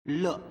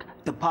Look,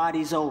 the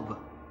party's over.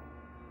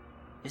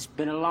 It's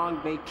been a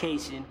long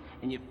vacation,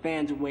 and your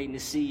fans are waiting to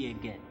see you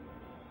again.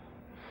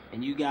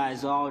 And you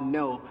guys all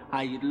know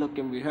how you look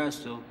in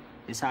rehearsal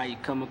is how you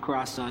come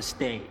across on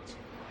stage.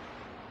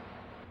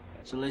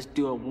 So let's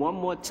do it one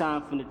more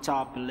time from the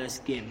top and let's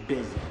get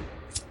busy.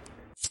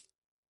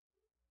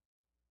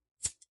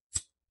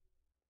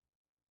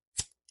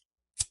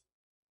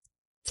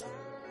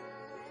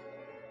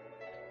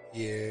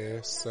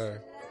 Yes,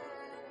 sir.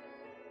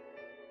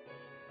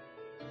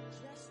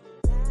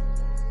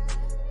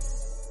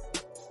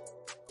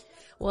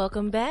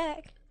 Welcome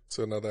back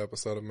To another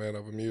episode of Man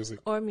Over Music.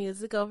 or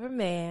Music Over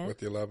Man.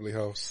 With your lovely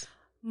host.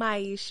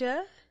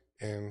 Maisha.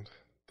 And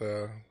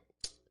the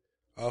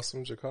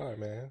awesome Jakar,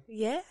 man.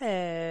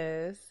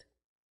 Yes.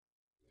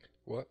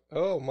 What?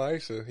 Oh,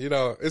 Maisha. You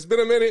know, it's been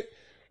a minute.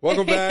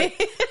 Welcome back.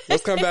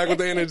 Let's come back with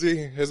the energy.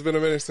 It's been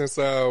a minute since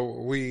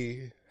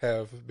we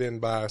have been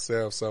by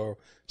ourselves. So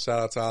shout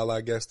out to all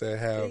our guests that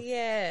have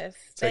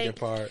taken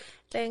part.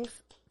 Thanks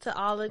to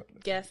all the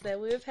guests that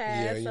we've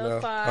had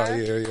far. Oh,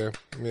 yeah.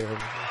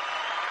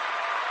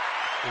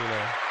 You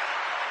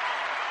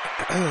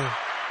know.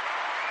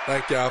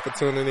 Thank y'all for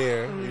tuning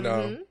in, you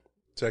know,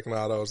 checking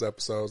all those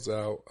episodes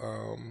out.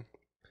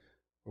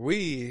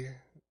 We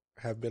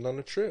have been on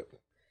a trip.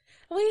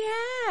 We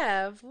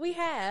have.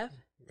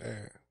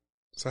 Man.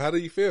 So how do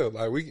you feel?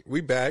 Like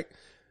we back.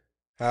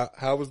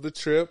 How was the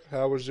trip?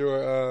 How was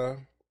your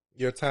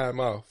time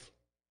off?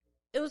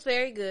 It was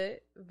very good.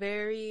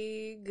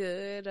 Very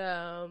good.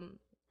 I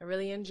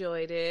really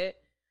enjoyed it.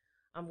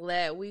 I'm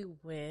glad we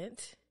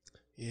went.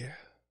 Yeah.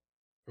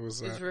 It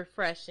was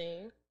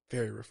refreshing.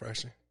 Very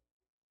refreshing.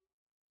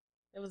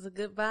 It was a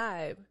good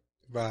vibe.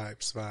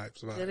 Vibes.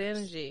 Good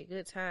energy.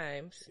 Good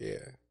times.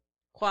 Yeah.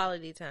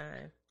 Quality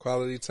time.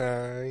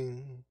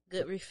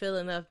 Good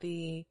refilling of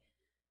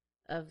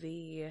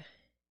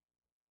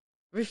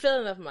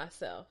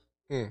myself.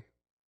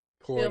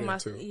 Poured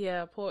into.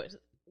 Yeah,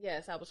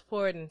 yes, I was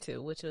poured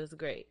into, which was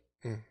great.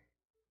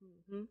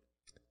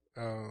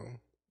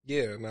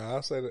 Yeah, no,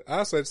 I'll say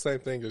the same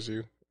thing as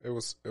you. It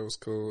was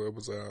cool. It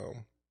was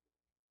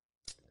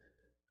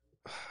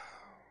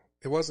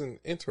it wasn't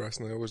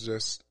interesting. It was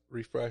just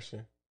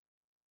refreshing.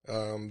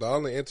 The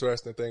only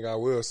interesting thing I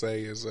will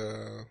say is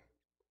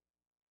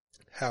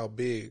how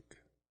big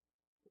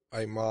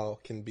a mall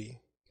can be.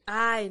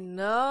 I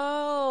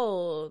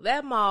know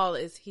that mall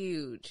is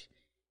huge,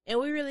 and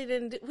we really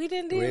didn't do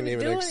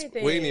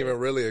anything. We didn't even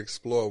really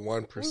explore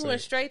 1%. We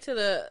went straight to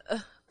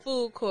the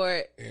food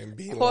court and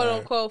quote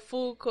unquote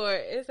food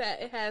court.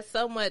 It has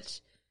so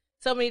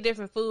many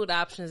different food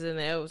options in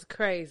there. It was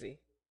crazy.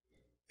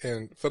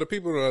 And for the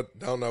people that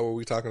don't know what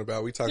we're talking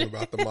about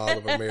the Mall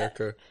of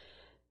America.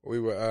 We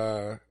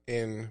were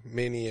in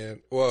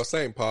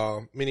St.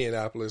 Paul,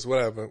 Minneapolis,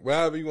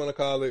 wherever you want to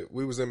call it.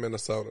 We was in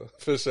Minnesota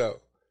for sure.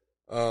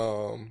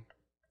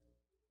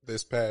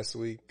 This past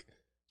week,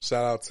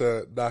 shout out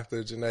to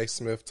Dr. Janae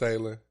Smith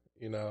Taylor.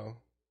 You know,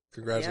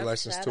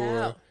 congratulations to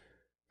her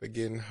for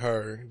getting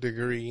her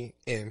degree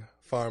in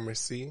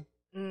pharmacy.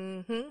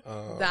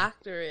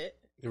 Doctorate.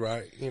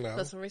 Right, you know.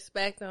 Put some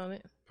respect on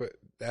it. But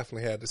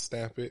definitely had to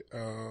stamp it.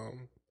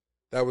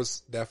 That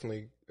was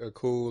definitely a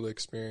cool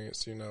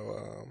experience, you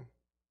know.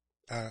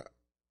 I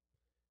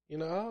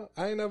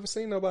ain't never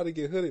seen nobody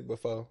get hooded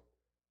before,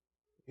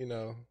 you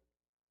know.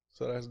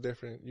 So that's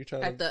different. You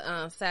trying at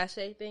the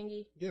sachet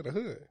thingy? Yeah, the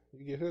hood.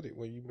 You get hooded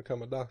when you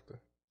become a doctor.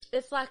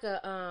 It's like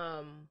a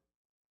I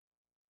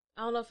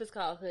don't know if it's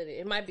called hooded.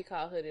 It might be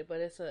called hooded,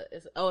 but it's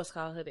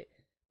called hooded.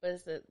 But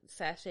it's a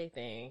sachet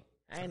thing.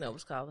 I didn't know it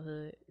was called a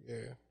hood.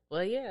 Yeah.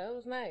 Well, yeah, it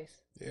was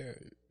nice. Yeah,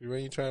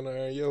 when you trying to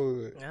earn your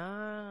hood.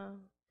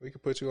 We can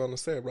put you on the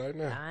set right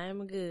now.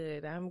 I'm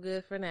good. I'm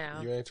good for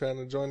now. You ain't trying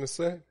to join the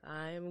set?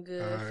 I'm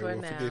good all right, for we'll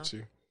now. Forget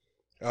you.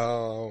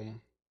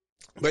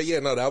 But yeah,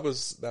 no, that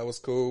was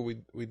cool.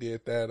 We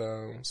did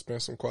that.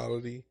 Spent some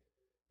quality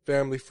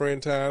family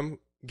friend time.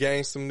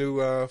 Gained some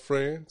new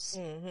friends.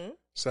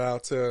 Shout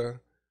out to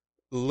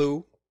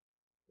Lou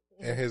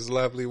and his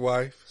lovely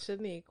wife,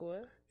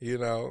 Shaniqua. You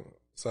know,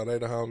 so they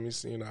the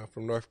homies, you know,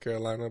 from North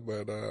Carolina.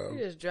 But you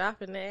just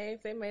dropping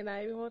names. They may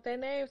not even want their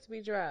names to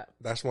be dropped.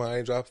 That's why I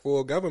ain't dropped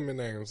full government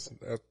names.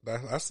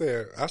 I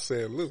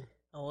said Lou.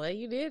 Oh, well,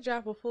 you did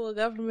drop a full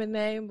government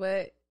name,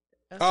 but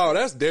oh,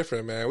 that's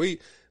different, man.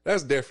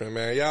 That's different,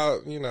 man.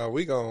 Y'all, you know,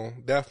 we gonna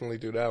definitely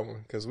do that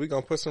one because we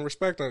gonna put some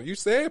respect on it. You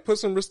said put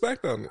some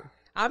respect on it.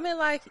 I mean,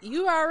 like,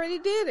 you already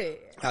did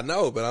it. I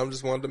know, but I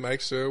just wanted to make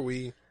sure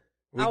we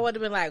I would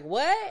have been like,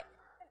 what?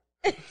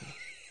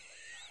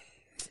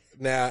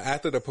 Now,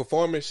 after the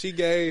performance she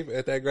gave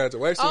at that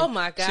graduation, oh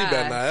my God, she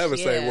better not ever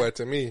say what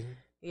to me.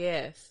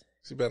 Yes.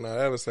 She better not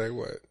ever say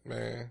what,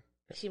 man.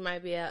 She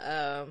might be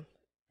a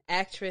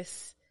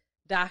actress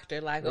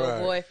doctor, like old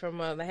boy from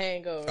The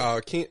Hangover.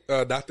 Dr.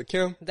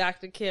 Kim?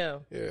 Dr.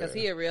 Kim. Yeah. Because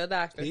he a real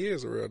doctor. He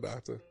is a real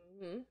doctor.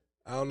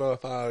 I don't know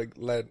if I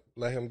let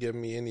him give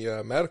me any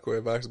medical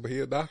advice, but he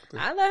a doctor.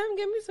 I let him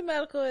give me some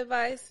medical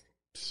advice.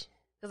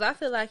 Because I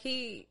feel like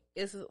he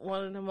is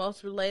one of the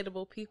most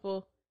relatable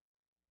people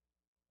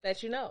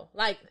that you know,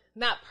 like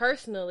not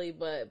personally,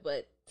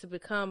 but to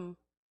become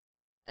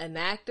an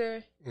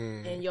actor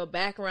and your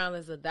background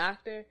as a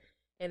doctor,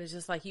 and it's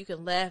just like you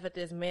can laugh at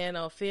this man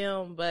on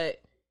film,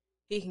 but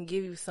he can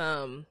give you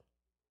some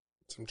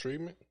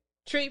treatment,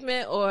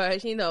 or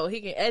he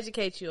can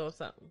educate you on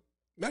something.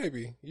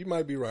 Maybe you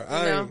might be right.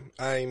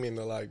 I ain't mean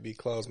to like be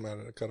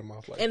closed-minded and cut him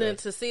off like that. And then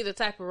to see the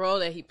type of role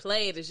that he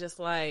played is just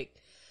like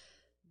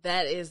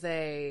that is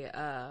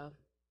a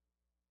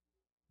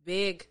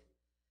big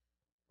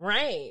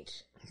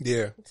range.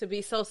 Yeah. To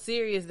be so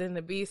serious than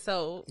to be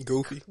so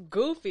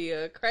goofy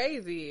or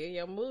crazy in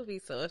your movie.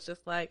 So it's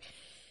just like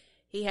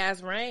he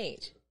has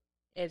range.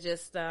 It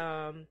just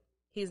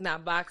he's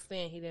not boxed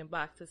in. He didn't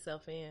box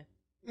himself in.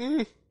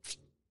 I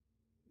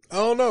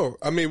don't know.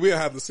 I mean, we'll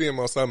have to see him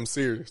on something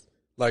serious.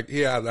 Like, he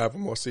had to have a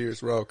more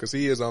serious role because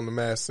he is on The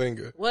Masked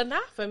Singer. Well,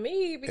 not for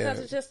me because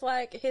it's just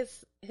like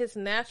his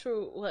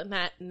natural, well,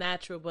 not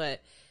natural,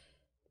 but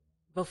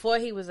before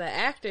he was an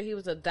actor, he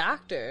was a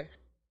doctor.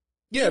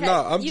 Yeah,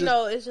 I'm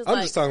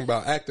just talking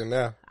about acting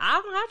now.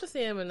 I don't have to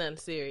see him in nothing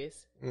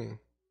serious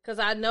because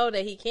I know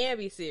that he can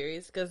be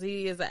serious because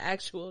he is an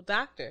actual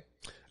doctor.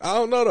 I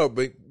don't know though,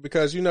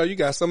 because you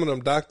got some of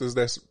them doctors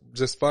that's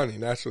just funny,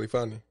 naturally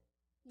funny.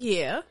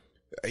 Yeah,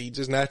 he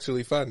just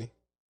naturally funny.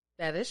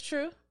 That is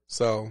true.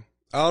 So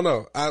I don't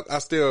know. I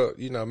still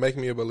make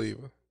me a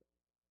believer.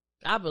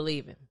 I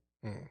believe him.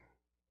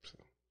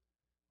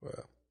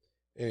 Well,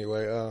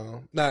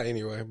 anyway, not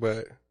anyway,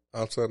 but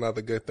also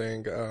another good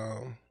thing.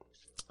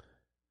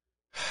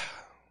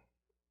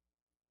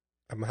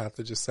 I'm gonna have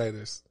to just say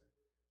this: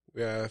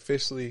 we are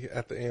officially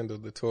at the end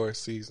of the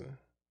tourist season.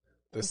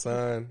 The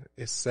sun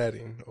is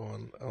setting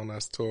on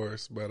us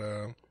tourists, but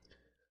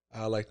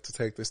I'd like to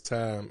take this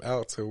time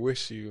out to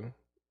wish you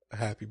a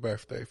happy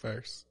birthday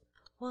first.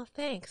 Well,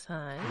 thanks,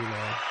 hon.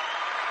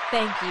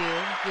 Thank you.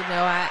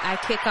 I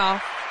kick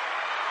off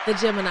the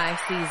Gemini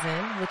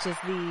season, which is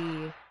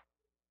the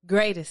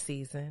greatest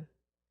season,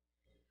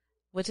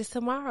 which is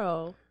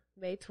tomorrow,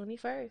 May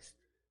 21st.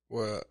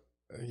 Well,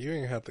 you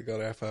ain't have to go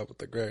that far with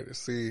the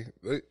greatest. See,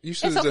 you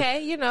should. It's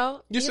okay,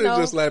 You should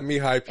just let me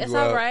hype you up. It's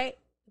all right.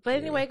 But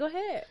anyway, go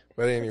ahead.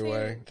 But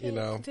anyway,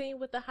 continue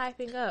with the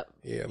hyping up.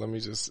 Yeah, let me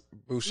just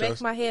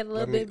boost my head a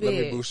little bit big.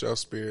 Let me boost your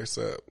spirits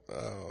up.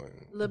 A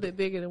little bit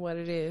bigger than what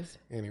it is.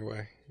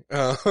 Anyway,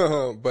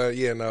 but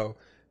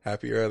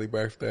happy early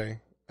birthday.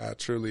 I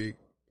truly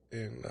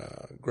and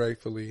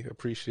gratefully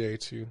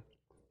appreciate you,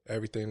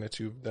 everything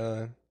that you've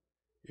done.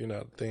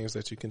 The things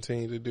that you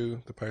continue to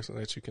do, the person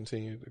that you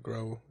continue to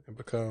grow and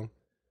become.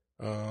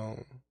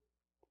 Don't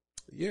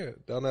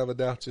ever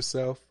doubt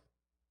yourself.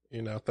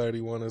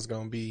 31 is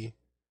going to be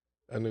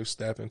a new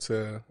step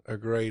into a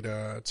great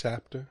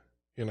chapter.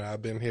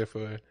 I've been here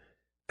for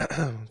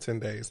 10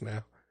 days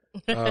now.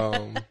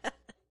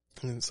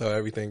 And so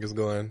everything is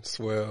going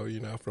swell,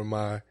 from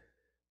my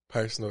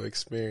personal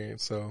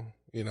experience. So,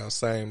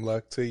 same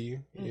luck to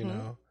you,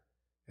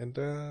 and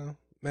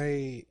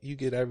may you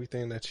get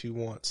everything that you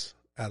want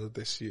out of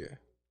this year.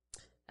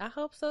 I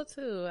hope so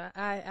too.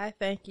 I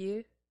thank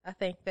you. I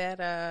think that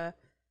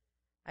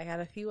I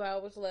got a few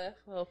hours left.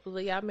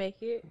 Hopefully I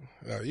make it.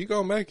 You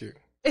gonna make it.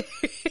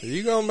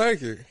 You gonna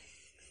make it.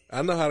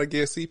 I know how to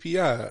get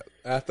CPI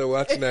after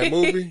watching that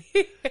movie.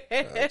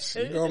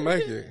 You gonna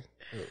make it.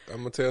 I'm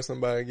gonna tell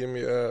somebody, give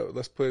me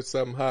let's put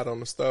something hot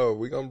on the stove.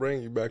 We gonna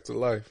bring you back to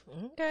life.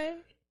 Okay.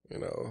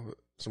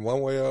 So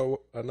one way or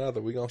another,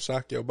 we gonna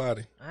shock your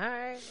body. All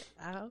right.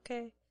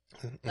 Okay.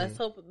 Let's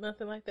hope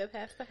nothing like that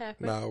has to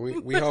happen. No,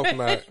 we hope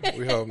not.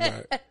 We hope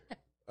not.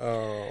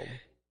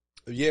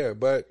 Yeah,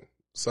 but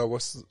so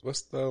what's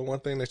the one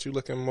thing that you're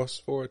looking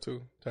most forward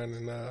to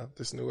turning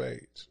this new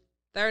age?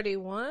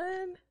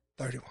 31?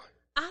 31.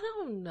 I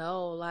don't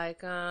know.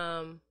 Like,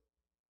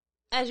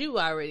 as you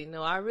already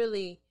know,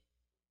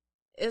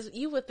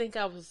 you would think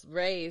I was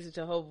raised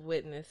Jehovah's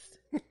Witness.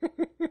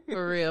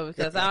 For real,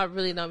 because I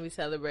really don't be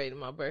celebrating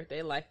my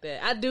birthday like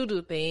that. I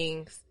do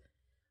things,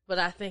 but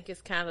I think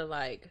it's kind of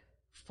like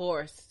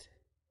forced.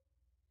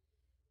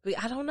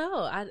 But I don't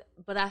know.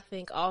 But I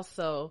think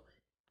also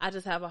I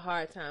just have a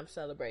hard time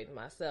celebrating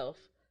myself.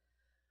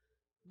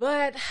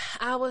 But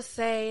I would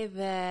say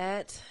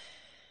that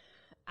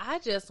I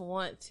just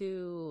want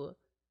to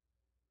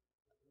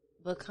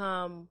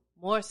become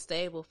more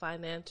stable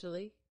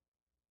financially.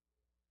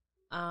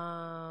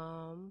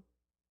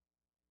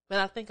 But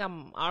I think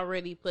I'm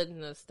already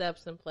putting the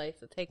steps in place,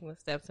 or taking the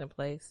steps in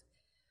place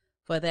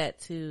for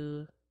that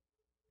to,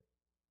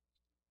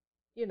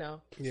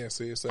 yeah,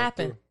 see yourself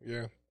happen. Through.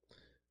 Yeah,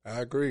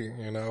 I agree.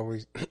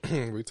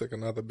 We took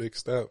another big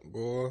step,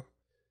 boy.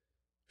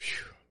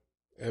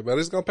 Yeah, but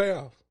it's gonna pay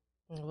off.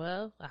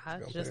 Well, I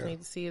just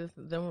need to see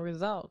them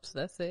results.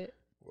 That's it.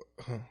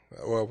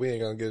 Well, we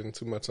ain't gonna get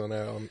into too much on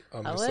that.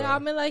 I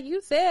mean, like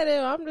you said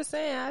it. I'm just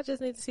saying, I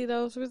just need to see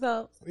those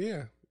results.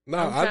 Yeah. No,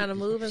 I'm trying to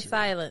move in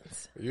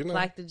silence,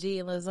 like the G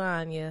in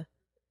lasagna.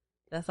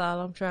 That's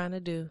all I'm trying to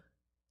do.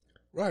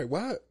 Right.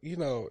 Why?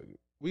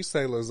 We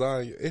say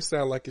lasagna. It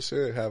sounds like it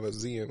should have a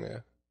Z in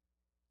there.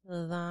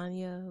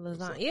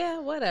 lasagna. Yeah,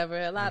 whatever.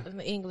 A lot of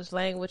the English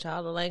language,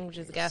 all the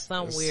languages got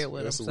something weird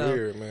with them. It's So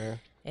weird, man.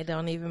 it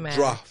don't even matter.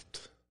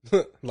 Draft.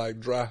 Like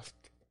draft.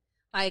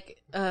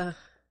 Like,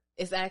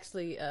 it's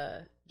actually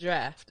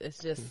draft. It's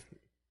just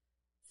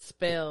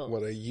spelled.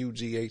 What, a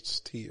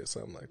UGHT or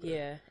something like that?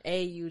 Yeah,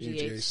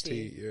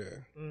 AUGHT. Yeah.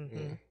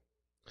 Mm-hmm.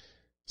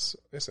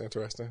 It's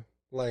interesting.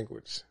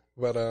 Language.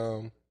 But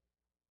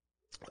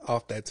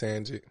off that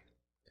tangent,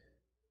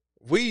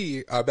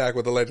 we are back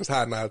with the latest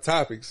hot and hot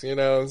topics. You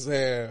know what I'm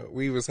saying?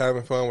 We was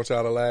having fun with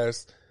y'all the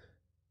last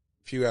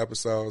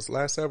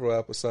several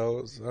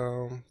episodes.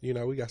 You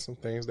know, we got some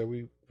things that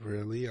we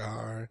really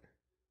are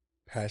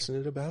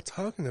passionate about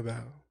talking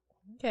about.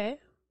 Okay.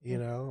 You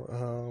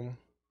know,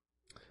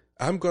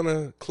 I'm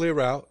gonna clear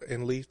out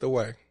and lead the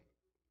way.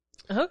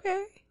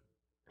 Okay.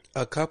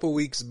 A couple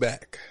weeks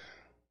back,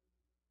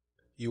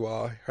 you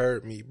all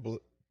heard me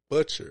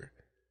butcher.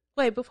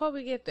 Wait, before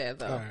we get there,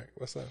 though. All right,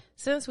 what's up?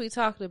 Since we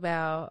talked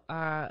about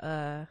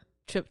our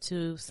trip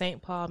to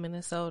St. Paul,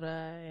 Minnesota,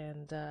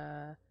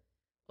 and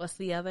what's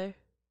the other?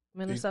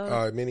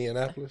 Minnesota?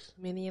 Minneapolis.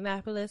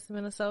 Minneapolis,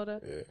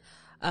 Minnesota.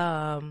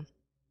 Yeah.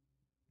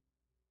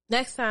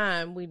 Next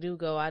time we do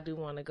go, I do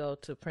want to go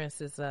to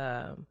Prince's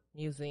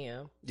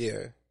museum.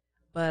 Yeah.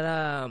 But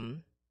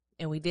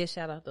and we did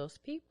shout out those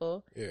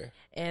people. Yeah.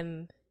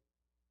 And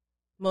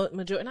not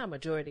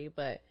majority,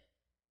 but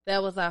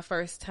that was our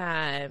first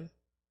time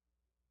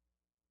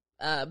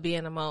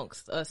being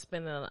amongst or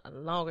spending a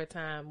longer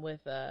time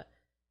with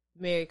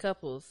married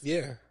couples.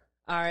 Yeah.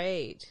 Our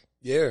age.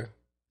 Yeah.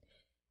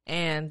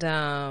 And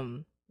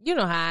you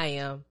know how I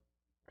am.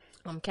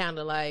 I'm kind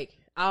of like,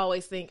 I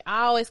always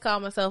call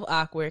myself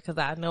awkward because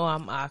I know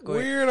I'm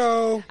awkward.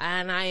 Weirdo.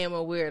 And I am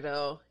a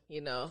weirdo,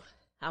 you know.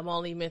 I'm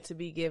only meant to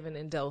be given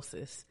in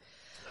doses.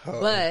 Oh.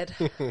 But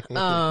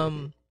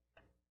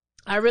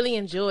I really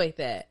enjoyed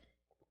that.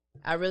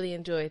 I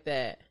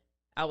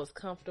was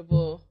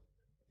comfortable.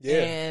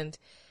 Yeah. And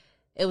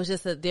it was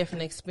just a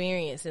different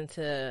experience, and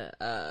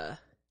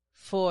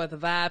for the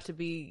vibe to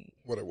be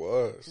what it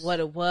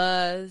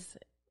was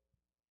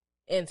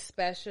and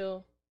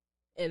special,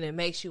 and it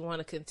makes you want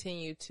to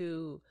continue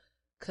to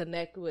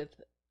connect with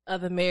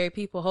other married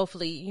people.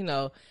 Hopefully, you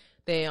know,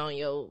 they on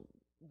your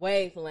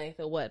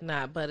wavelength or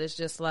whatnot, but it's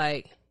just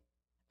like,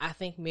 I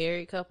think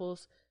married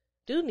couples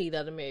do need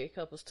other married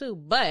couples too.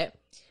 But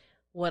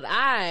what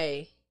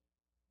I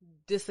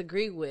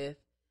disagree with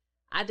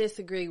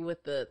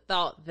the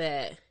thought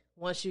that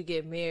once you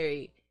get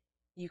married,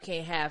 you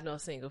can't have no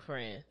single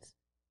friends.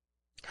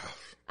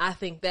 I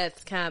think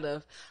that's kind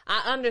of,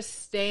 I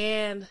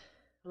understand,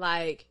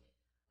 like,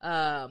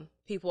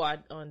 people are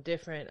on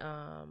different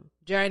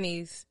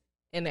journeys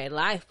in their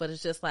life, but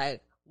it's just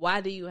like,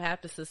 why do you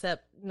have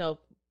to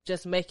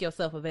just make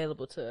yourself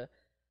available to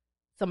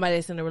somebody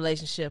that's in a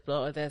relationship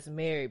or that's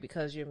married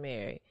because you're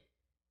married?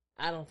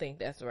 I don't think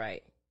that's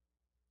right.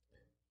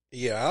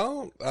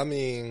 Yeah,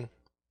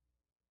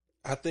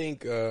 I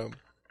think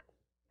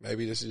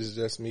maybe this is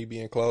just me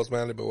being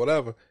closed-minded, but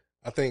whatever.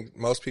 I think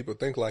most people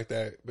think like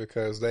that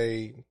because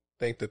they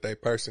think that they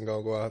person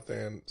gonna go out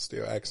there and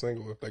still act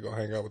single if they go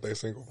hang out with their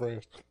single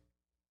friends.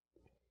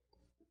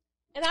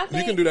 And I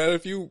think you can do that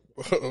if you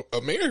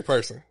a married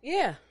person.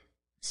 Yeah.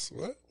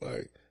 What?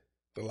 Like,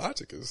 the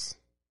logic is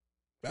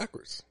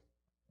backwards.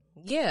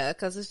 Yeah,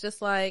 because it's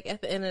just like,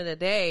 at the end of the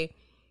day,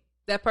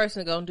 that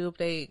person gonna do what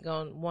they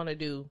gonna want to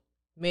do,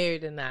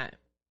 married or not.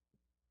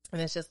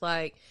 And it's just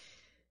like,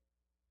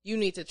 you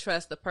need to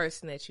trust the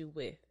person that you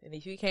with. And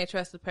if you can't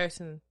trust the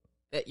person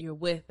that you're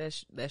with,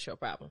 that's your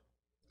problem.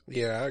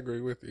 Yeah, I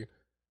agree with you.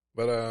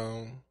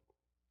 But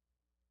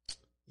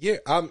yeah,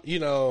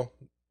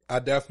 I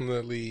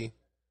definitely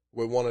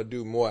would want to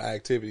do more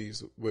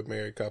activities with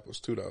married couples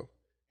too, though.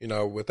 You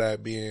know, with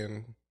that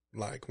being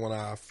like one of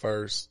our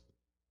first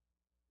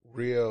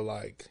real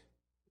like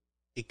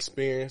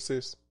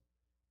experiences,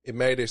 it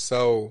made it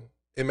so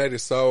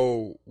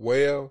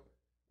well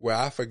where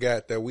I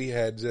forgot that we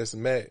had just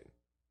met.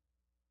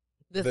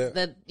 The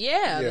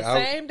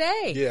same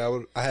day. Yeah,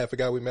 I had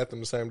forgot we met them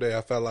the same day.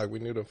 I felt like we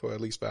knew them for at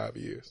least 5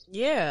 years.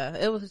 Yeah,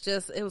 it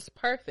was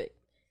perfect.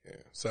 Yeah,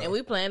 so and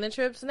we planning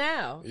trips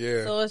now.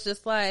 Yeah, so it's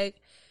just like,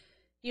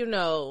 you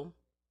know,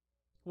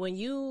 when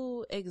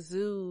you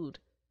exude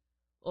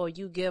or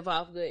you give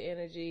off good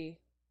energy,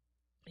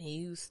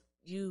 and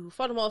you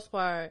for the most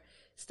part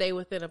stay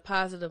within a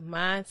positive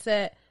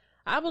mindset,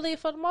 I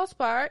believe for the most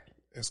part,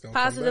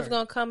 positive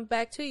gonna come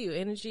back to you.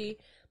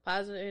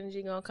 Positive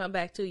energy gonna come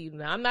back to you.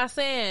 Now, I'm not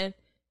saying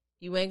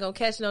you ain't gonna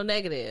catch no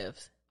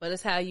negatives, but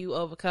it's how you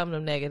overcome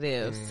them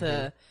negatives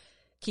to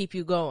keep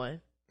you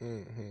going.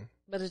 Mm-hmm.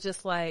 But it's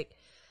just like,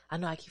 I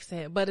know I keep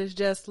saying, but it's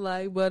just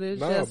like, but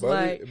it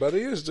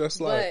is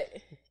just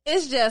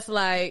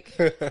like,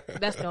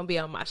 that's gonna be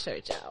on my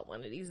shirt, y'all.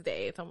 One of these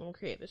days, I'm gonna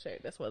create a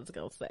shirt. That's what it's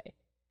gonna say.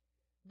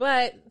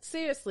 But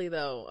seriously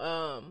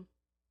though,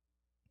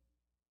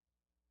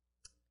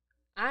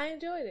 I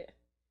enjoyed it.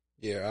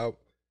 Yeah,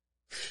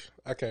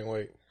 I can't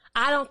wait.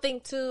 I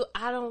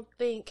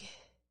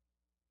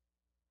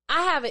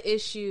have an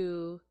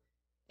issue,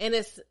 and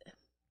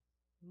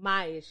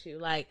my issue.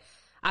 Like,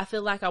 I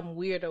feel like I'm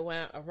weird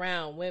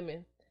around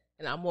women,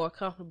 and I'm more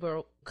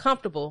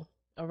comfortable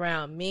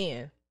around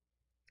men.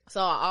 So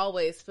I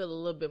always feel a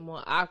little bit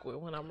more awkward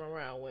when I'm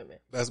around women.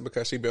 That's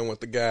because she been with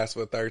the guys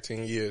for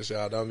 13 years,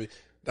 y'all.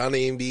 Don't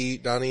even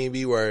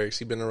be worried.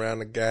 She been around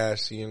the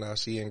guys. She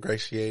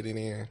ingratiated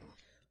in.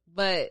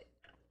 But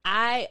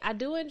I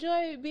do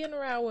enjoy being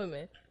around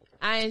women.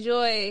 I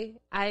enjoy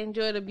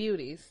the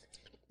beauties.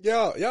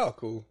 Y'all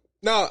cool.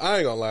 No, I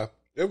ain't gonna lie.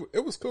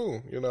 It was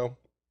cool.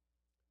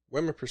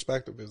 Women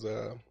perspective is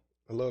a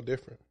little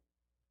different.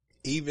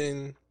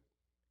 Even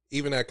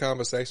that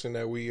conversation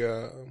that we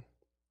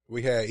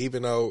had,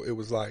 even though it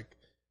was like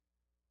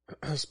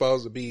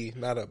supposed to be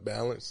not a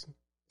balanced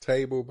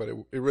table, but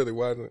it really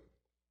wasn't.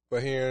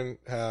 But hearing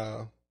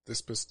how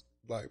this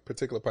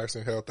particular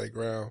person held their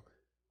ground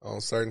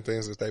on certain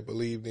things that they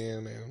believed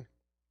in, and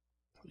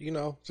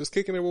just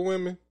kicking it with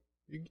women,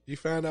 you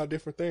find out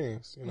different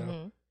things.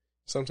 Mm-hmm.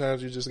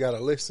 Sometimes you just gotta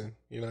listen.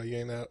 You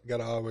ain't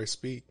gotta always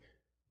speak,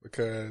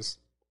 because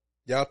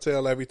y'all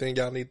tell everything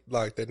y'all need,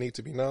 like, that need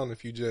to be known,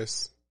 if you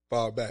just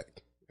fall back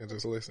and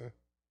just listen.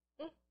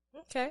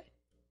 Okay.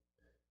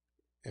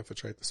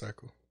 Infiltrate the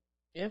circle.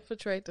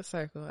 Infiltrate the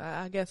circle.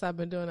 I guess I've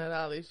been doing that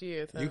all these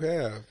years. Huh? You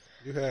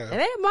have. It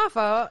ain't my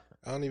fault.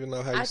 I don't even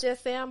know how I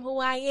just say I'm who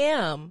I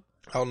am.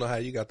 I don't know how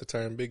you got the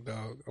term big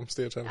dog. I'm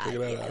still trying to figure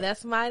that out.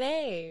 That's my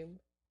name.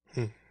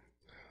 I'm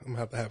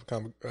going to have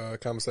a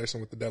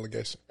conversation with the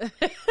delegation. Got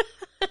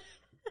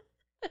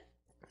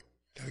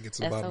to get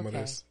to the bottom of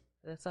this.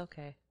 That's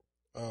okay.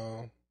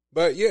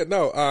 But yeah,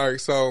 no. All right.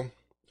 So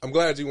I'm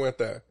glad you went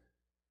there.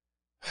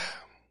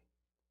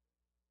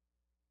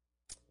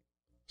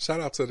 Shout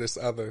out to this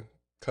other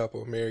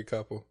couple, married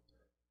couple,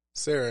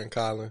 Sarah and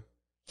Colin.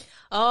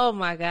 Oh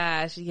my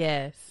gosh,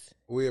 yes.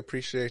 We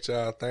appreciate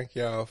y'all. Thank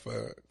y'all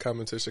for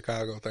coming to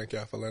Chicago. Thank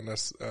y'all for letting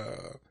us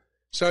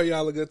show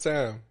y'all a good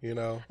time. It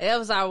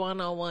was our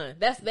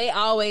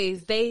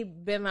 1-on-1.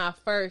 They've been our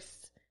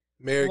first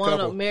married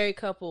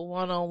couple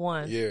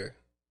 1-on-1. Yeah.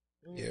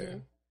 Mm-hmm.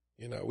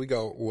 Yeah. We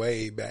go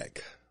way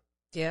back.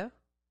 Yeah.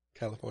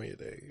 California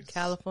days.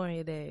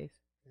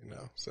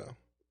 So.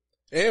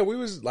 And we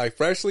was like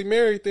freshly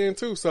married then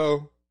too,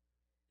 so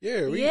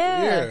yeah.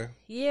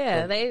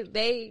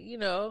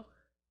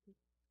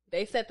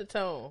 They set the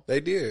tone. They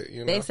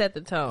did, They set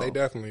the tone. They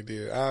definitely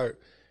did.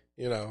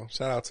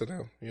 Shout out to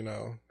them.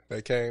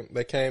 They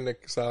came to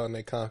South and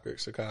they conquered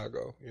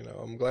Chicago.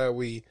 I'm glad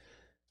we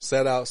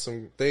set out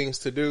some things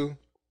to do.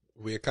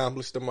 We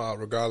accomplished them all,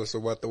 regardless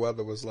of what the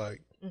weather was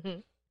like. Mm-hmm.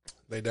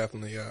 They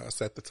definitely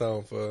set the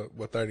tone for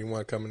what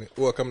coming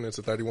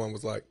into 31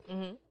 was like.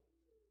 Mm-hmm.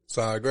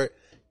 So I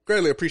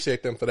greatly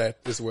appreciate them for that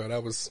as well.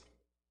 That was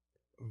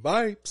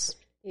vibes.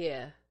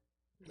 Yeah,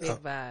 big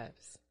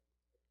vibes.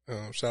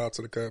 Shout out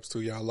to the Cubs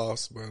too. Y'all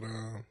lost, but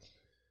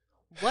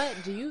what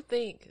do you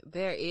think?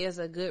 There is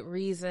a good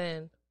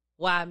reason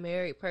why a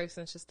married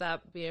person should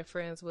stop being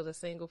friends with a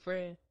single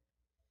friend?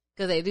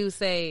 Because they do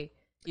say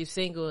you're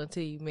single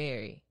until you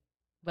marry,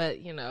 but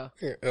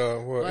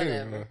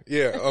whatever.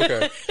 Yeah,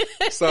 okay.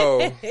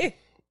 So,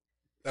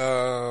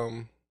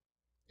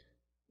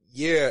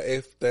 yeah,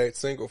 if that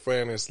single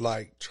friend is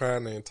like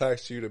trying to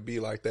entice you to be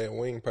like that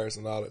wing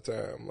person all the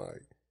time,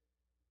 like,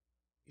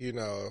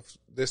 if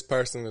this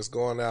person is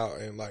going out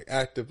and like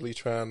actively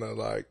trying to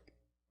like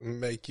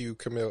make you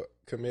commit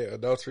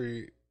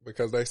adultery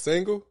because they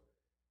single,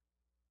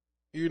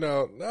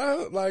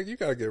 like you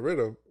gotta get rid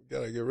of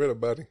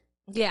buddy.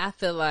 Yeah, I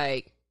feel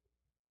like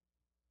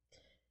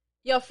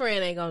your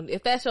friend ain't gonna.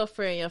 If that's your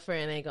friend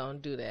ain't gonna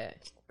do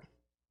that.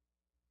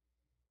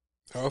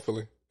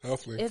 Hopefully.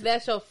 If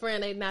that's your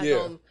friend, they not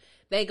gonna.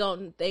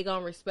 They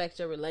gonna respect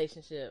your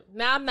relationship.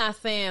 Now, I'm not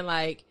saying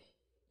like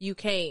you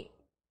can't.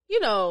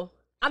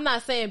 I'm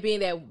not saying be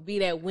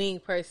that wing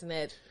person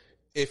that.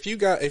 If you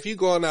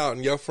going out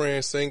and your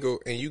friend's single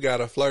and you got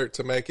to flirt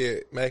to make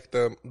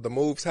the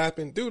moves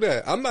happen, do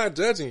that. I'm not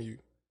judging you.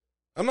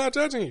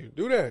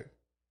 Do that.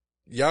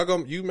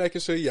 You making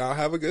sure y'all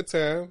have a good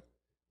time.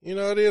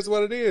 It is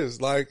what it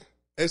is. Like,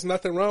 there's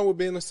nothing wrong with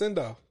being a send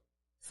off.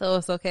 So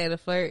it's okay to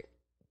flirt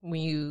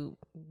when you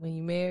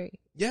married?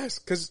 Yes,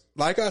 because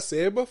like I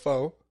said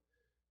before,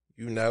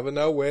 you never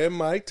know where it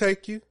might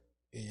take you.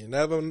 And you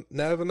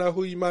never know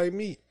who you might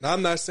meet. Now,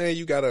 I'm not saying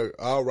you gotta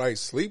outright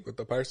sleep with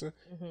the person,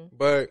 mm-hmm.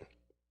 but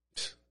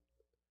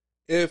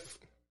if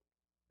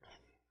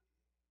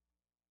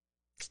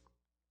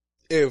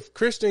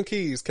Christian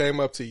Keys came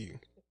up to you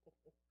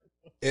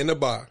in the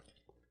bar,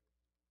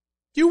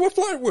 you would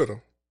flirt with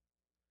him.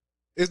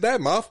 Is that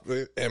am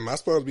I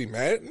supposed to be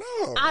mad?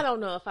 No. I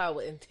don't know if I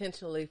would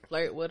intentionally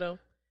flirt with him,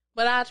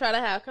 but I try to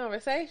have a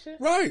conversation.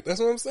 Right,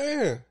 that's what I'm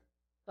saying.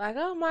 Like,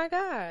 oh my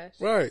gosh.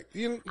 Right.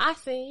 I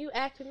seen you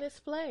acting this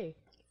play.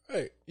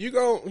 Right. You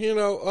go,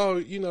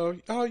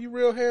 you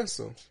real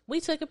handsome. We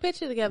took a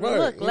picture together. Right.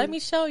 Look, let me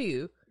show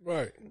you.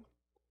 Right.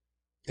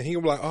 And he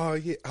was like, oh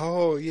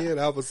yeah,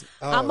 that was.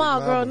 Oh, I'm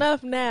all grown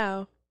up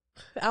now.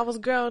 I was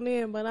grown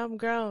then, but I'm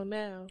grown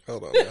now.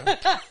 Hold on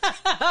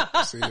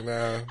now. See,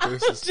 now,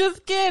 this is...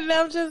 Just kidding.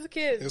 I'm just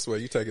kidding. This way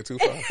you take it too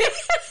far.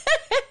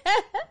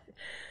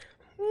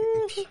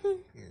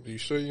 You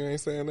sure you ain't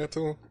saying that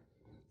to him?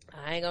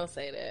 I ain't gonna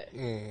say that.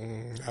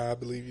 I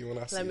believe you when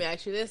I see Let me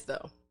ask you this,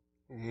 though.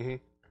 Mm-hmm.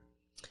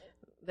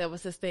 There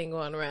was this thing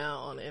going around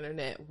on the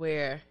internet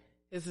where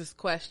is this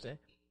question: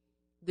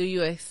 do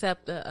you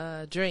accept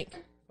a drink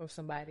from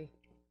somebody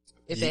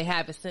if they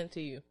have it sent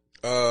to you?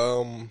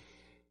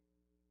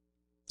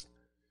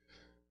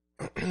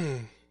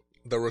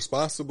 The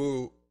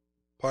responsible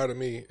part of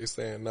me is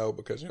saying no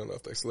because you don't know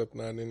if they slipped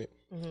nothing in it.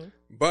 Mm-hmm.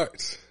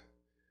 But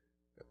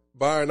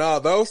barring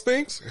all those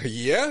things,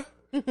 yeah.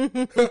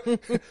 Yeah.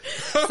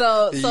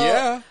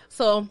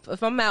 So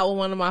if I'm out with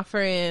one of my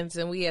friends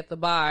and we at the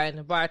bar and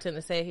the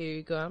bartender say, "Here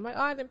you go," I'm like,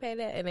 "Oh, I didn't pay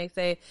that," and they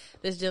say,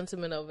 "This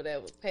gentleman over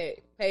there was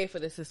pay for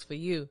this is for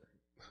you."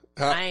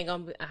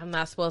 I'm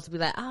not supposed to be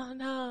like, "Oh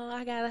no,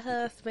 I got a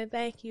husband,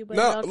 thank you," but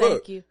no,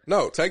 thank you.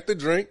 No, take the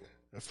drink,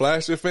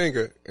 flash your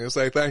finger, and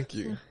say thank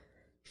you.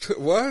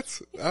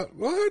 What?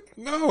 What?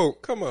 No,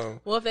 come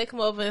on. Well, if they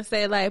come over and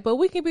say like, "But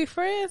we can be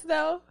friends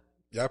though,"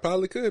 y'all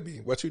probably could be.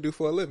 What you do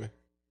for a living?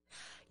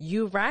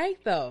 You right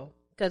though,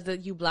 because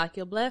you block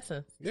your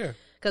blessings. Yeah.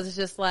 Because it's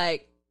just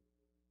like,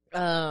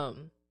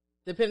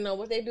 depending on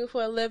what they do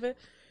for a living,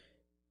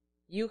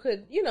 you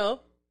could, Yeah.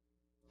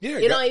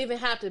 It don't even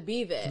have to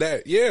be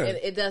that. Yeah.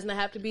 It doesn't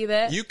have to be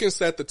that. You can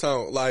set the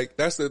tone. Like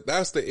that's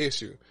the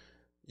issue.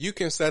 You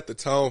can set the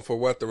tone for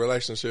what the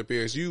relationship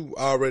is. You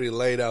already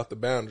laid out the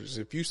boundaries.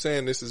 If you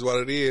saying this is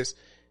what it is,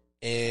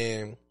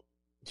 and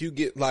you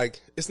get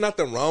like, it's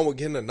nothing wrong with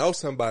getting to know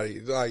somebody.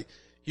 Like,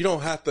 you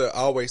don't have to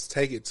always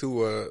take it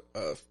to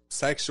a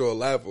sexual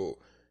level.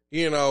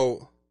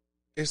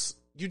 It's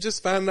you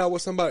just finding out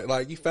what somebody,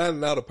 like, you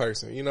finding out a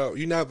person.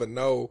 You never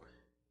know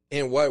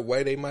in what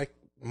way they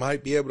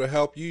might be able to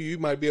help you. You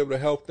might be able to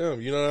help them.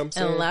 You know what I'm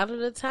saying? And a lot of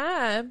the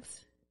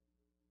times,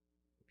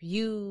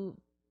 you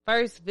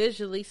first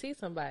visually see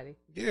somebody.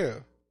 Yeah.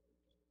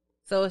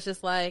 So it's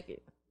just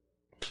like,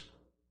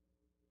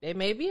 they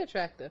may be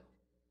attractive,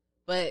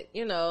 but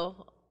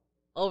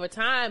over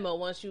time, or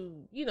once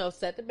you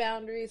set the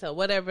boundaries or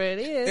whatever it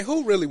is. And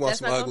who really wants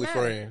some ugly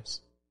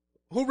friends?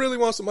 Who really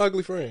wants some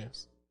ugly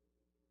friends?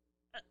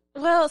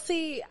 Well,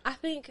 see, I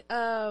think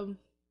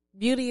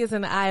beauty is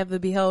in the eye of the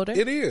beholder.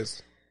 It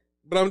is.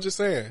 But I'm just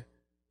saying,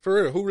 for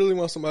real, who really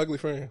wants some ugly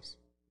friends?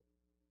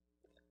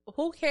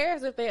 Who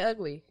cares if they're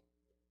ugly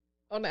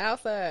on the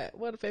outside?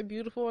 What if they're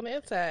beautiful on the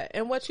inside?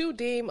 And what you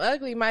deem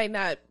ugly might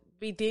not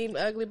be deemed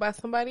ugly by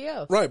somebody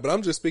else. Right, but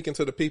I'm just speaking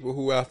to the people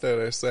who out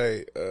there that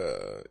say,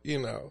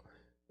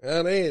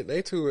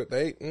 they too,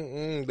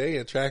 they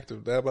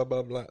attractive, blah, blah,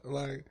 blah, blah.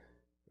 Like,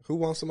 who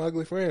wants some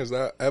ugly friends?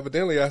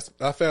 Evidently,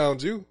 I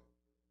found you.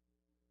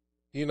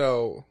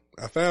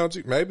 I found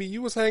you. Maybe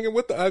you was hanging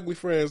with the ugly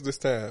friends this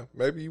time.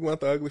 Maybe you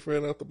want the ugly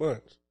friend out the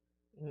bunch.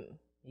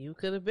 You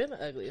could have been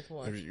the ugliest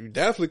one. You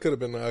definitely could have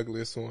been the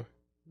ugliest one.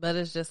 But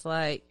it's just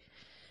like,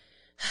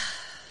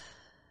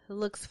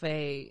 looks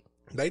fade.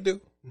 They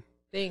do.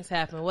 Things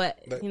happen.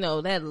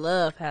 That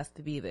love has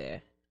to be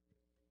there.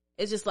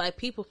 It's just like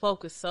people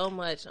focus so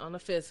much on the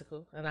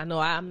physical. And I know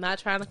I'm not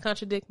trying to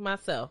contradict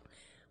myself,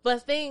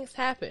 but things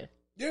happen.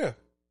 Yeah.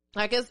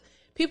 Like,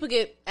 people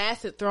get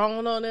acid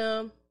thrown on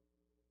them.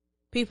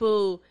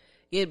 People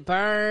get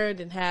burned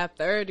and have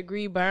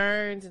third-degree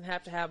burns and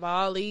have to have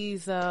all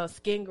these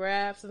skin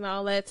grafts and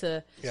all that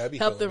to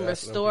help them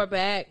restore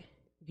back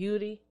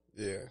beauty.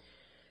 Yeah.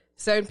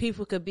 Certain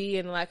people could be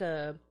in like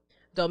a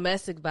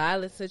domestic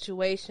violence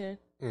situation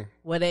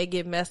where they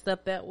get messed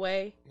up that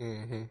way.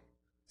 Mm-hmm.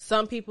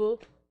 Some people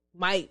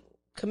might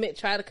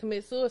try to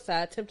commit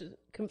suicide, attempt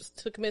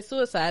to commit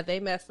suicide. They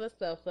mess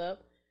themselves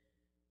up,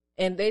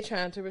 and they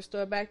trying to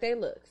restore back their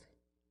looks.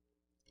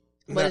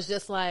 But it's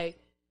just like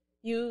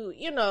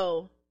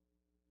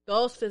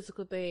those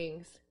physical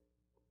things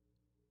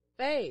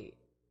fade.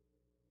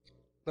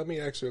 Let me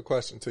ask you a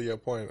question to your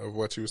point of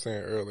what you were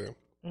saying earlier.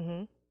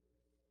 Mm-hmm.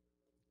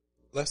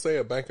 Let's say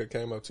a banker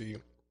came up to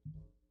you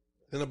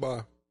in a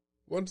bar.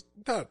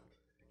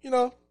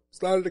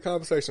 Started a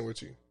conversation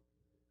with you.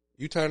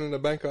 You turning the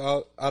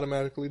banker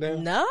automatically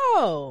down?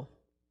 No.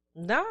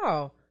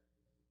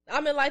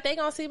 I mean, like, they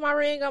gonna see my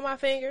ring on my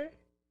finger,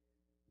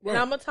 right. And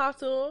I'm gonna talk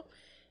to them,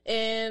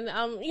 and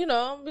I'm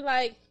be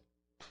like,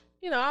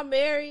 I'm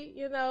married.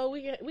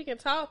 We can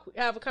talk,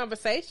 have a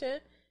conversation,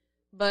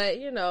 but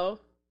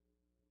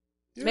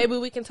maybe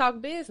we can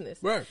talk business,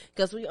 right?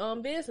 Because we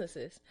own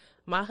businesses.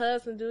 My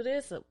husband do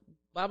this,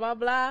 blah blah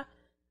blah.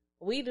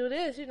 We do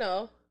this.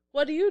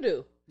 What do you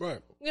do? Right.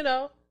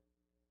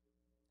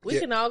 We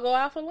can all go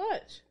out for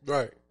lunch.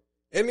 Right.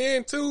 And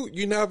then, too,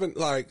 you never,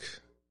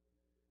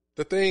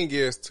 the thing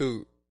is,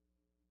 too,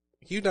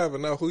 you never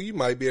know who you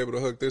might be able to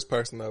hook this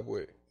person up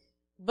with.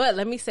 But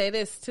let me say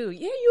this, too.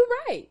 Yeah, you're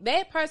right.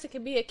 That person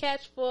can be a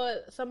catch for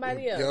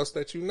somebody else. Else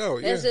that you know,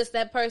 It's just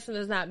that person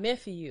is not meant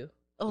for you.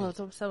 Oh,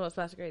 someone's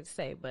about to great to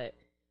say, but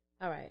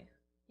all right.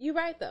 You're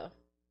right, though.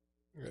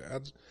 Yeah,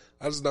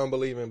 I just don't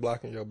believe in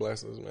blocking your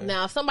blessings, man.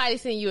 Now, if somebody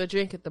send you a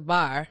drink at the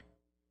bar,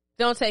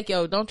 don't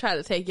try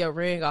to take your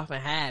ring off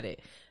and hide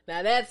it.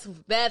 Now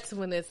that's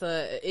when it's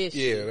a issue.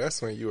 Yeah,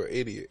 that's when you're an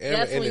idiot. And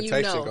that's the when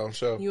invitation gonna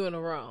show. You in the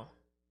wrong.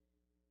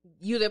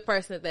 You the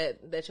person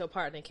that your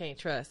partner can't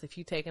trust if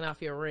you taking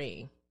off your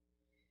ring.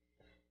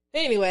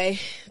 Anyway,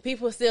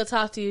 people still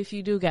talk to you if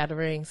you do got a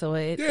ring, so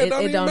it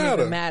don't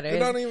even matter. It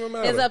don't even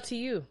matter. It's up to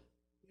you.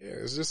 Yeah,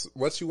 it's just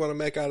what you want to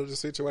make out of the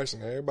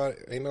situation.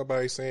 Ain't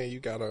nobody saying you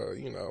gotta,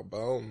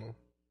 bone them.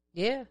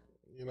 Yeah.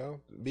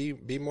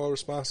 Be more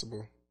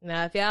responsible.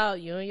 Now, if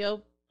you and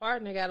your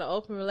partner got an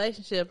open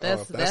relationship,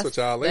 that's what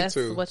y'all into.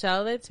 That's what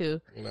y'all into.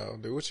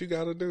 Do what you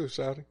gotta do,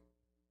 shawty.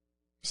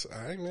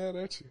 I ain't mad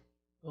at you.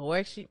 What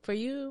works for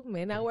you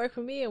may not work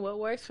for me, and what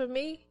works for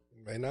me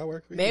may not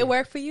work for you. May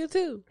work for you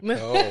too.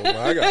 Oh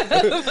my God!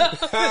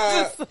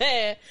 Just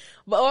saying,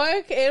 or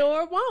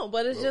it won't.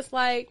 But it's just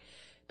like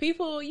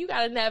people. You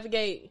got to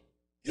navigate.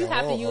 You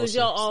have to use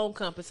your own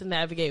compass to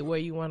navigate where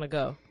you want to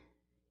go.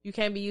 You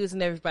can't be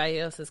using everybody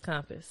else's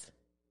compass.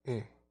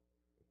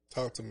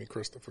 Talk to me,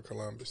 Christopher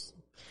Columbus.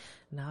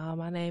 No,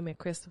 my name is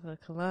Christopher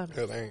Columbus.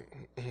 It ain't.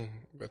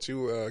 But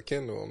you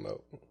Kendall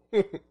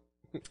though.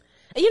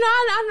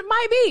 I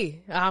might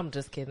be. I'm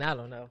just kidding. I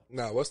don't know.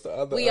 Nah, what's the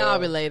other? We all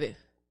related.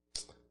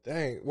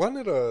 Dang,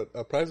 wasn't it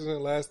a president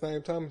last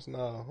name Thomas?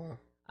 No, huh?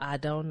 I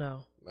don't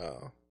know.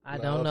 No. I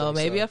don't know.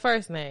 Maybe a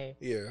first name.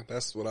 Yeah,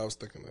 that's what I was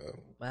thinking of.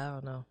 I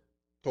don't know.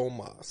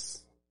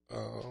 Thomas.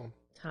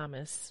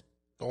 Thomas.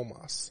 Anyway,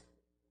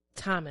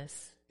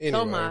 Thomas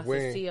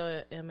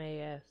is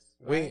Thomas.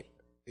 Right?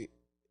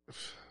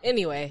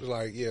 Anyway.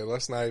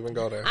 Let's not even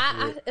go there.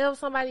 It was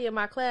somebody in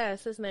my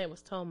class. His name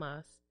was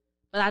Thomas.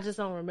 But I just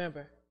don't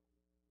remember.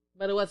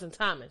 But it wasn't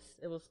Thomas.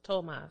 It was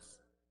Thomas.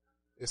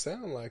 It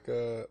sounded like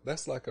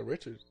that's like a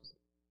Richards.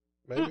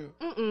 Maybe.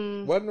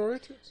 Wasn't a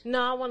Richards?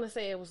 No, I want to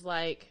say it was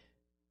like,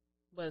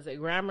 what is it,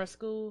 grammar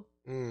school?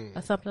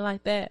 Or something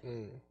like that.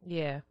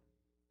 Yeah.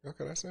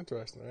 Okay, that's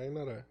interesting. I didn't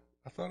know that.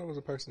 I thought it was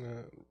a person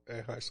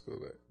at high school.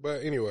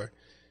 But anyway,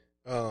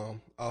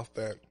 off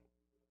that.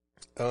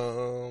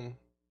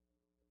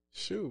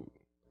 Shoot.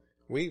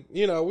 We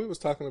was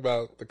talking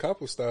about the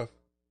couple stuff.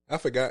 I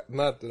forgot,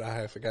 not that I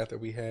had forgot that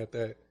we had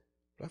that,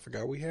 but I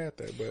forgot we had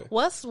that. But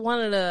what's one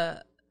of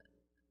the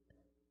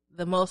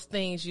most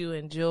things you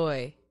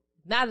enjoy,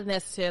 not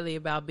necessarily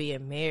about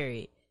being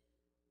married,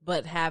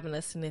 but having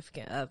a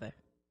significant other?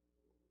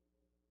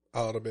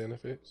 All the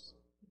benefits.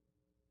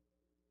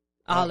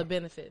 All the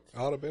benefits.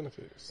 All the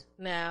benefits.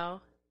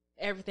 Now,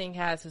 everything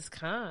has its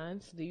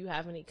cons. Do you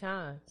have any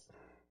cons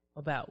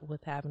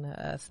with having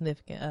a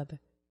significant other?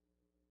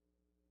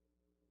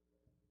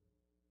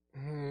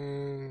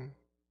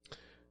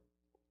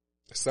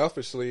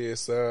 Selfishly,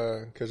 it's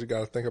because you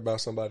got to think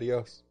about somebody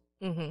else.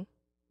 Mm-hmm.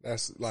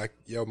 That's like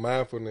your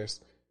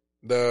mindfulness.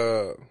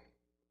 The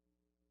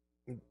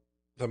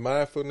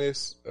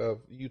mindfulness of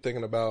you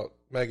thinking about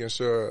making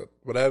sure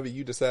whatever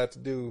you decide to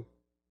do,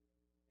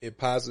 it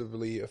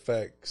positively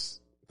affects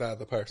the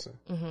other person.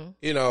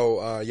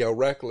 Mm-hmm. Your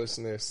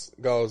recklessness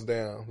goes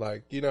down.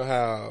 Like,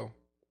 how,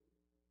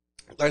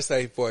 let's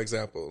say, for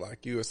example,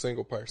 like you a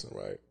single person,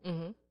 right?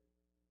 Mm-hmm.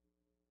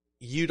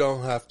 You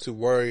don't have to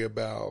worry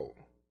about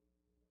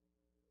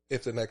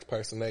if the next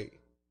person ate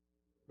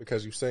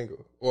because you're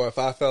single. Or if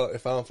I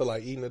don't feel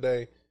like eating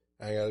today,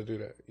 I ain't got to do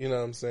that. You know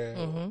what I'm saying?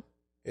 Mm-hmm.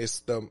 It's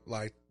the,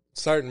 like,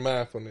 certain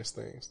mindfulness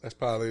things. That's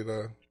probably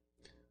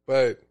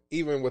but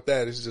even with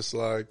that, it's just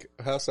like,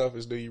 how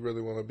selfish do you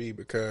really want to be?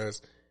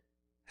 Because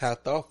how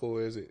thoughtful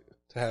is it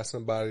to have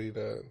somebody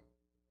to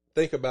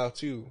think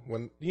about you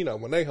when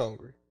they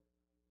hungry,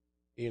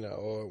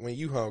 or when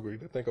you hungry,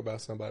 to think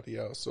about somebody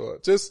else, or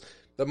just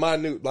the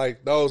minute,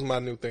 like those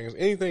minute things.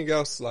 Anything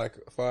else, like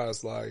as far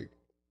as like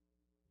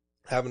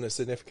having a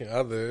significant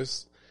other,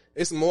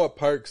 it's more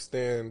perks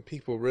than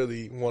people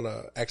really want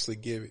to actually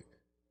give it.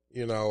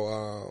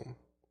 All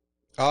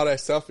that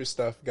selfish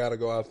stuff got to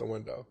go out the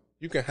window.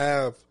 You can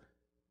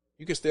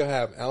still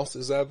have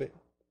ounces of it,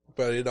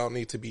 but it don't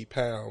need to be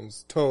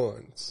pounds,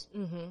 tons.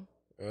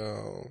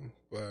 Mm-hmm.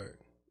 But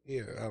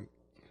yeah,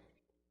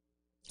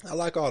 I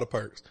like all the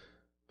perks.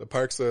 The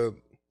perks of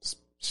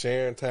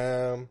sharing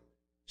time,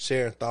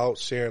 sharing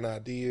thoughts, sharing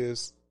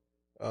ideas,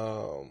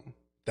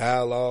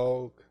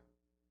 dialogue.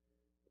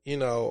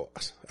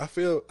 I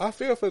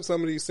feel for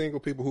some of these single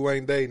people who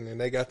ain't dating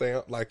and they got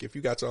their, like, if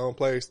you got your own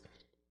place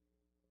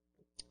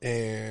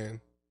and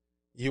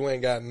you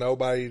ain't got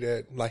nobody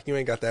that, like, you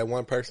ain't got that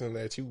one person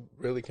that you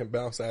really can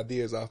bounce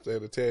ideas off there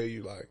to tell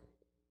you, like,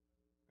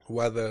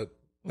 whether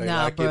they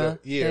like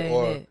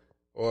it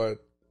or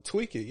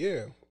tweak it,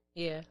 yeah.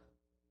 Yeah.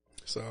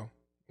 So,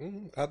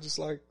 I just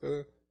like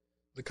the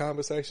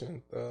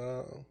conversation,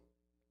 the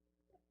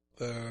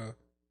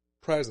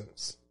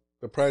presence.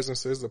 The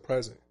presence is the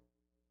present.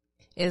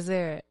 Is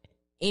there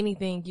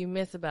anything you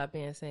miss about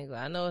being single?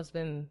 I know it's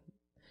been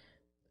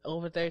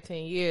over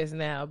 13 years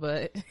now,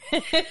 but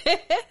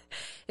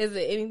is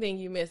there anything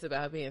you miss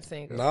about being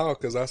single? No,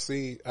 because I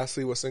see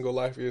what single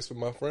life is for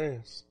my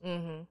friends.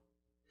 Mm-hmm.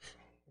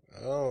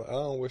 I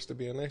don't wish to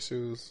be in their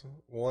shoes.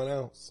 1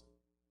 ounce.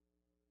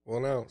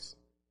 1 ounce.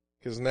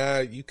 Because now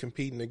you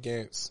competing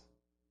against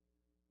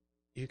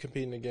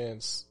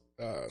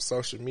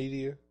social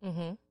media,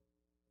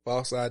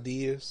 false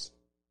ideas.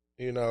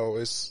 You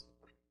know,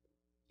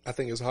 I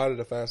think it's harder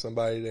to find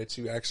somebody that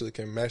you actually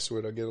can mesh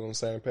with or get on the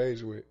same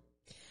page with.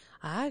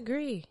 I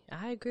agree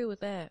with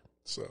that.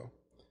 So,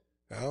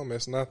 I don't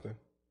miss nothing.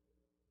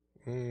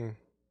 You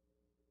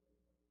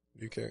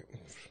can't.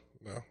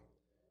 No.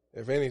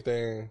 If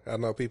anything, I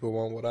know people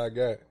want what I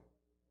got.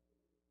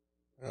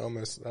 I don't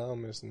miss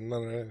none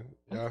of that.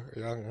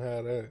 Y'all can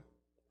have that.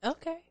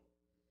 Okay.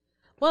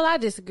 Well, I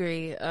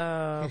disagree.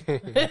 No,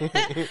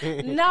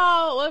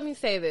 let me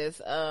say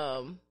this.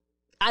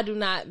 I do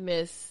not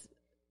miss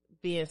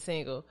being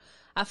single.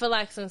 I feel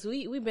like since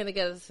we've been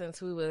together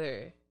since we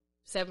were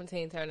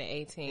 17, turning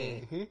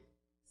 18.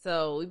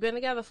 So we've been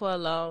together for a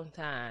long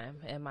time,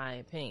 in my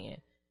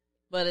opinion.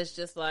 But it's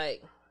just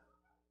like,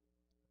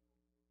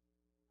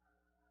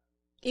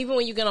 even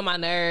when you get on my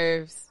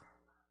nerves,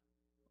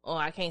 or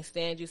I can't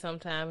stand you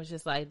sometimes, it's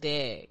just like,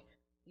 dang,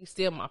 you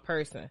still my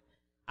person.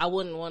 I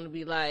wouldn't want to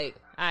be like,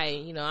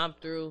 I'm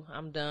through,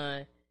 I'm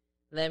done.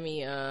 Let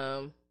me,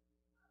 I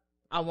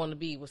want to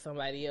be with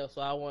somebody else,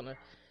 so I want to.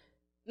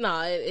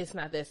 No, it's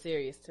not that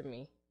serious to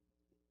me.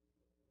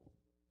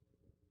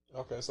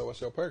 Okay, so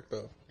what's your perk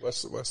though?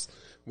 What's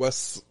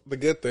the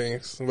good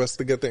things? What's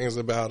the good things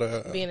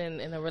about being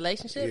in a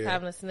relationship,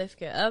 having a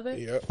significant other?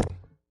 Yep.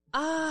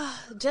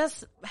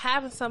 Just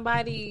having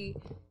somebody,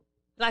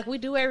 like, we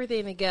do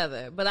everything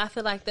together, but I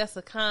feel like that's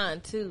a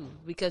con too,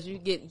 because you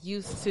get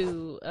used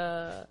to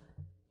it.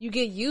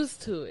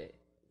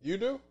 You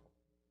do?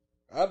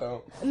 I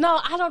don't. No,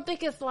 I don't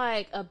think it's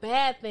like a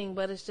bad thing,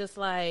 but it's just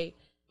like,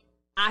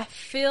 I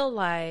feel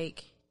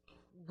like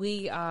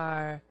we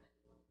are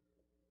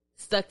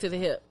stuck to the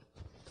hip.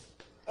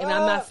 And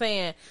I'm not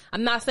saying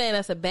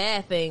that's a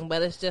bad thing,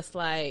 but it's just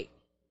like,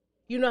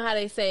 you know how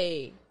they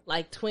say,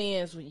 like,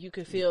 twins, you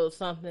could feel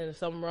something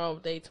wrong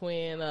with their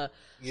twin. I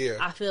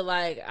feel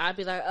like I'd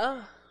be like,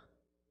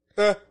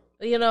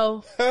 you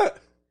know,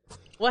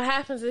 what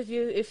happens if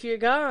you're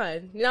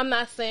gone? You know, I'm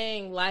not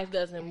saying life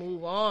doesn't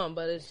move on,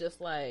 but it's just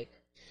like,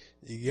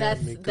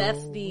 that's the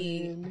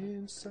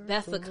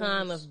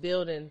kind of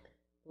building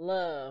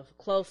love,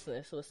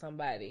 closeness with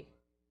somebody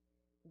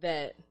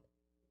that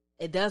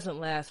it doesn't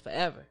last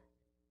forever.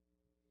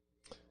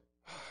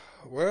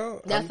 Well,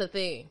 that's the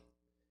thing.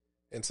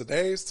 In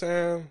today's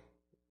time,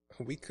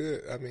 we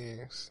could,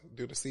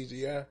 do the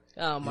CGI.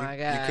 Oh my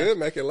God. You could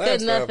make it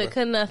last forever.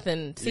 Could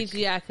nothing.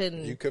 CGI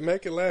couldn't. You could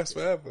make it last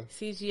forever.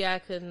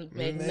 CGI couldn't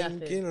make nothing.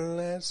 Make it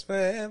last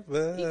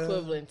forever.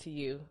 Equivalent to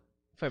you,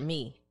 for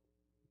me.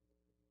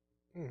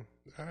 All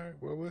right,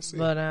 well, we'll see.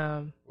 But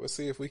we'll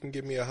see if we can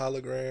get me a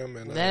hologram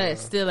and that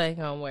still ain't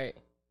gonna work.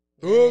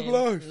 Good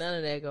life. None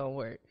of that gonna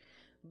work.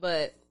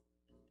 But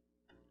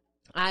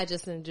I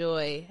just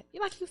enjoy,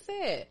 like you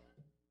said,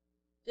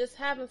 just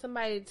having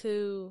somebody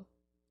to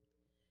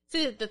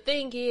see. The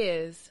thing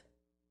is,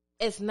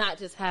 it's not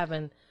just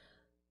having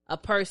a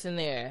person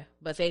there,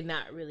 but they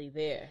not really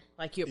there.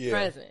 Like, you're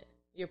present.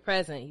 You're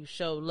present. You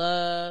show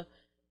love.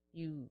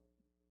 You.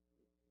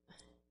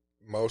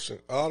 Emotion,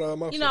 all the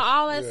emotion,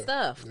 all that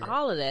stuff,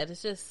 all of that.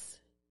 It's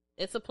just,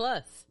 it's a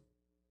plus.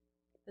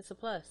 It's a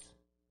plus.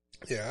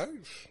 Yeah,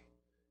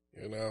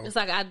 it's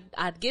like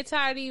I'd get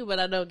tired of you, but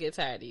I don't get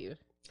tired of you.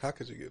 How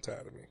could you get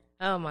tired of me?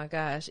 Oh my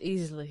gosh,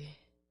 easily.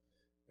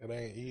 It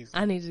ain't easy.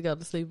 I need to go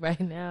to sleep right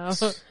now.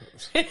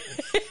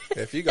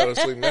 If you go to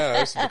sleep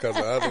now, it's because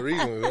of other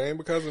reasons. It ain't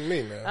because of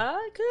me now.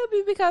 It could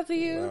be because of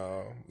you.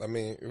 No,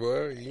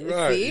 well, you're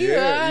right. See,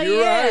 you're right.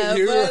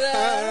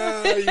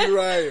 You're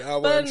right. I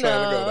wasn't no.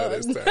 trying to go there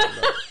this time.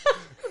 No.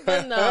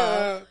 But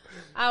no,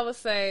 I would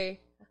say.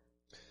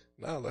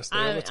 No, let's stay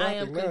on the topic now. I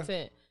am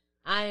content.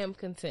 I am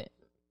content.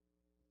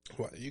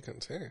 What, you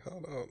content?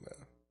 Hold on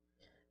now.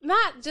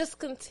 Not just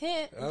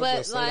content,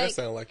 but like, that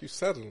sound like you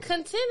settling.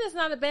 Content is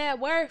not a bad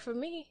word for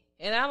me,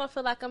 and I don't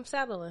feel like I'm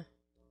settling.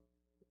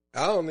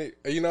 I don't need.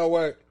 You know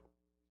what?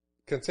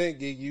 Content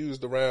get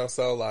used around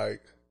so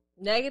like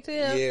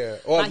negative, yeah,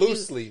 or like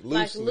loosely,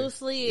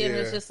 and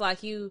it's just like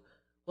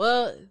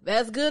well,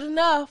 that's good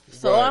enough,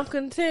 so right. I'm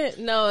content.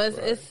 No,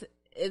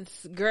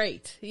 it's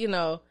great.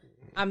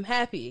 I'm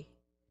happy.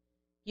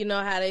 You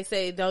know how they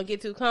say, don't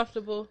get too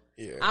comfortable.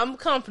 Yeah, I'm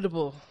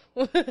comfortable,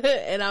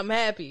 and I'm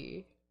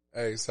happy.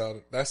 Hey,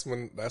 so that's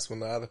when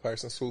the other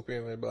person swoop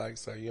in and they be like,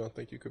 so you don't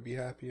think you could be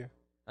happier?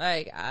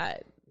 Like, I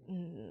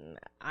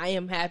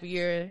am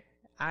happier.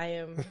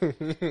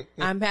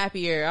 I'm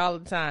happier all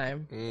the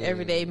time.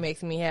 Every day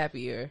makes me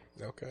happier.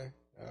 Okay.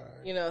 All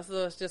right.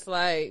 So it's just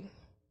like,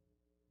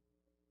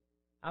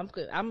 I'm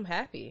good. I'm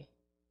happy.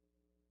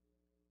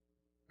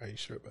 Are you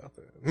sure about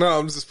that? No,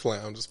 I'm just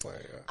playing.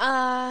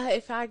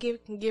 If I can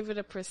give it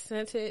a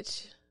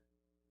percentage,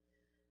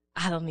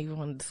 I don't even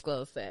want to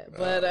disclose that,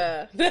 but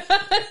I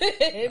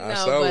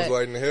was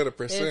waiting to hear the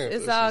percent.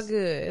 It's all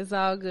good. It's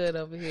all good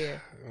over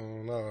here. I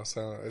don't know.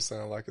 It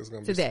sound like it's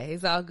gonna be today.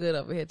 It's all good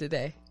over here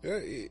today. Yeah,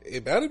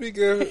 it better be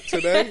good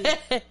today.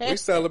 We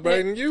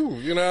celebrating you.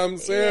 You know what I'm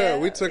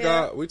saying?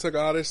 Yeah, we took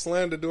all this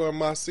slander during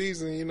my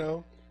season. You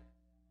know,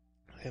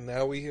 and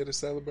now we here to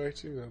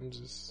celebrate you. I'm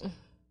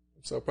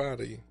so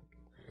proud of you.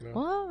 You know?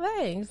 Well,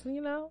 thanks.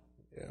 You know.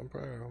 Yeah, I'm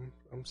proud.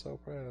 I'm so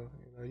proud.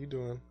 You know, you're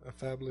doing a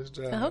fabulous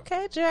job.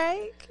 Okay,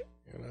 Drake.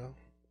 You know.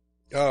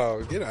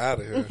 Oh, get out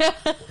of here.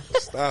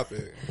 Stop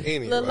it.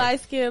 Anyway. Little light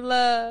skin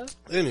love.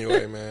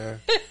 Anyway, man.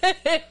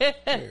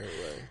 Anyway.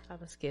 I'm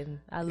just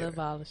kidding. I love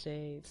all the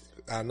shades.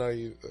 I know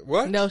you.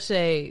 What? No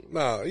shade.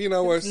 No, you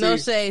know what? See, no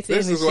shade to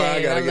this any is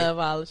why shade. I love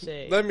all the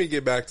shades. Let me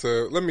get back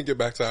to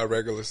our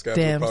regular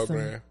schedule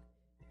program.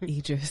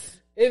 Idris.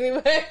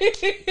 Anyway.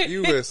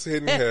 You were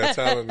sitting here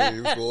telling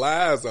these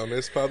lies on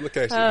this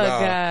publication. Oh, no,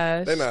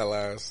 gosh. they're not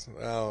lies.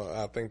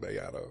 I think they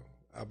are, though.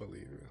 I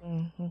believe it.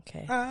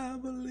 Okay. I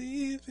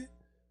believe it.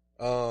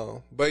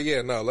 But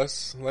yeah, no,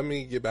 let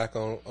me get back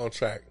on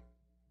track.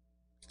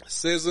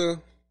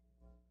 SZA,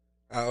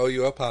 I owe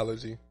you an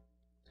apology.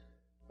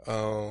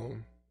 I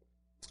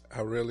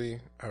really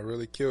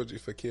killed you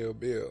for Kill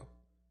Bill.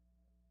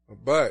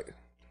 But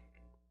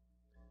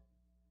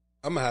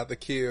I'm gonna have to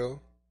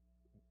kill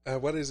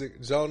what is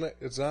it? Jonah?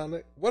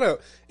 What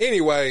else?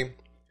 Anyway,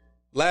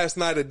 last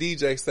night a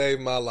DJ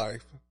saved my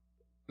life.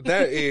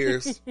 That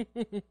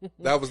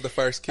was the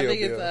first Kill Bill. I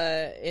think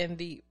it's In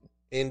Deep.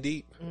 In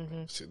Deep?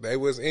 Mm-hmm. They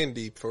was in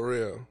deep for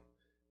real.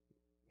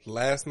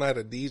 Last night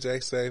a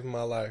DJ saved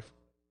my life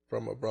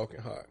from a broken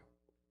heart.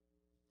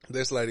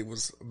 This lady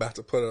was about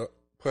to put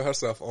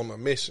herself on a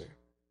mission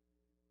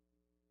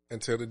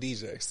until the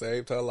DJ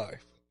saved her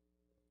life.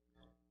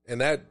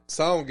 And that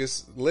song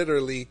is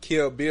literally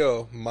Kill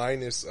Bill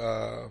minus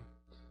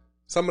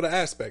some of the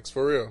aspects,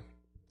 for real.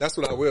 That's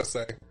what I will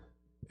say.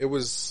 It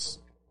was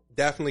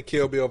definitely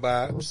Kill Bill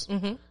vibes.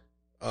 Mm-hmm.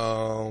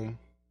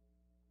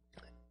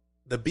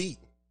 The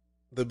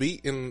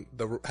beat and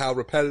how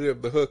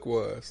repetitive the hook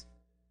was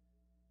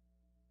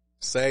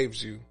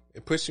saves you.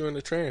 It puts you in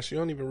the trance. You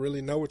don't even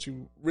really know what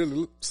you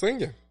really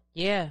singing.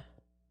 Yeah.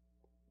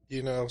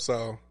 You know,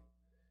 so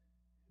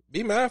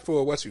be mindful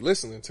of what you're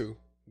listening to,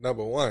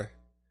 number one.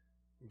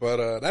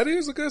 But that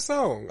is a good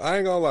song. I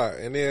ain't gonna lie.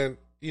 And then,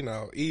 you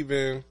know,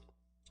 even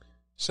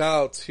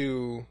shout out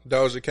to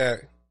Doja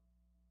Cat.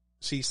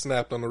 She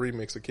snapped on the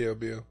remix of Kill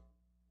Bill.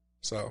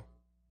 So,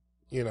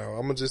 you know,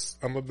 I'm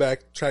gonna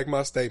backtrack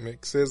my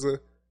statement. SZA,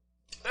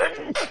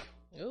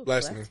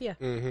 bless me. Yeah.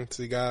 Mm-hmm.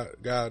 See,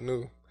 God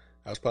knew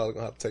I was probably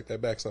gonna have to take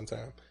that back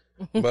sometime.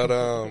 But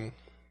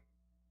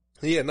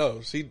yeah, no,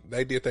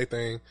 they did their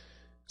thing.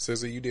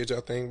 SZA, you did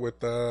your thing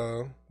with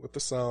the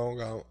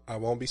song. I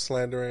won't be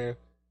slandering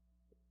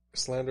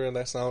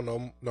that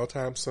song no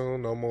time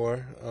soon, no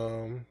more.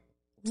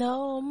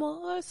 No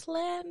more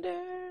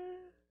slander.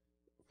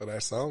 For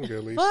that song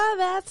at least. For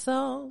that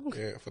song.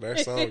 Yeah, for that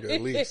song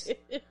at least.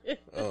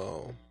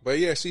 But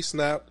yeah, she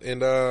snapped,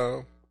 and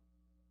I'm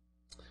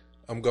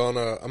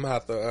gonna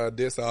have to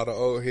diss all the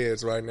old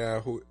heads right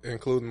now,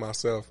 including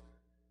myself.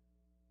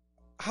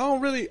 I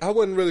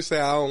wouldn't really say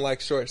I don't like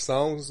short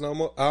songs no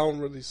more. I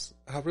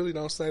really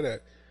don't say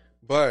that.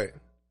 But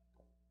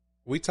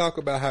we talk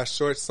about how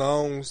short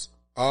songs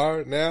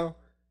are now.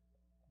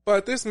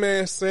 But this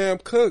man, Sam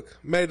Cooke,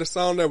 made a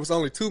song that was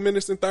only 2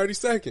 minutes and 30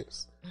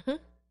 seconds. Mm-hmm.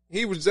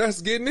 He was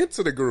just getting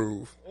into the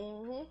groove.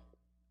 Mm-hmm.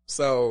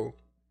 So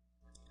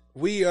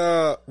we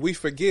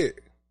forget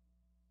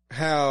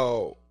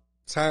how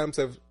times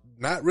have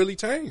not really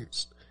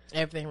changed.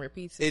 Everything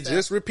repeats itself. It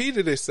just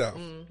repeated itself.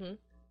 Mm-hmm.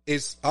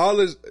 It's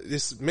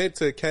meant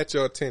to catch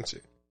your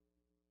attention.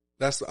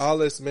 That's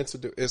all it's meant to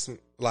do. It's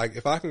like,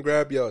 if I can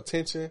grab your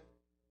attention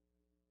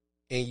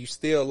and you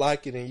still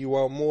like it and you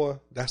want more,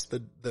 that's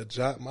the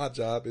job. My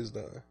job is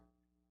done.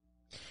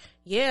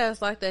 Yeah,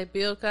 it's like that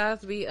Bill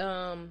Cosby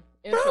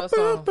intro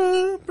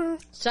song,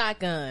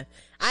 Shotgun.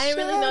 I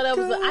didn't really know that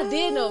was. I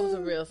did know it was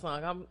a real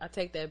song. I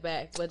take that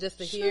back, but just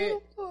to hear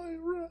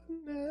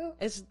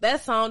it,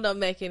 that song don't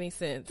make any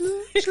sense.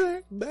 It's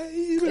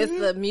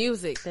the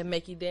music that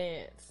make you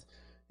dance.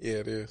 Yeah,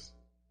 it is.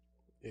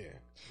 Yeah,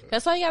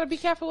 that's why you got to be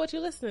careful what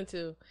you're listening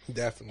to.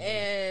 Definitely.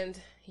 And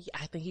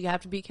I think you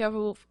have to be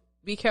careful.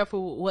 Be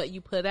careful what you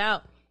put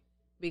out,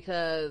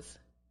 because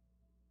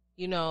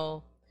you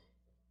know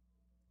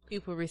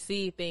people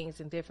receive things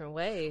in different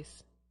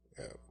ways.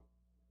 Yeah.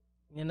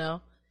 You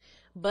know,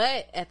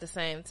 but at the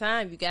same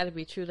time, you got to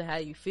be true to how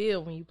you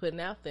feel when you're putting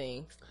out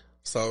things.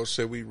 So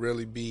should we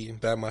really be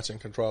that much in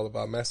control of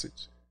our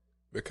message?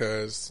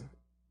 Because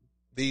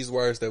these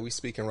words that we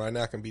speaking right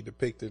now can be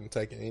depicted and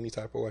taken any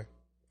type of way.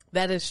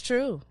 That is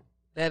true.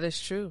 That is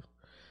true.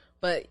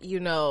 But, you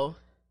know,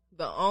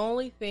 the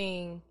only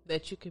thing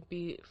that you can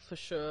be for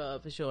sure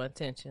of is your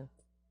intention.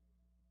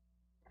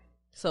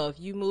 So if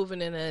you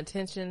moving in the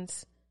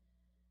intentions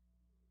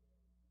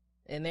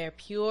and they're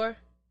pure,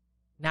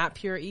 not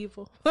pure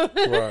evil,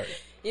 right?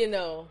 You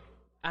know,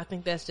 I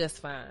think that's just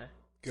fine.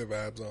 Good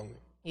vibes only.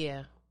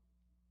 Yeah.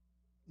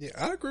 Yeah,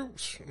 I agree.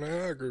 Man,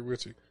 I agree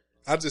with you.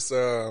 I just,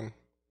 I'm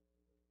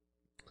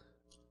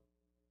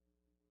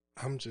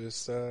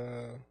just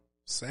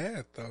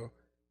sad though,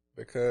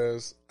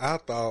 because I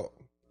thought,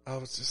 I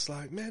was just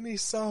like, man,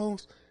 these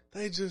songs,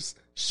 they just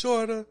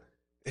shorter.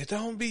 It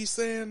don't be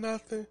saying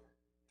nothing,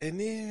 and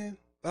then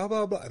blah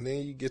blah blah, and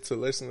then you get to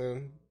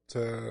listening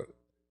to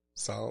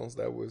songs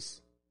that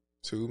was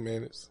 2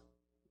 minutes,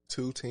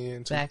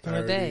 2:10, 2:30. Back in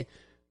the day.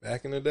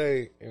 Back in the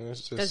day, and it's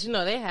just Because, you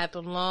know, they had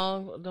them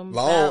long long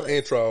ballads.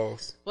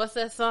 intros. What's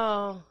that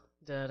song?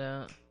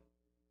 Da-da.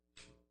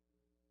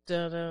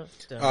 Da-da.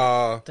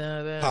 Da-da.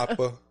 Da-da.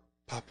 Papa,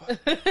 Papa,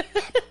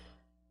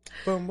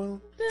 boom,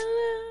 boom.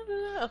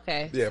 Da-da.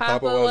 Okay. Yeah,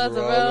 Papa was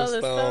a Rolling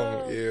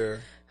Stone. Yeah.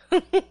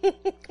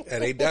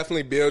 And they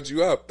definitely build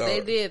you up, though.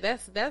 They did.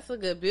 That's a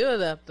good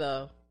build up,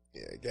 though.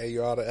 Yeah, gave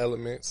you all the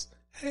elements.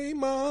 Hey,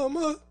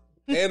 mama.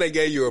 And they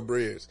gave you a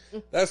bridge.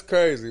 That's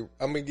crazy.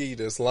 I'm going to give you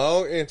this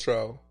long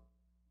intro.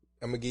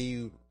 I'm going to give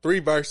you 3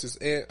 verses,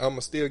 and I'm going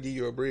to still give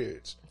you a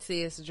bridge.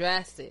 See, it's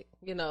drastic.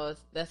 You know,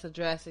 that's a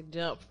drastic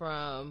jump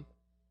from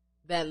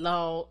that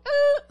long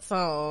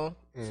song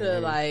to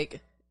like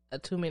a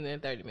 2-minute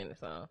and 30-minute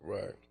song.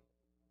 Right.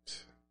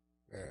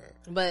 Yeah.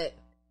 But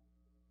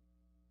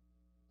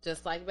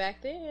just like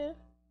back then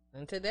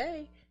and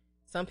today,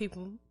 some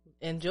people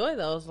enjoy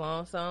those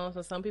long songs,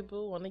 and some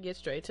people want to get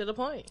straight to the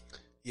point.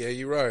 Yeah,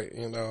 you're right.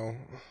 You know,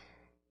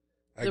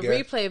 The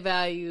replay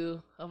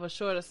value of a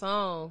shorter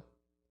song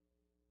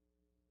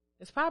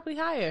is probably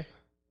higher.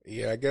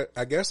 Yeah,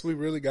 I guess we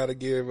really got to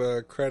give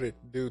credit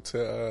due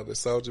to the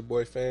Soulja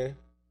Boy fan.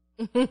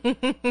 You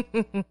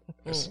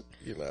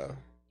know.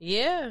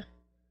 Yeah.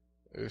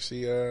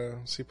 She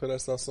put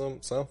us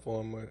on some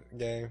form of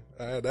game.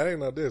 That ain't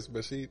no this,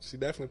 but she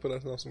definitely put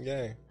us on some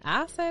game.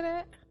 I'll say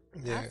that.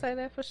 Yeah. I'll say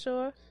that for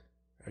sure.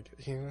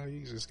 You know,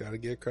 you just got to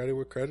give credit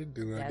where credit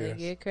due, I guess. Gotta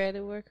give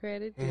credit where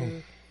credit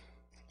due.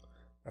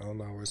 I don't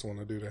always want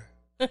to do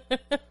that.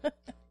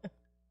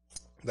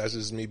 That's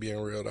just me being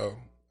real, though.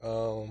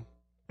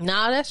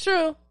 No, that's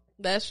true.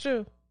 That's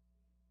true.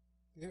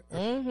 Yeah.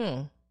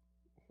 Mm-hmm.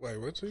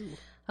 Wait, what you?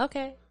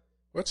 Okay.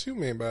 What you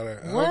mean by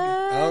that? What?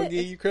 I don't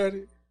give you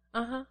credit?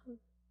 Uh-huh.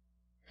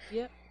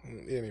 Yep.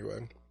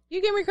 Anyway.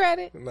 You give me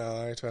credit. No,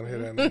 I ain't trying to hear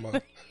that no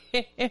more.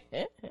 I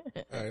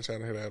ain't trying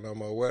to hear that no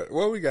more.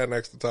 What we got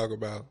next to talk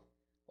about?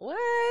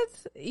 What?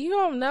 You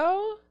don't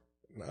know?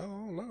 No,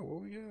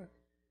 what we got?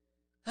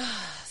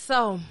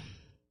 So,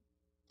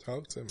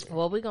 talk to me.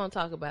 what we're going to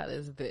talk about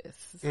is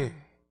this.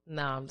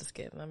 No, I'm just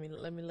kidding. Let me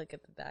look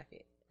at the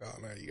docket. Oh,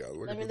 now you got to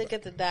look Let at me the look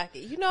at the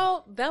docket. You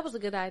know, that was a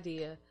good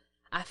idea.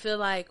 I feel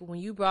like when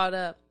you brought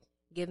up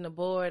getting a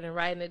board and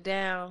writing it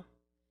down,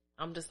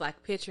 I'm just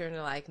like picturing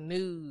it like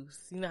news.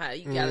 You know how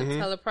you got a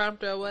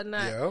teleprompter or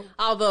whatnot? Yeah.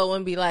 Although it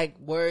wouldn't be like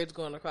words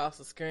going across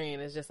the screen.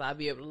 It's just I'll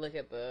be able to look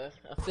at a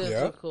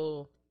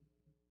physical,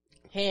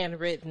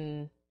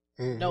 handwritten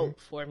note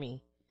for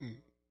me.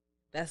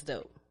 That's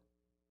dope.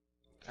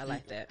 I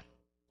like that.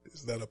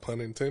 Is that a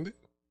pun intended?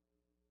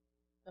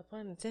 A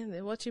pun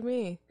intended? What you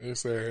mean? It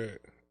said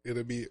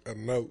it'll be a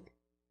note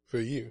for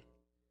you.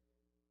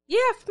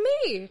 Yeah, for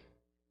me.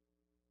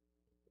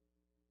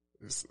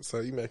 So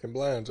you making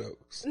blind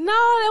jokes? No,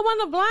 that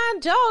wasn't a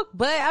blind joke.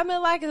 But I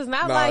mean, like it's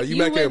not like you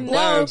making wouldn't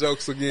blind know.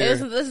 jokes again.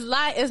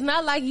 It's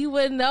not like you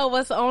wouldn't know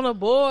what's on a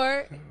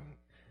board.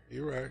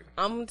 You're right.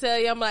 I'm gonna tell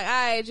you. I'm like, all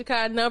right, you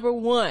got number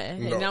 1,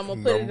 and I'm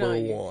gonna put it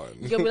on you. Number 1.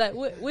 You're gonna be like,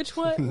 which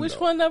one? Which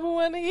one? Number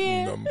 1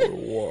 again? Number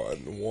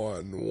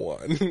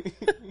 1.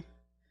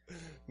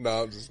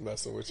 No, I'm just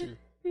messing with you.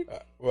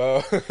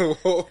 Well,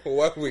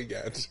 what we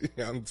got?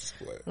 I'm just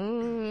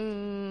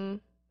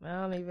playing. I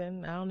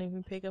don't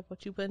even pick up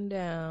what you putting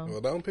down. Well,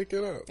 don't pick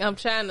it up. I'm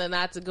trying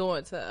not to go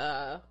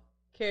into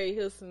Carrie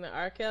Hilson and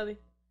R. Kelly.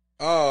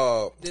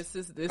 Oh, this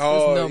is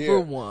number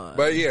 1.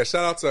 But yeah,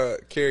 shout out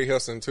to Carrie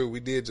Hilson too. We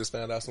did just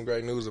find out some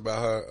great news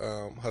about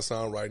her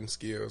songwriting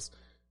skills.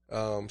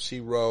 She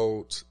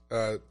wrote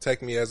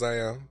 "Take Me As I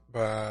Am"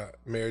 by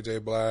Mary J.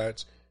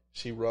 Blige.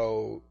 She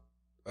wrote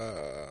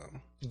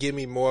 "Give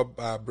Me More"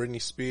 by Britney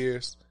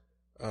Spears.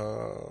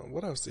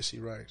 What else did she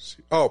write?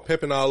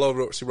 "Pimpin' All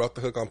Over." She wrote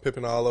the hook on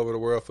 "Pimpin' All Over the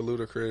World" for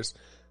Ludacris.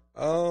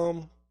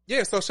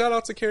 Yeah, so shout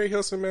out to Carrie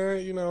Hilson,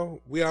 man. You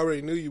know, we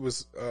already knew you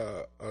was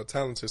a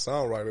talented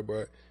songwriter,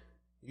 but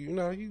you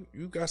know, you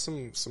got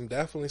some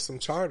definitely some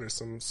charters,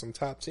 some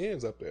top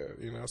 10s up there.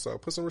 You know, so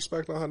put some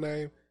respect on her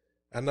name.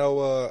 I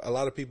know a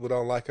lot of people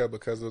don't like her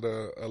because of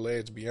the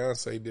alleged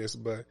Beyonce diss,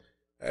 but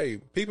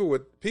hey, people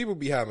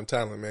be having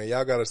talent, man.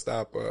 Y'all got to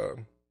stop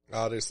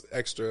all this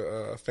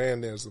extra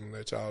fandom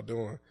that y'all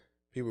doing.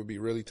 People be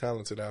really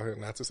talented out here.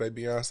 Not to say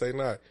Beyonce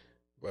not,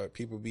 but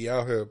people be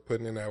out here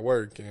putting in that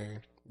work,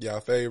 and y'all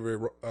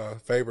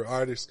favorite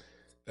artist,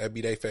 that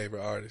be their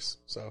favorite artist.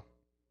 So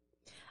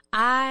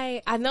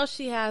I know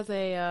she has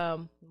a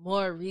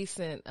more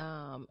recent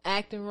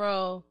acting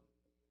role,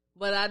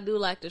 but I do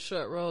like the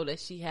short role that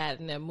she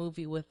had in that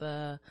movie with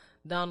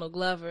Donald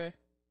Glover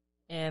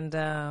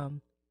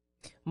and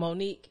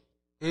Monique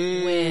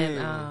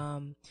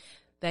when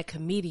that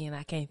comedian,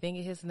 I can't think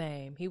of his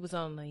name, he was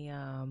on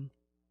the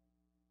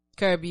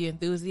Curb Your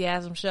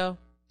Enthusiasm show?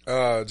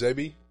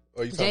 JB?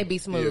 Or you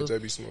JB Smooth. Yeah,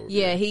 JB Smooth.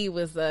 Yeah, he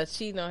was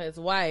cheating on his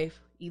wife,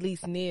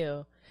 Elise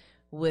Neal,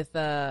 with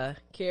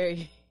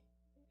Carrie.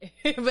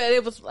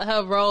 But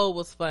her role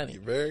was funny.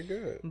 Very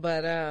good.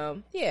 But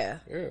yeah.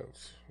 Yeah,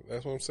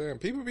 that's what I'm saying.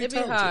 People be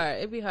It'd be hard.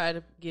 It'd be hard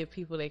to give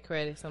people their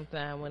credit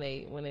sometime when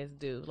it's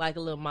due. Like a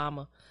little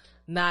mama,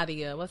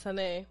 Nadia. What's her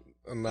name?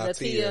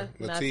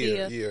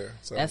 Natia. Yeah,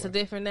 that's a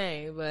different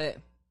name, but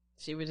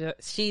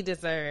she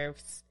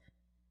deserves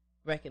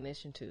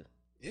recognition too.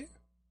 Yeah,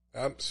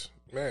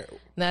 man.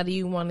 Now, do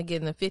you want to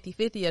get in a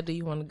 50-50 or do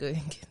you want to go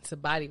and get into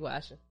body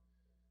washing?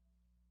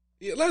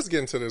 Yeah, let's get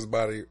into this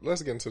body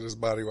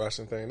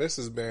washing thing. This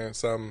has been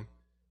something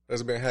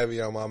that's been heavy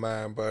on my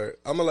mind, but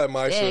I'm gonna let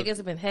Maisha. Yeah, I guess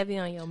it's been heavy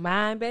on your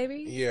mind,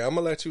 baby. Yeah, I'm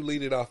gonna let you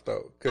lead it off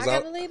though. I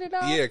gotta lead it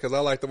off. Yeah, because I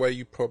like the way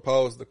you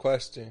proposed the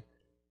question.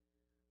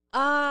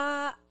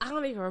 I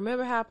don't even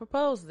remember how I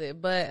proposed it,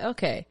 but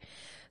okay.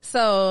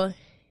 So,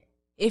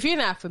 if you're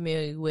not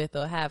familiar with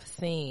or have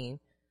seen,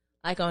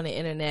 like on the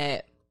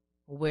internet,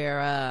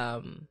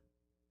 where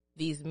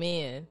these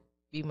men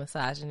be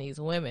massaging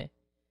these women,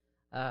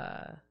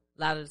 a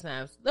lot of the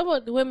times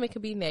the women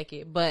could be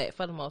naked, but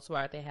for the most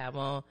part they have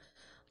on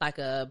like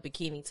a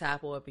bikini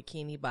top or a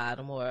bikini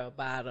bottom or a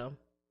bottom.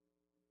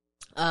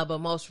 But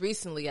most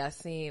recently I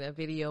seen a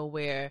video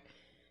where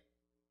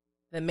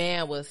the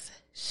man was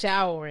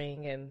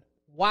showering and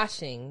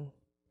washing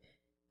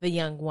the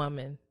young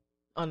woman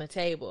on the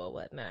table or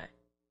whatnot.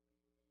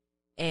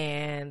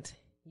 And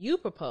you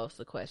proposed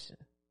the question.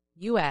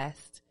 You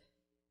asked,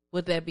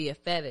 would that be a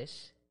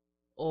fetish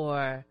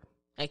or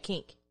a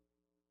kink?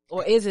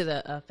 Or is it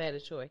a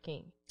fetish or a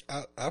kink?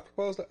 I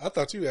proposed that. I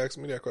thought you asked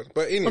me that question.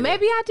 But anyway. Well,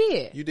 maybe I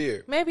did. You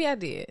did. Maybe I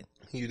did.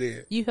 You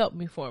did. You helped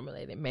me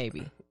formulate it,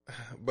 maybe.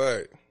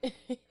 But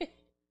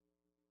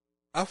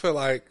I feel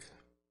like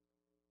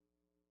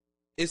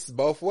it's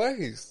both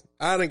ways.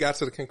 I done got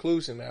to the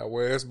conclusion now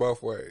where it's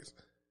both ways.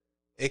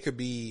 It could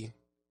be,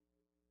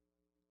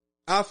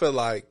 I feel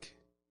like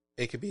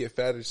it could be a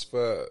fetish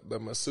for the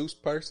masseuse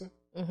person.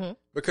 Mm-hmm.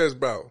 Because,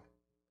 bro,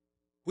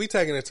 we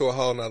taking it to a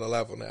whole nother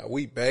level now.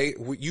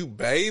 You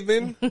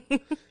bathing?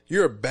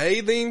 You're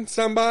bathing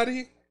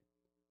somebody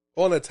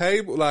on a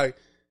table? Like,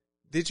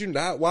 did you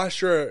not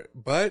wash your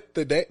butt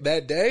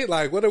that day?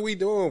 Like, what are we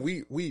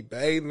doing? We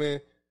bathing.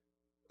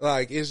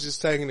 Like, it's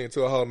just taking it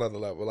to a whole nother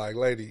level. Like,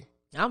 lady.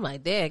 I'm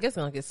like, dang, I guess it's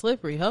going to get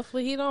slippery.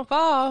 Hopefully he don't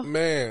fall.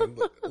 Man,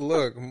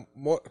 look,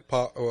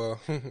 well,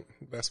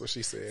 that's what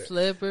she said.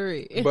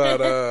 Slippery.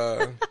 But,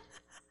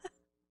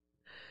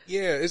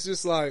 yeah, it's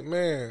just like,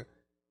 man,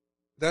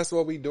 that's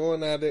what we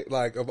doing nowadays.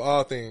 Like, of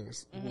all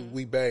things,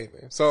 we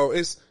bathing. So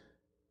it's,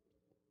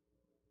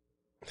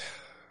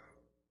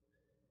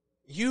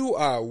 you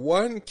are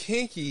one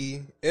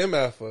kinky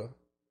MFer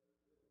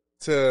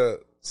to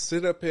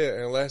sit up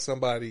here and let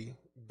somebody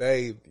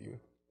bathe you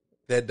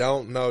that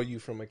don't know you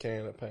from a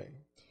can of paint.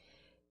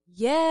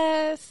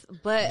 Yes,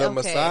 but the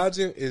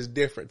massaging is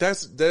different.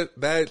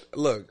 That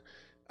look,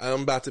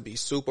 I'm about to be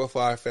super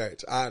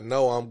far-fetched. I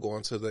know I'm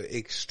going to the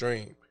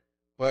extreme.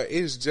 But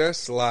it's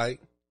just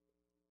like,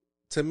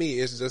 to me,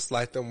 it's just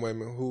like them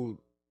women who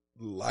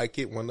like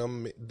it when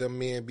the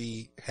men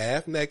be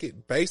half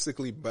naked,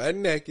 basically butt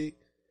naked,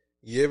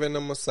 giving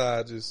them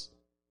massages,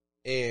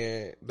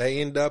 and they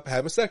end up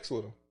having sex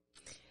with them.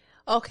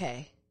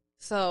 Okay,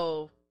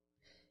 so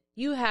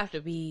you have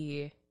to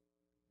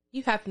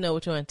know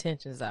what your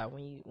intentions are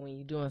when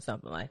you're doing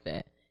something like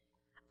that.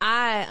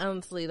 I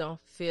honestly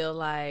don't feel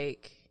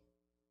like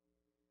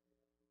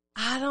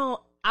I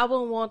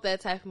wouldn't want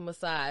that type of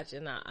massage,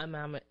 and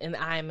I'm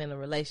in a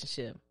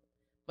relationship.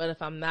 But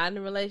if I'm not in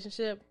a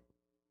relationship,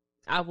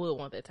 I would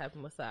want that type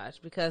of massage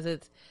because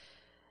it's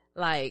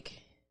like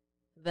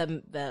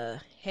the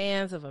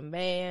hands of a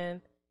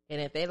man,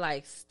 and if they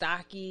like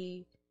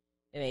stocky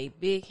and they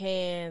big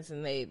hands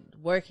and they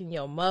working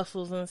your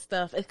muscles and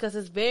stuff, it's because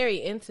it's very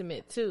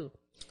intimate too.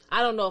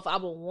 I don't know if I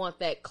would want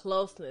that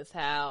closeness,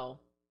 how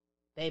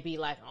they be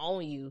like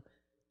on you,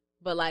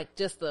 but like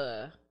just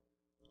I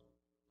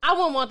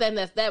wouldn't want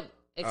that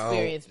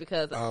experience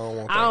because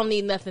I don't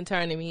need nothing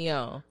turning me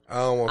on. I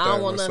don't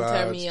want nothing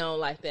turning me on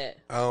like that.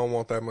 I don't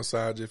want that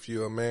massage if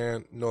you're a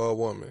man nor a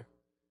woman.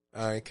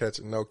 I ain't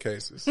catching no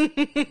cases.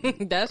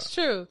 That's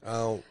true. I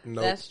don't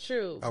know. That's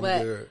true. I'm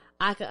but good.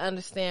 I can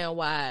understand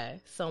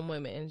why some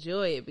women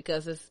enjoy it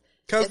because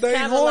because they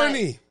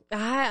horny. Like,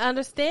 I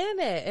understand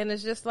that, and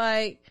it's just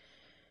like,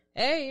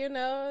 hey, you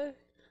know.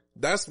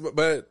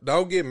 But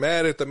don't get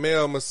mad at the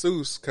male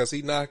masseuse because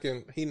he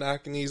knocking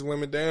these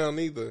women down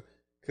either.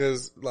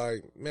 Because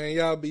like, man,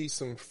 y'all be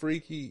some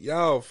freaky,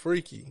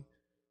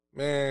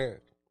 man.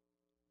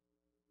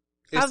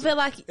 I feel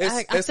like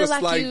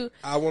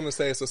I want to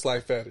say it's a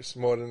slight fetish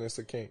more than it's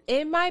a kink.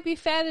 It might be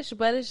fetish,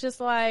 but it's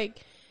just like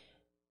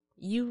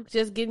you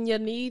just getting your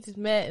needs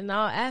met in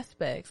all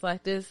aspects.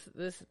 Like this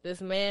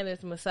man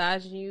is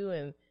massaging you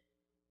and,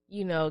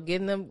 you know,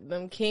 getting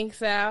them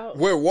kinks out.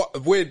 With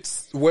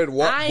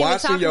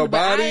washing your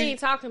body. I ain't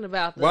talking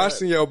about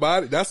washing your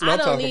body. That's what I'm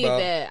talking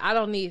about. I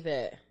don't need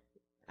that.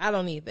 I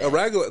don't need that. A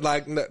regular,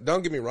 like,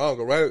 don't get me wrong,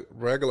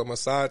 regular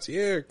massage,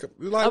 yeah.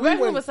 Like, a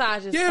regular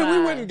massage is fine.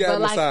 We wouldn't get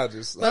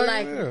massages.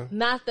 But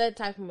not that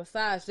type of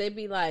massage. They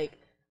be like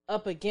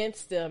up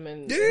against them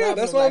and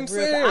that's what I'm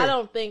saying. I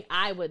don't think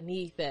I would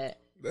need that.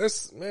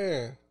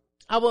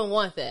 I wouldn't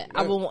want that.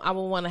 I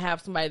would want to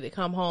have somebody to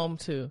come home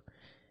to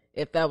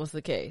if that was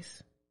the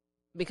case,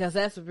 because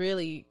that's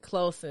really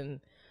close and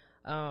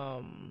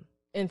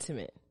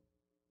intimate.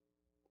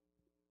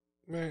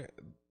 Man,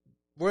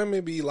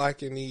 women be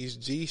liking these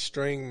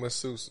G-string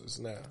masseuses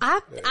now.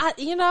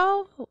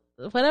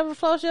 Whatever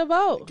floats your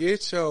boat.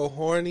 Get your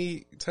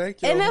horny,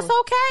 take your, and that's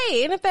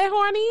okay. And if they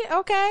horny,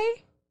 okay.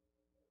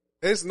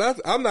 It's not.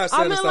 I'm not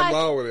saying there's something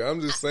wrong with it.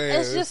 I'm just saying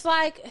it's just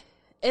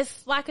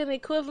like an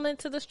equivalent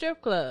to the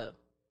strip club.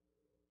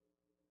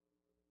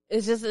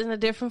 It's just in a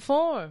different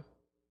form.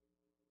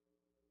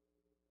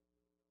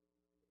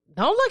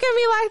 Don't look at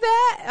me like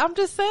that. I'm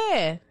just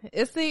saying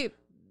it's the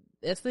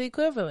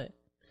equivalent.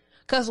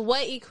 Because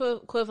what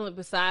equivalent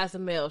besides a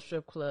male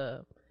strip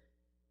club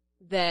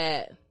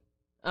that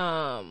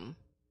a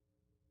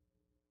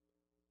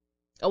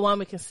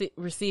woman can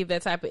receive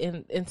that type of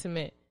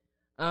intimate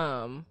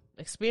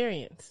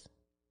experience?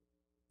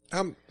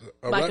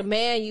 Like a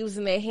man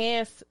using their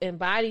hands and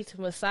body to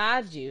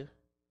massage you.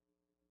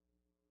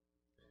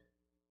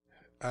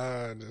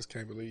 I just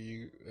can't believe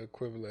you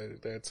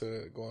equivalated that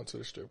to going to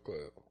the strip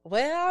club.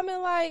 Well, I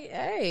mean, like,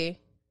 hey.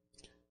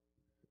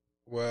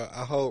 Well,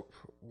 I hope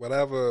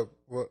whatever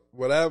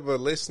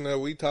listener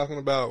we talking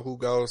about who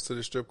goes to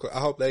the strip club, I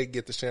hope they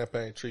get the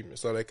champagne treatment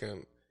so they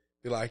can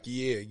be like,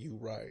 yeah, you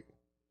right.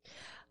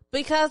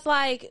 Because,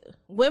 like,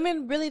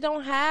 women really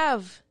don't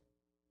have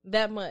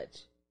that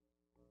much.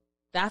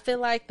 I feel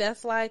like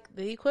that's like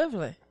the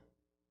equivalent.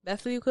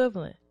 That's the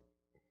equivalent.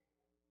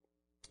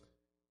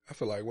 I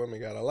feel like women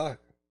got a lot.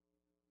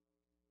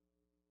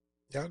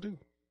 Y'all do.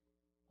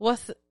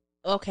 What's the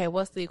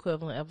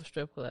equivalent of a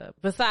strip club?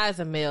 Besides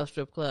a male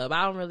strip club.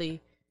 I don't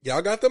really...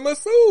 Y'all got the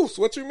masseuse.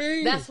 What you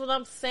mean? That's what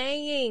I'm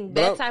saying.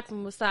 That type of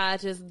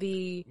massage is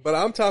the... But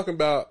I'm talking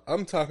about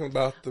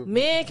the...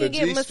 Men can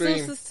get G-string.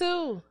 masseuses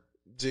too.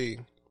 Gee,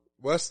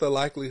 what's the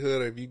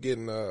likelihood of you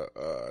getting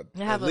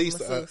at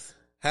least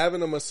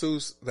having a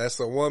masseuse that's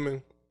a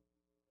woman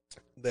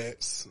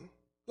that's...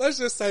 Let's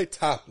just say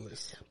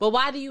topless. But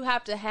why do you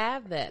have to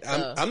have that,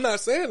 though? I'm not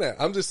saying that.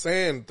 I'm just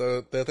saying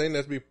the thing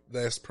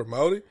that's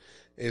promoted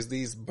is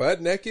these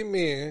butt-naked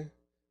men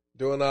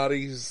doing all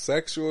these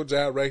sexual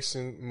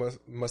gyration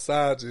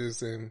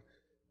massages and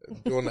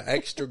doing the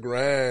extra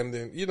grind,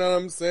 and you know what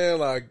I'm saying?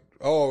 Like,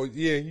 oh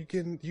yeah, you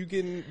getting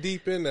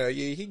deep in there.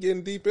 Yeah, he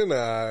getting deep in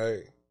there. All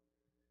right.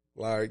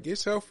 Like,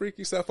 get your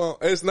freaky stuff on.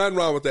 There's nothing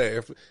wrong with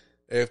that.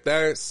 If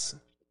that's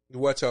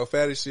what your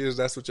fetish is,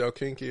 that's what your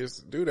kink is,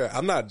 do that.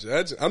 I'm not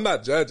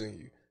judging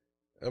you.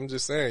 I'm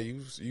just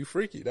saying you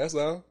freaky. That's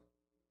all.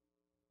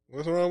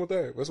 What's wrong with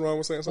that? What's wrong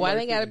with saying something? Why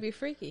they gotta be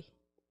freaky?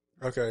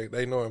 Okay,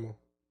 they normal.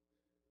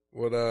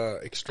 With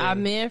extreme. Are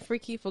men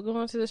freaky for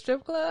going to the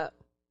strip club?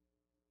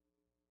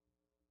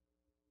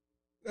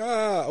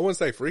 I wouldn't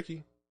say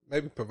freaky.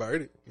 Maybe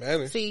perverted.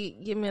 Man. See,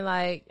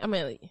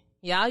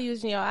 y'all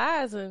using your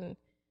eyes and,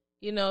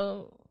 you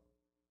know.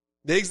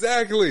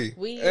 Exactly.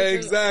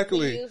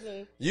 Exactly.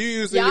 You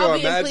using your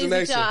imagination.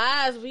 With your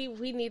eyes,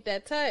 we need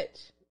that touch.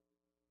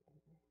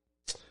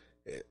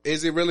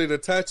 Is it really the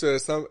touch or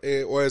is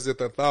it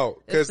the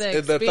thought? Because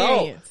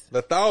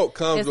the thought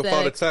comes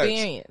before the touch.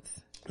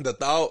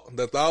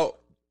 The thought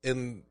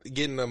in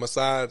getting a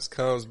massage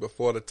comes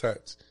before the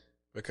touch,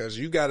 because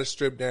you got to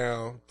strip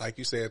down, like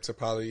you said, to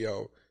probably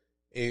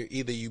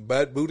either you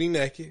butt booty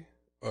naked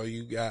or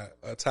you got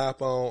a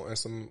top on and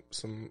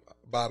some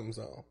bottoms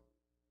on.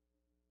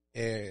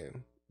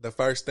 And the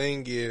first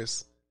thing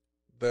is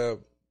the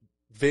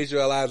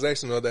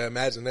visualization or the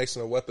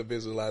imagination of what the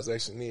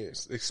visualization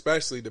is,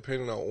 especially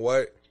depending on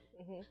what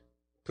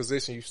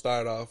position you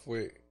start off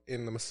with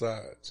in the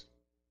massage.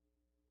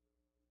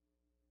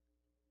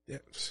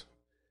 Yep.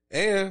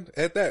 And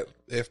at that,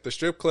 if the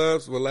strip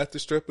clubs will let the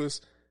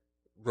strippers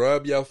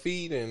rub your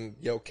feet and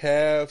your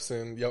calves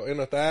and your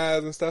inner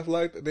thighs and stuff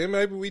like that, then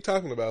maybe we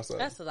talking about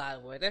something. That's a lot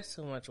of work. That's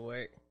too much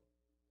work.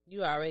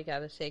 You already got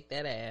to shake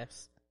that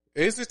ass.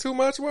 Is it too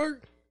much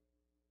work?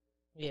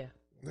 Yeah.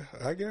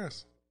 I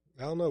guess.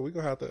 I don't know. We're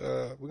gonna have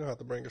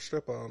to bring a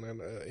stripper on and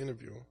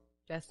interview him.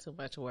 That's too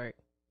much work.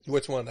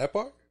 Which one? That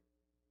part?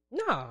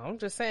 No, I'm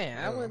just saying.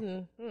 I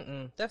wouldn't.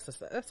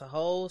 That's a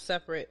whole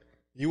separate.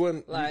 You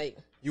wouldn't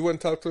you wouldn't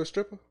talk to a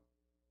stripper?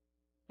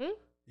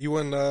 You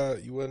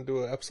wouldn't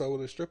do an episode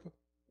with a stripper?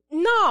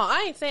 No,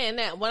 I ain't saying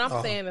that. What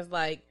I'm saying is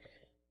like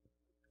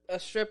a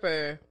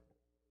stripper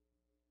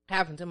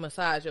having to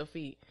massage your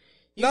feet.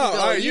 You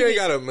ain't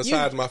gotta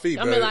massage my feet.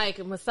 I mean,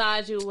 like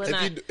massage you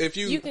when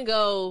you can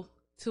go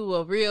to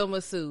a real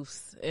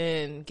masseuse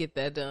and get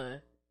that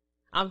done.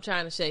 I'm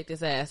trying to shake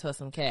this ass for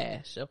some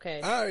cash, okay?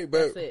 All right,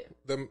 but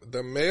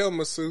the male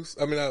masseuse,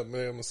 not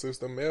male masseuse,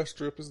 the male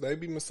strippers, they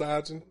be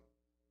massaging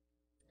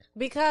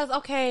Because,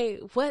 okay,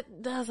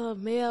 what does a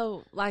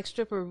male like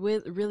stripper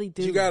really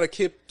do? You gotta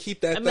keep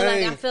that thing.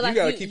 Like, I feel like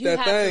you gotta keep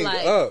that thing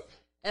up.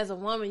 As a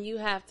woman, you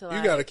have to.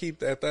 You gotta keep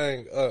that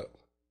thing up.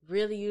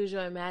 Really use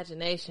your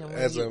imagination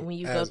when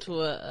you go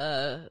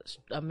to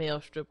a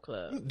male strip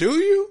club. Do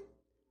you?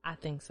 I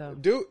think so.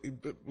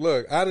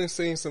 Look, I done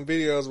seen some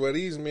videos where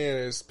these men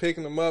is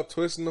picking them up,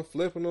 twisting them,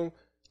 flipping them.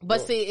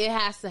 But see, it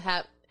has to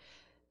have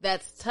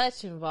that's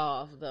touch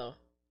involved though.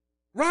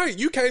 Right,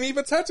 you can't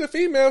even touch a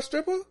female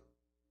stripper.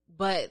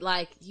 But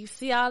like you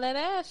see all that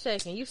ass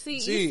shaking, you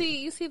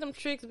see them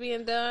tricks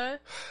being done.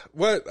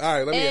 What?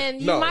 All right,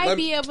 you might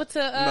be able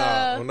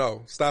to.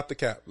 No, stop the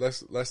cap.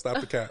 Let's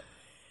stop the cap.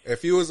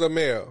 If you was a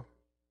male,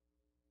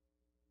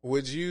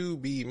 would you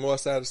be more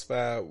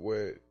satisfied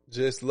with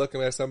just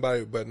looking at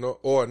somebody,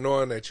 or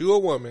knowing that you a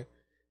woman,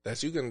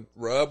 that you can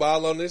rub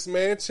all on this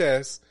man's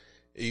chest?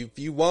 If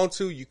you want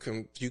to, you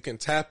can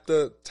tap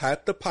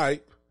the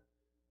pipe.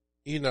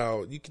 You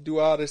know, you can do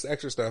all this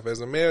extra stuff. As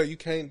a male, you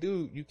can't.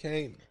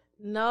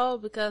 No,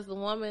 because the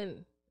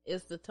woman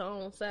is the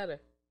tone setter.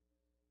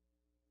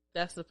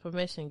 That's the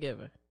permission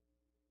giver.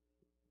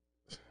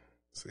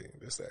 See,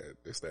 this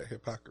that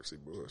hypocrisy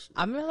bullshit.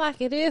 I mean, like,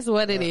 it is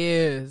what it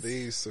is.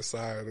 These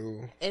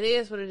societal. It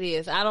is what it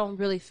is. I don't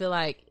really feel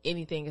like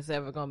anything is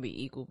ever going to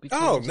be equal.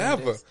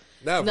 Never.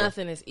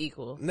 Nothing is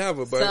equal.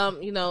 Never, but some,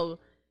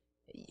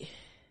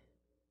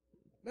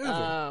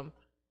 never.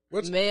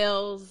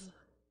 Males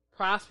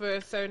prosper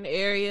in certain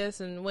areas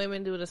and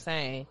women do the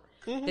same.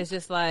 Mm-hmm. It's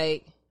just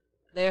like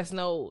there's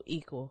no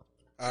equal.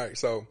 All right,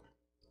 so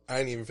I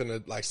ain't even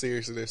finna like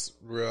seriously this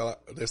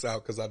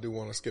out because I do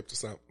want to skip to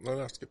something. No,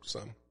 not skip to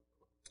something.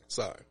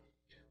 Sorry,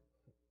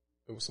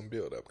 there was some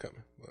build up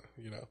coming. But,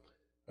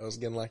 I was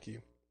getting like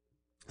you.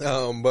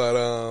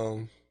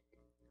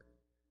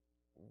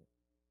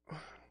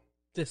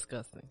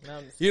 Disgusting.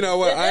 You know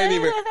what? I ain't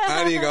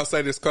even gonna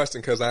say this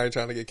question because I ain't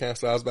trying to get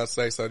canceled. I was about to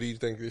say, so do you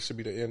think this should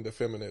be the end of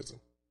feminism?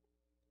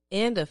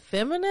 End of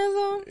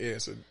feminism? Yeah,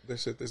 so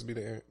this be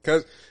the end.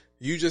 Because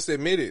you just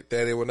admitted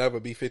that it will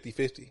never be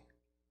 50-50.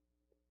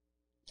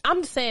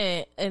 I'm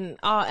saying in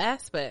all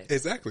aspects.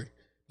 Exactly.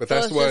 But so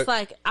that's it's what... just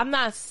like, I'm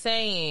not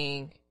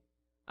saying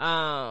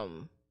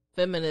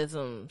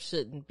feminism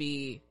shouldn't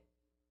be...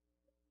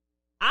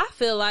 I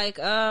feel like,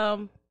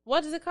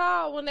 what is it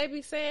called when they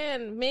be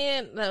saying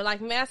men, like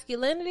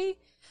masculinity?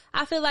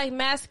 I feel like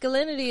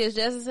masculinity is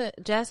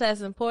just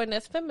as important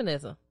as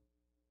feminism.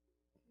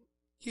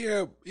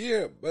 Yeah,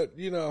 but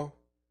you know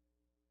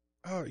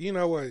what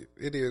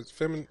it is.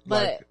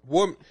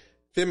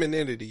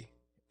 Femininity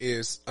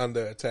is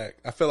under attack.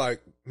 I feel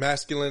like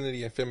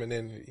masculinity and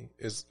femininity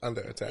is under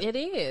attack. It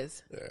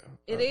is. Yeah,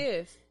 it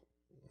is.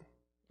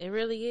 It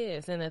really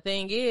is. And the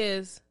thing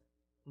is,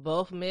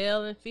 both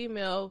male and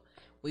female,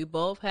 we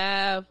both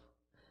have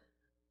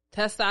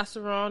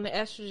testosterone and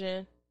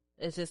estrogen.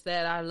 It's just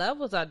that our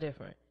levels are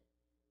different.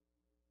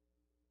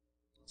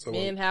 So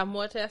men have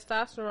more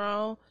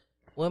testosterone.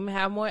 Women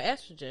have more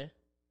estrogen.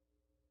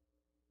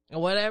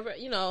 Or whatever,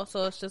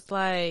 so it's just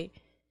like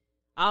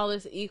all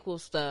this equal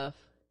stuff.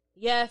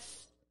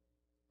 Yes,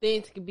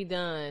 things can be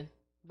done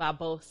by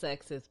both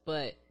sexes,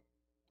 but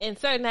in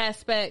certain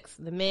aspects,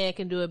 the man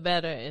can do it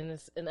better, and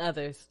in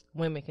others,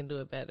 women can do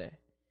it better.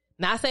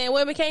 Not saying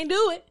women can't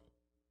do it,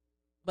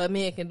 but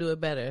men can do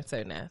it better in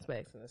certain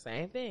aspects, and the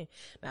same thing.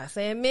 Not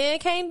saying men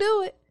can't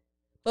do it,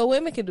 but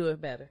women can do it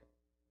better.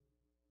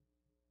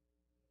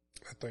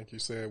 I think you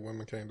said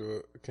women can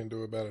do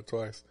it better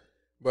twice.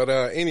 But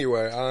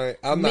anyway,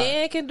 I'm not.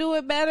 Men can do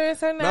it better in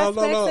certain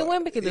aspects, and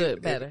women can do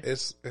it better.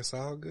 It's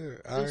all good.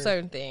 Do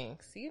certain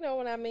things. You know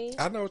what I mean?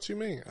 I know what you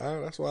mean.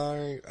 That's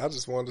why I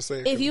just wanted to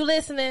say. If you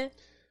listening,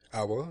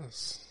 I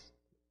was.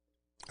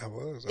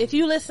 If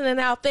you listening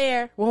out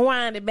there,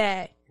 rewind it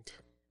back.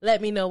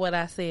 Let me know what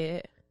I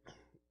said.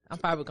 I'm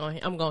probably going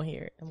to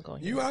hear it.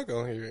 You are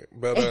going to hear it.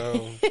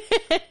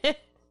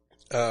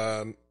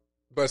 But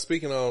but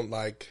speaking on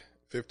like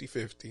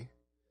 50-50,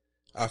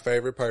 our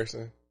favorite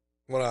person,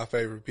 one of our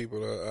favorite people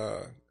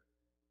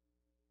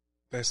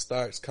that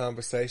starts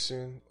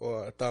conversation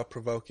or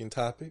thought-provoking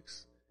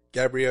topics,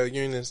 Gabrielle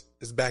Union is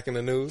back in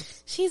the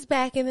news. She's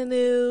back in the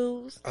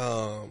news.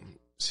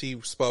 She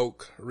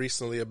spoke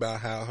recently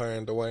about how her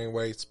and Dwayne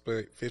Wade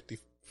split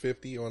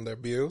 50-50 on their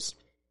bills.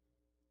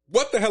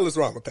 What the hell is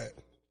wrong with that?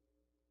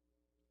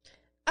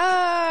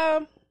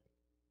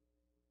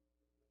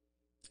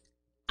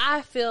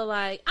 I feel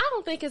like, I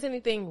don't think there's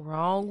anything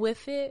wrong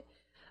with it,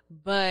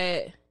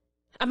 but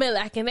I mean,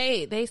 like in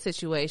they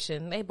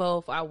situation, they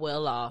both are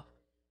well off,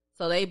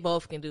 so they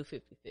both can do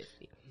 50-50.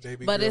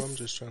 But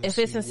if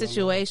it's in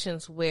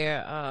situations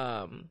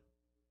where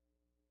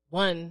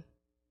one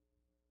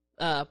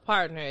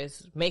partner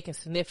is making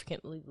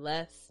significantly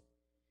less,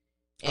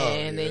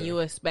 and then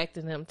you're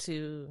expecting them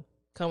to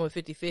come with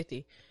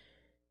 50-50,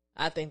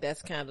 I think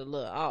that's kind of a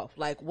little off.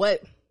 Like,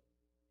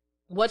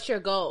 what's your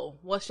goal?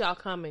 What's y'all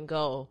common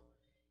goal?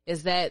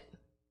 Is that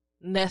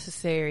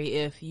necessary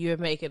if you're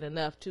making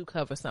enough to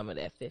cover some of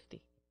that 50?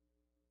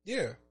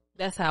 Yeah.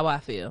 That's how I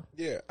feel.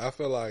 Yeah, I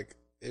feel like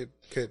it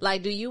could.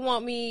 Like, do you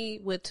want me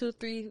with 2,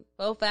 3,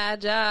 4, 5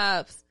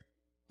 jobs,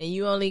 and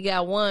you only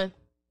got one?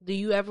 Do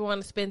you ever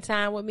want to spend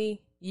time with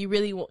me? You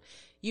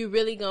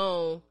really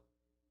gonna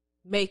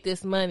make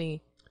this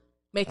money,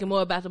 make it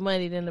more about the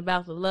money than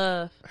about the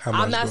love? How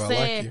much I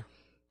like you?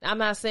 I'm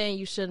not saying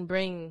you shouldn't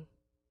bring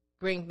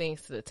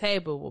things to the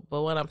table,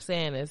 but what I'm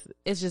saying is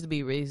it's just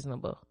be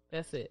reasonable.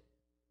 That's it.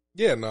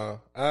 Yeah, no,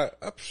 I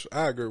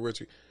agree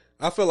with you.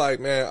 I feel like,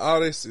 man, all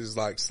this is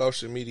like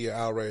social media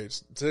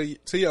outrage. To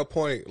your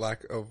point,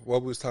 like of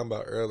what we was talking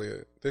about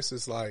earlier, this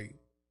is like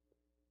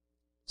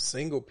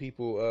single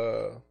people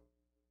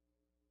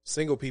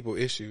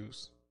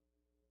issues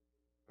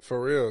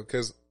for real.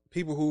 Because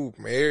people who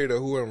married or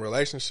who are in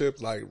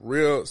relationships, like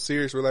real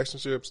serious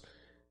relationships,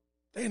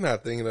 they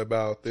not thinking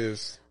about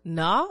this.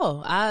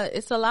 No,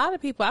 it's a lot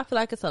of people. I feel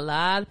like it's a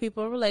lot of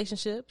people in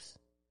relationships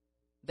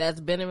that's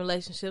been in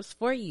relationships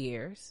for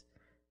years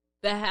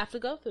that have to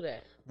go through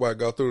that. What,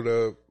 go through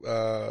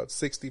the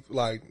 60,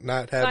 like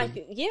not having?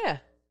 Like, yeah.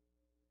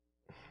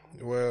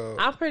 Well,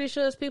 I'm pretty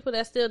sure it's people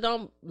that still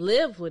don't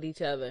live with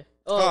each other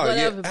or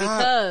whatever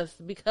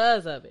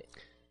because of it.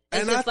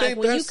 It's and just I like think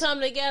when you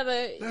come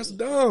together, that's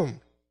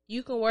dumb.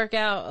 You can work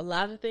out a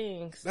lot of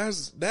things.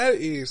 That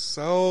is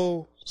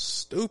so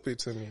stupid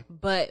to me.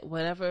 But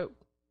whatever,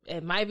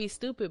 it might be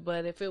stupid,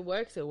 but if it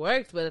works, it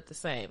works. But at the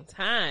same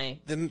time,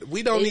 then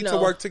we don't need to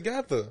work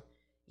together.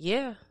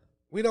 Yeah,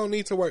 we don't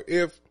need to work.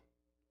 If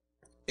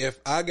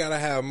I gotta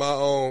have my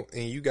own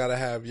and you gotta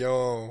have your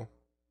own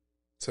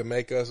to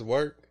make us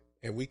work,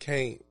 and we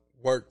can't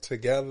work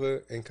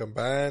together and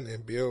combine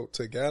and build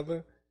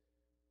together,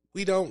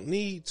 we don't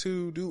need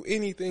to do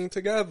anything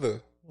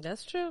together.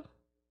 That's true.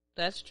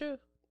 That's true.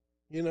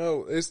 You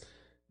know,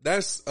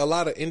 that's a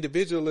lot of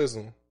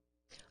individualism.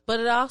 But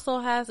it also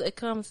it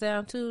comes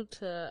down to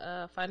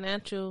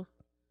financial,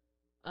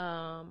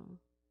 I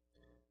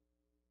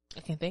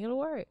can't think of the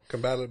word.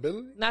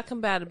 Compatibility? Not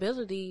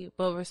compatibility,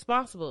 but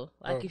responsible.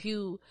 Like if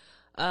you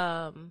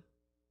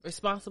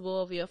responsible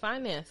over your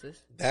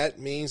finances. That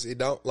means it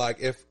don't, like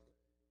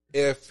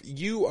if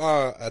you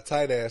are a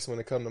tight ass when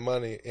it comes to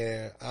money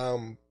and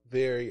I'm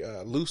very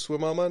loose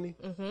with my money,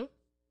 mm-hmm.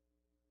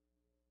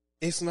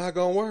 It's not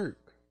gonna work.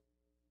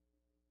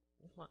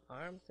 My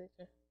arms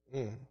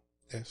itching.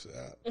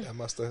 I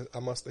must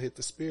have hit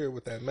the spirit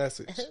with that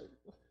message.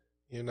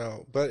 You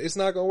know, but it's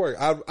not gonna work.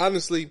 I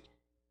honestly,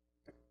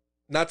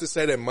 not to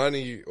say that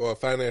money or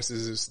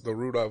finances is the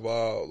root of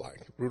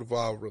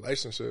all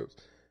relationships,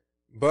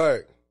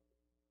 but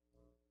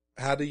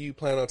how do you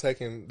plan on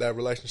taking that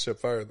relationship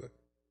further?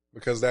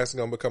 Because that's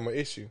gonna become an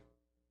issue.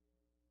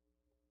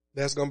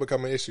 That's gonna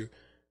become an issue.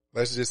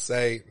 Let's just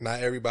say not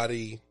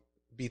everybody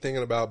be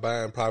thinking about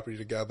buying property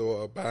together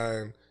or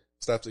buying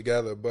stuff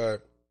together,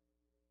 but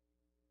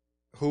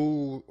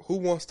who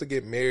wants to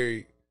get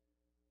married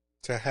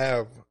to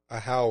have a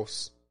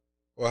house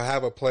or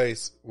have a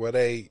place where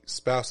they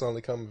spouse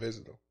only come and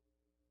visit them?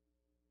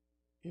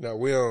 You know,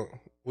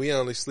 we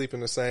only sleep in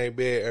the same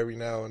bed every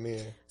now and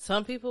then.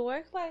 Some people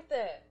work like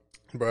that,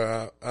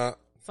 bro.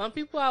 Some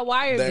people are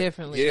wired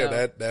differently. Yeah,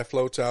 though. that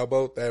flow child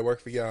boat that work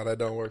for y'all. That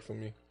don't work for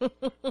me.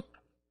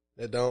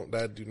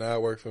 That do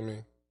not work for me.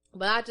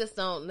 But I just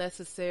don't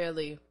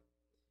necessarily.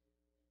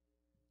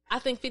 I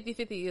think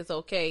 50-50 is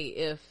okay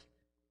if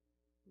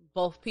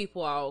both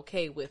people are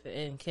okay with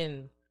it and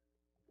can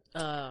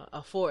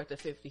afford the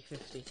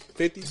 50-50.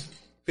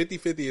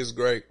 50-50 is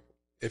great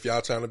if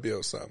y'all trying to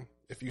build something.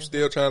 If you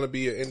still trying to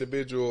be an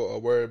individual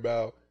or worry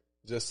about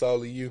just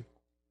solely you,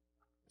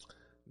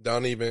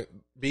 don't even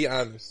be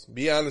honest.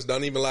 Be honest.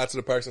 Don't even lie to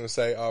the person and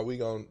say, "Oh, we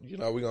gonna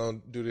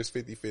do this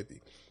 50-50."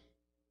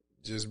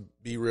 Just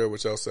be real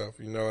with yourself.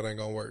 You know it ain't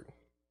gonna work.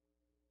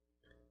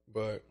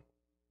 But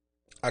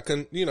I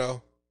couldn't,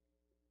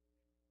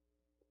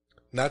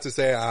 not to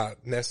say I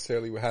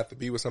necessarily would have to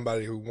be with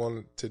somebody who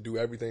wanted to do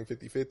everything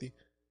 50-50,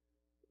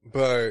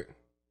 but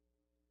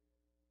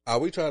are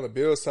we trying to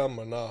build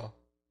something or not?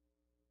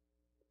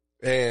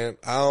 And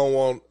I don't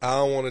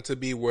want it to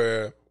be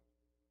where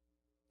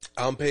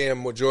I'm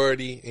paying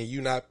majority and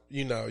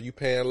you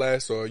paying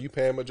less, or you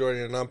paying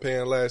majority and I'm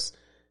paying less,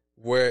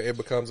 where it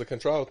becomes a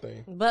control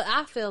thing. But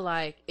I feel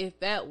like if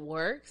that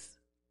works,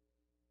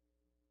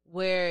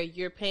 where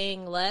you're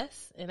paying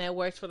less and that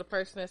works for the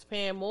person that's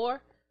paying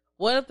more,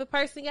 what if the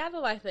person got it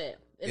like that?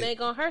 It ain't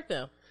gonna hurt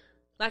them.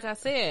 Like I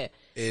said,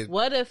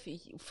 what if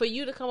for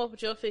you to come up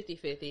with your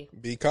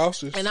 50-50? Be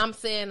cautious. And I'm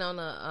saying on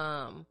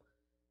a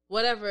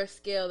whatever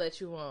scale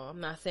that you want. I'm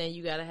not saying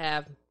you gotta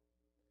have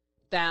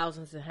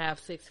thousands and have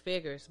 6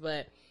 figures,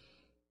 but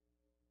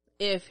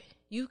if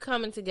you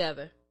coming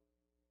together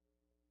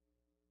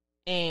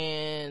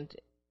and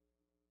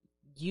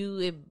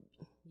you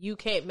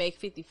can't make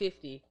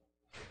 50-50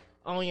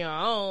 on your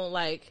own,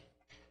 like,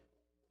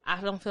 I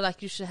don't feel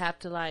like you should have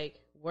to like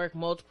work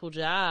multiple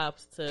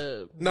jobs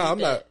to. No, I'm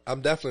not.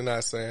 I'm definitely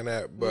not saying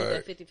that,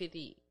 but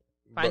 50-50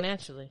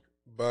 financially.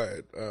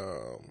 But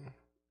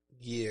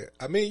yeah,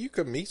 I mean, you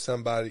could meet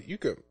somebody.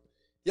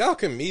 Y'all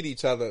can meet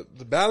each other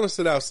to balance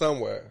it out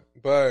somewhere.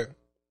 But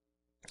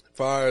as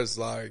far as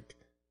like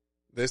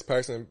this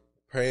person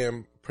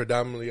paying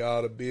predominantly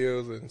all the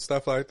bills and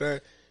stuff like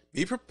that,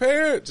 be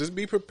prepared. Just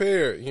be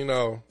prepared. You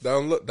know,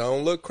 don't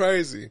look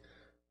crazy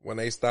when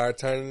they start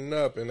turning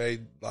up and they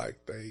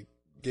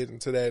get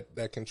into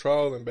that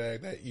controlling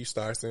bag, that you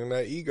start seeing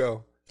that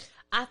ego.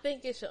 I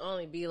think it should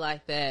only be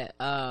like that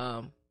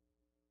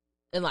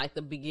in like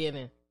the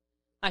beginning,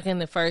 like in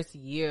the first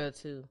year or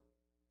two.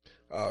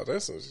 Oh,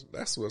 that's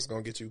what's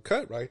gonna get you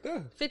cut right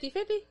there.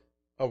 50-50?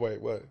 Oh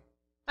wait, what?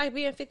 Like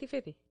being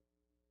 50-50.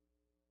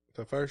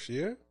 The first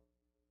year?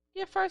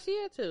 Yeah, first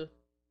year or two.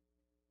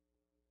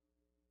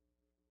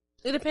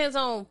 It depends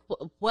on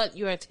what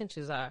your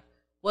intentions are.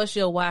 What's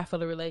your why for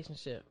the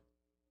relationship?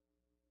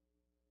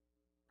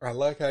 I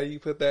like how you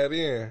put that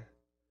in.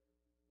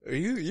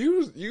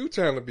 You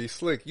trying to be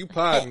slick. You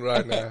podding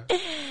right now.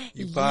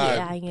 You podding.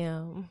 Yeah, I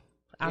am.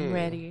 I'm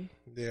ready.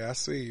 Yeah, I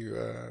see you.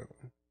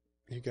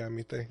 You got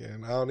me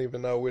thinking. I don't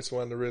even know which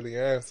one to really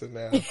answer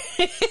now.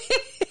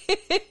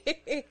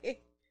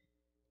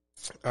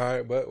 All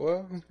right, but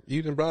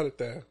you done brought it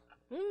there.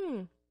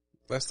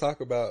 Let's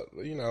talk about,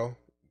 you know,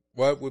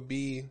 what would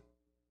be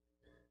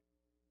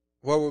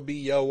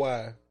your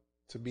why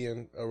to be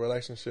in a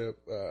relationship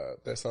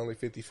that's only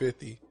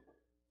 50-50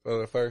 for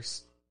the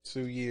first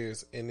 2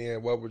 years, and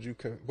then what would you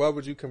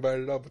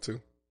convert it over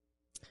to?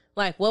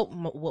 Like what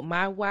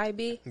my why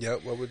be?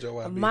 Yep, what would your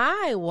why be?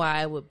 My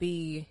why would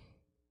be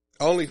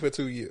only for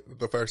 2 years,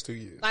 the first 2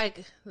 years.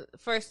 Like the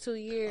first 2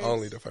 years.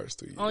 Only the first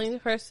 2 years. Only the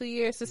first 2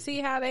 years to see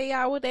how they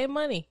are with their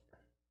money.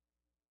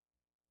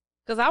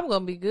 Because I'm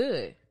going to be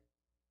good.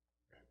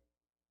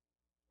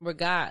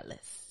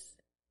 Regardless.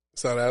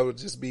 So that would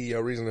just be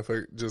your reason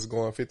for just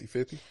going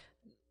 50-50?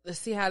 To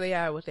see how they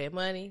are with their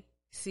money.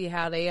 See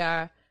how they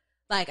are.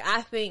 Like,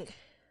 I think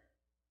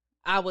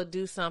I would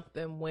do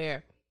something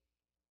where,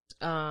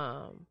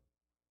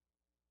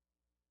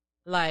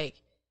 like,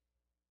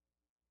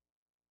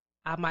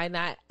 I might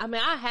not. I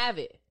mean, I have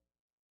it,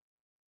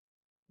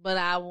 but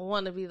I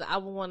want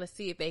to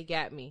see if they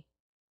got me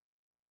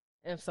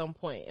at some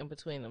point in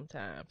between them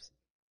times.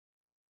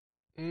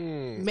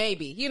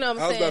 Maybe, you know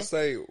what I'm saying? I was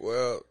about to say,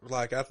 well,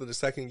 like after the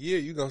second year,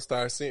 you're gonna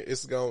start seeing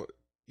it's gonna,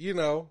 you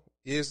know,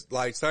 it's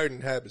like certain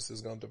habits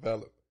is gonna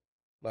develop,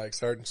 like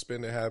certain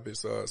spending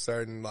habits or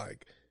certain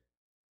like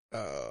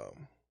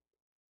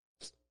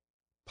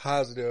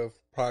positive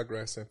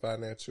progress and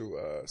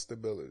financial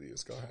stability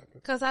is gonna happen.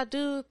 Because I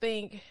do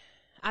think,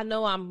 I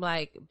know I'm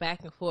like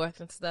back and forth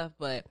and stuff,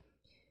 but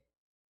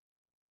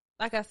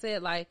like I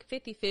said, like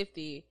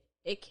 50-50,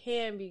 it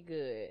can be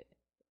good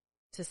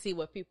to see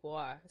what people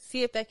are.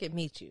 See if they can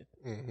meet you.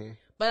 Mm-hmm.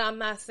 But I'm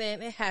not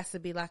saying it has to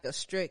be like a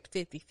strict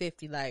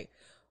 50-50, like,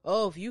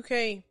 oh, if you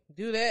can't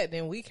do that,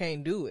 then we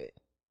can't do it.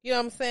 You know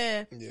what I'm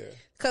saying? Yeah.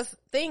 Because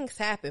things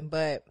happen,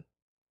 but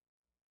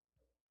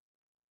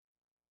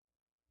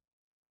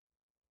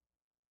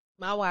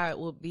my why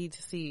would be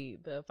to see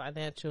the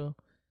financial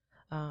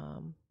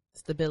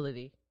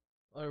stability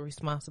or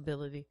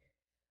responsibility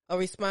or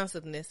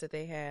responsiveness that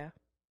they have.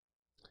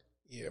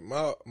 Yeah,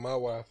 my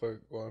why for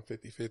going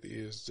 50-50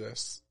 is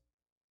just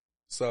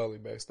solely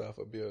based off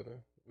of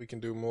building. We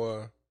can do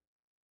more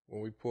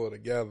when we pull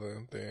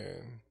together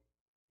than,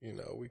 you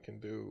know, we can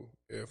do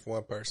if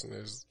one person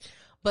is.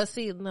 But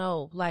see,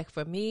 no, like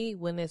for me,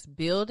 when it's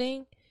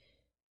building,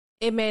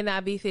 it may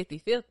not be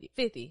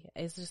 50-50.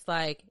 It's just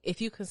like, if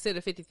you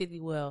consider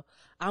 50-50, well,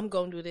 I'm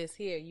going to do this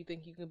here. You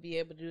think you can be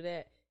able to do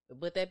that?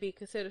 Would that be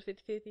considered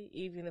 50-50,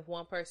 even if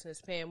one person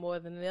is paying more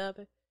than the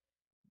other?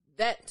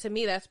 That, to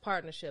me, that's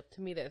partnership.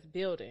 To me, that's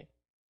building.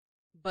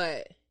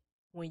 But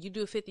when you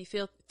do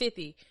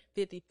 50-50,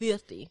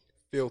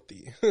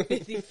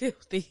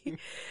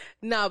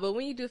 no, but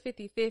when you do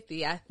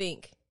 50-50, I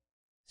think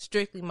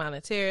strictly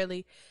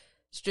monetarily,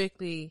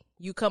 strictly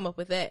you come up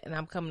with that and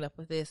I'm coming up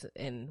with this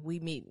and we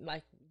meet,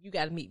 like, you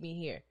got to meet me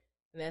here.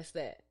 And that's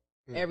that.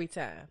 Every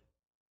time.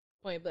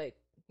 Point blank,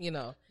 you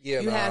know. Yeah,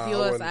 you have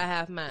yours, I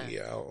have mine.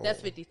 Yeah,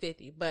 that's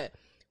 50-50. But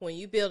when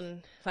you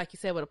building, like you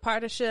said, with a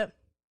partnership,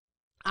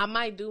 I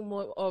might do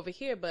more over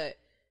here, but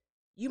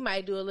you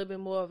might do a little bit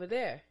more over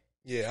there.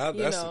 Yeah,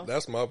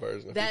 that's my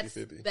version of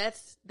 50-50.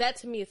 That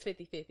to me is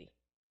 50-50.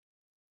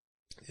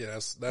 Yeah,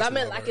 that's I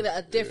meant like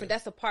a different. Yeah.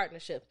 That's a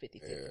partnership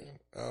 50-50.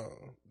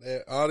 Yeah.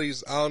 All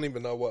these, I don't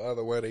even know what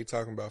other way they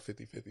talking about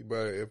 50-50.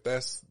 But if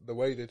that's the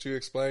way that you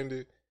explained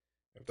it,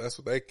 if that's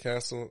what they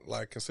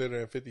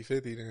considering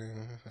 50-50,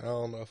 then I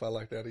don't know if I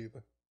like that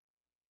either.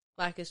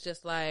 Like it's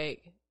just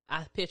like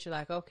I picture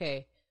like,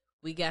 okay,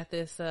 we got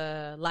this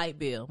light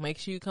bill. Make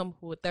sure you come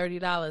up with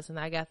 $30, and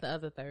I got the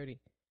other $30.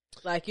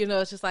 Like, you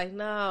know, it's just like,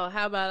 no.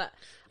 How about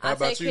I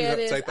take care of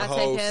this? Take the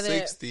whole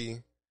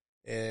 60,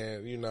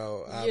 and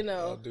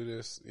I'll do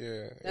this.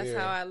 Yeah, that's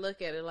how I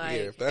look at it.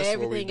 Like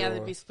everything got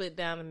to be split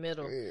down the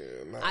middle.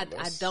 Yeah, I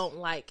don't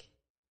like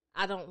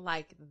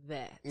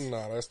that.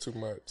 No, that's too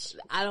much.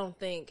 I don't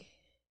think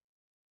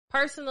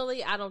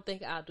personally. I don't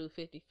think I'll do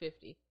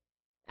 50-50.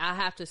 I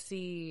have to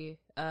see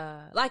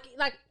like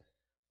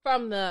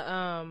from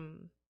the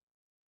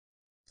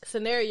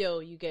scenario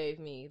you gave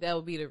me, that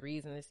would be the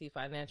reason to see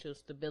financial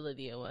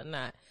stability and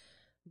whatnot.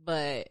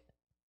 But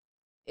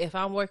if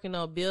I'm working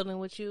on building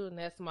with you, and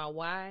that's my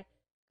why,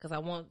 because I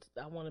want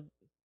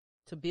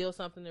to build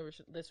something in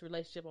this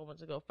relationship. I want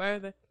to go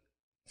further.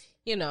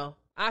 You know,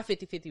 our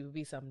 50-50 would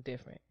be something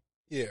different.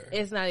 Yeah.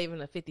 It's not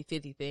even a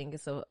 50-50 thing.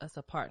 It's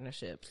a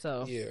partnership.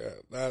 So yeah.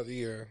 But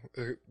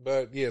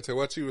yeah, to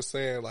what you were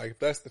saying, like if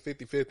that's the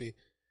 50-50,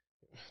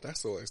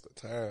 that's a waste of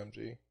time,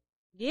 G.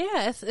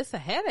 Yeah, it's a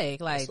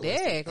headache. Like,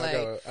 dang, like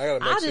I gotta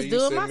make I'll sure just you do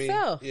it send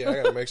myself. me. Yeah, I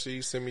gotta make sure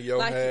you send me your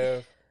Like,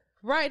 half.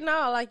 Right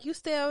now, like you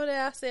stay over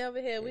there, I stay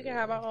over here. We can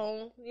have our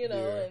own, you know.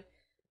 Yeah. And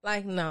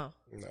like, no,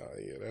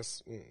 Yeah,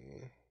 that's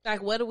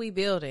like, what are we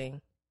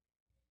building?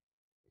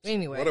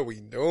 Anyway, what are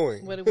we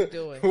doing? What are we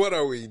doing? What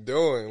are we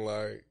doing?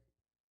 Like,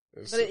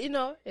 but you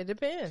know, it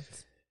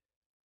depends.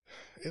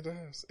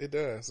 It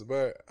does.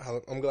 But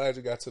I'm glad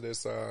you got to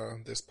this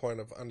point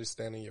of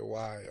understanding your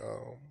why.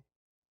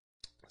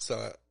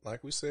 So,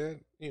 like we said,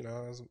 you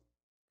know, as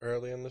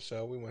early in the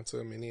show, we went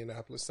to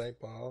Minneapolis, St.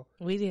 Paul.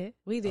 We did.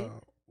 We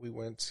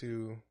went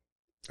to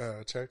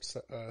church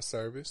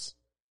service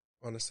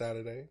on a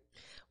Saturday.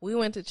 We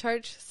went to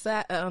church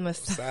on a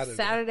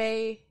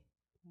Saturday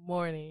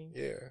morning.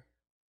 Yeah,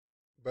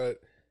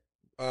 but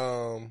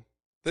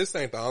this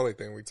ain't the only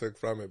thing we took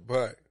from it.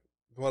 But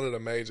one of the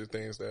major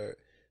things that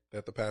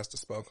the pastor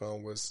spoke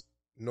on was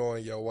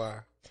knowing your why.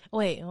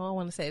 Wait, I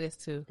want to say this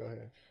too. Go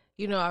ahead.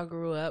 You know, I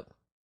grew up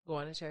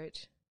going to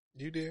church.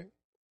 You did?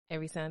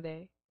 Every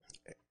Sunday.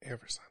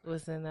 Every Sunday.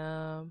 Was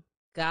in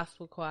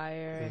gospel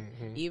choir,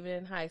 even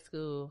in high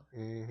school.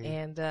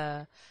 And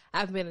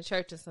I've been in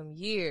church in some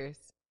years.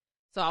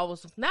 So I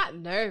was not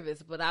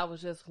nervous, but I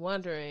was just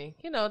wondering,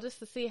 you know, just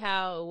to see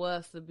how it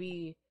was to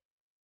be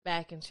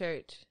back in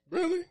church.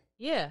 Really?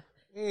 Yeah.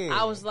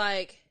 I was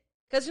like,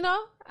 because, you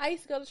know, I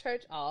used to go to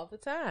church all the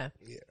time.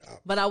 Yeah.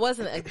 But I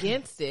wasn't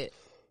against it.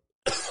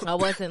 I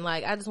wasn't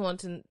like, I just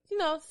wanted to, you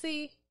know,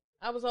 see.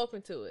 I was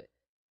open to it.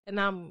 And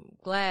I'm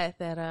glad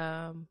that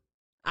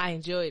I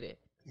enjoyed it.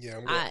 Yeah,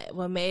 I'm glad.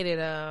 What made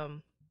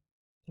it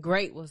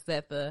great was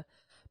that the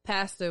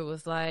pastor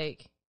was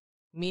like,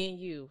 me and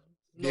you.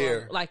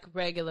 Normal, like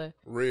regular.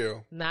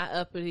 Real. Not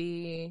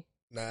uppity.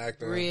 Not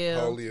acting real,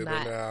 holier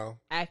than thou.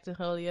 Acting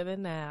holier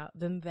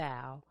than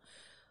thou.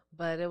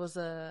 But it was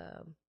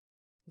a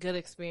good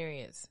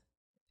experience.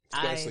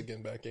 Especially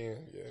getting back in.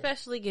 Yeah.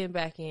 Especially getting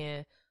back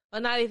in. Or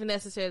not even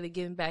necessarily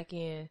getting back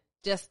in.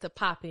 Just to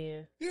pop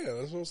in. Yeah,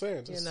 that's what I'm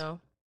saying. Just, you know.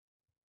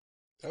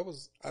 It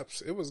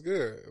was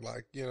good.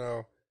 Like, you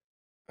know,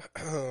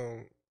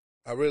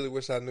 I really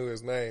wish I knew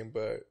his name,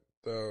 but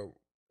the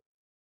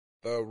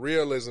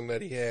realism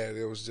that he had,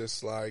 it was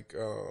just like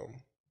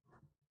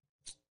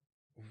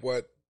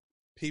what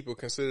people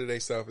consider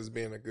themselves as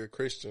being a good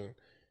Christian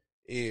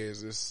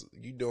is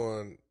you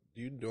doing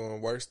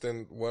worse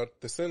than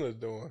what the sinner's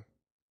doing.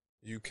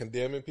 You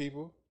condemning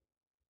people,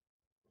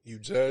 you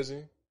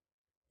judging,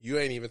 you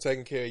ain't even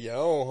taking care of your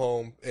own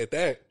home at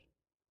that.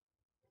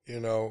 You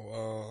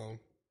know,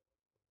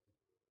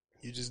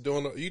 you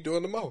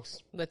doing the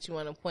most. But you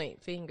want to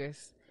point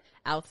fingers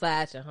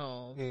outside your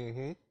home.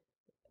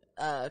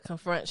 Mm-hmm.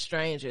 Confront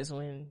strangers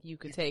when you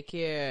could take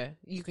care.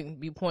 You can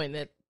be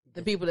pointing at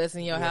the people that's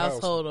in your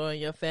household or in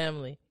your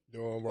family,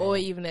 doing wrong, or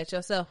even at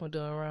yourself when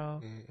doing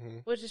wrong,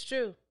 which is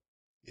true.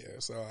 Yeah,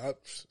 so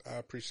I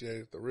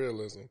appreciated the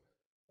realism.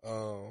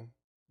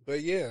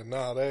 But yeah,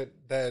 no,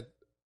 that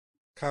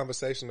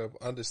conversation of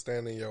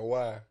understanding your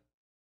why.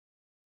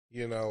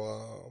 You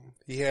know,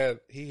 he had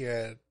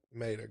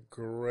made a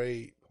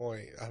great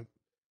point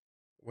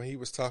when he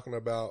was talking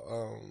about.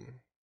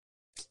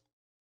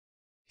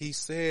 He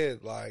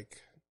said,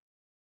 like,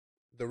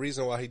 the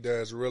reason why he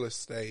does real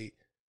estate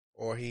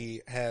or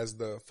he has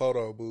the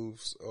photo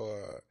booths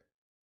or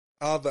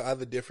all the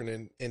other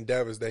different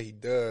endeavors that he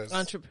does.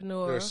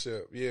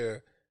 Entrepreneurship. Yeah.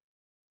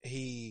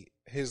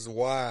 His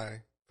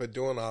why for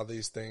doing all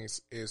these things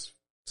is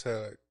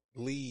to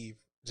leave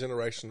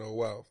generational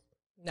wealth.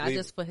 Not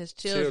just for his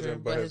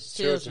children, but his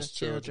children's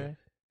children.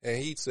 And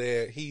he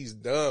said he's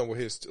done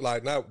with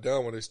not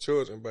done with his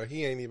children, but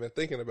he ain't even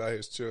thinking about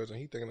his children.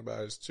 He's thinking about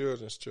his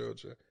children's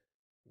children,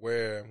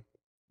 where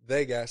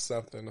they got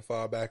something to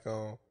fall back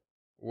on,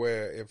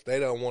 where if they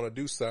don't want to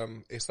do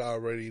something, it's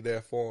already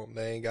there for them.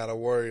 They ain't got to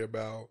worry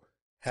about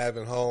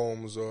having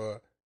homes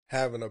or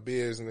having a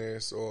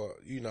business or,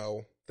 you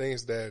know,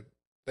 things that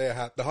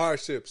the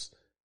hardships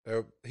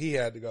that he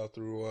had to go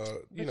through,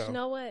 you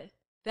know what?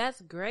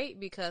 That's great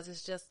because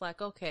it's just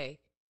like, okay,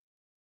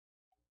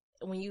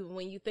 when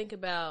you think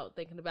about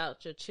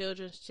your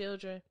children's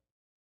children,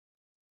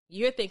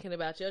 you're thinking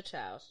about your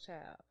child's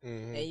child,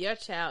 and your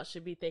child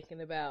should be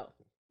thinking about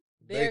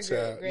their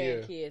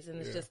grandkids, and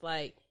it's just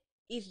like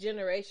each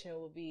generation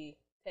will be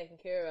taken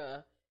care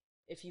of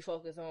if you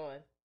focus on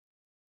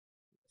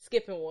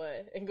skipping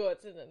one and going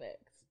to the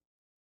next.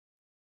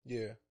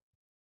 Yeah,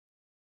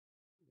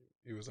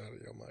 you was out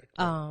of your mic.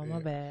 Oh, my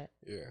bad.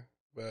 Yeah,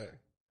 but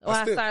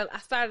I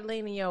started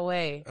leaning your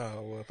way.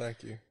 Oh well,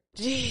 thank you.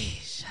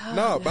 Jeez.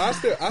 No,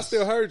 but I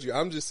still heard you.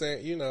 I'm just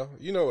saying, you know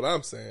what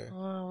I'm saying.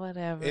 Well,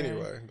 whatever.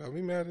 Anyway, don't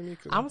be mad at me.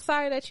 I'm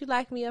sorry that you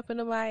like me up in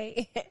the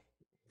mic.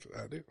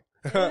 I do.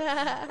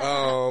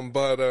 Yeah,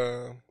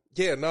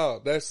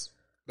 no, that's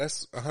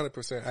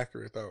 100%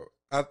 accurate though.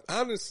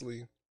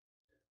 Honestly,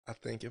 I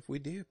think if we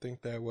did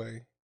think that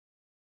way,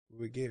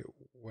 we'd get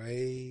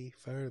way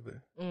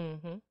further.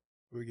 Mm-hmm.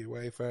 We'd get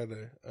way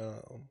further.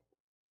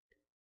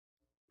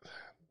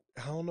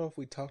 I don't know if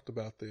we talked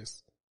about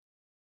this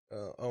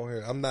on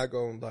here. I'm not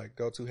going to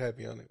go too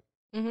heavy on it.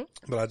 Mm-hmm.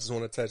 But I just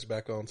want to touch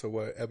back on to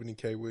what Ebony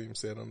K. Williams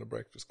said on the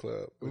Breakfast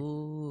Club.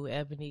 Ooh,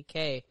 Ebony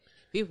K.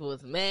 People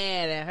was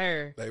mad at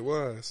her. They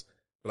was.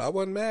 But I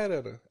wasn't mad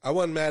at her. I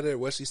wasn't mad at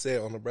what she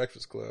said on the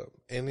Breakfast Club.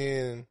 And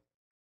then,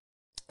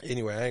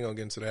 anyway, I ain't going to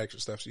get into the extra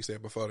stuff she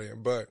said before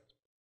then. But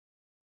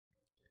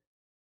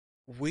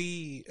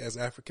we, as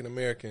African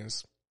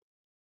Americans,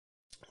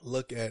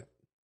 look at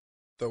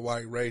the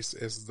white race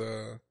as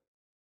the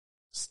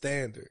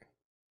standard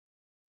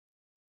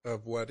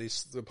of what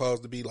it's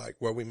supposed to be like,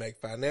 where we make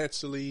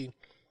financially,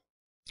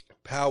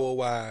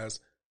 power-wise,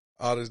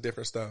 all this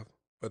different stuff.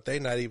 But they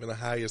not even the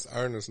highest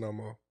earners no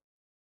more.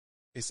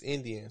 It's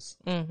Indians.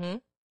 Mm-hmm.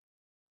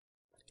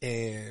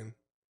 And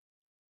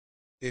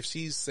if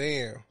she's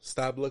saying,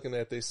 stop looking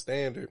at this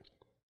standard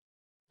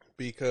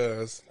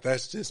because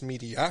that's just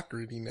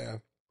mediocrity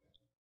now,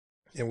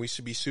 and we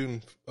should be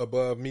shooting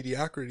above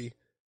mediocrity,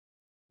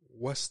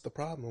 what's the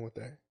problem with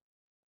that?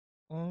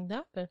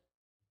 Nothing.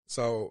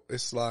 So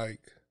it's like,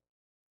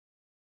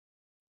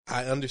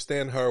 I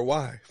understand her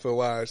why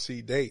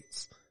she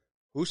dates,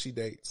 who she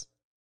dates.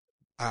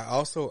 I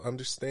also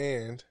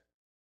understand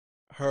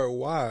her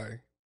why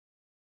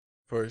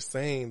for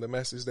saying the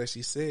message that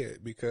she said,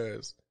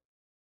 because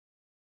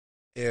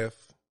if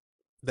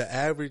the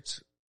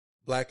average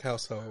black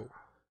household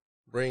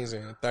brings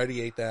in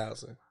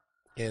 $38,000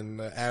 and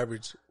the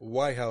average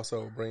white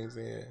household brings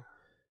in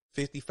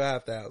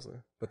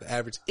 $55,000, but the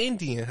average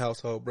Indian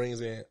household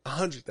brings in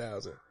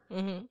 $100,000,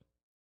 mm-hmm.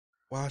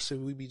 why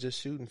should we be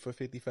just shooting for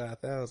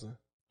 $55,000?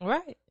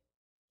 Right.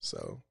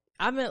 So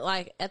I meant,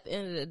 at the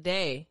end of the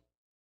day,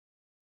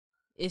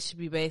 it should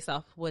be based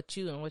off what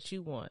you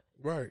want.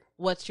 Right.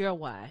 What's your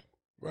why?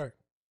 Right.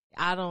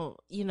 I don't,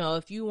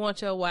 if you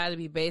want your why to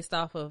be based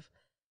off of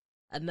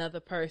another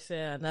person,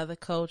 another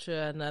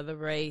culture, another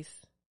race,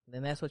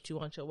 then that's what you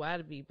want your why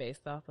to be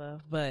based off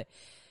of. But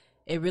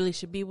it really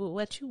should be with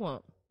what you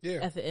want. Yeah.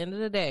 At the end of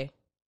the day.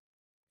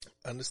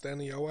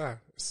 Understanding your why.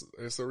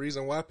 It's a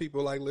reason why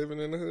people like living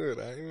in the hood.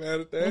 I ain't mad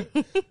at that.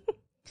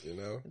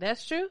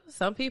 That's true.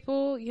 Some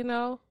people,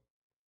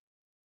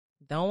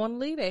 don't want to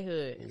leave their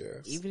hood.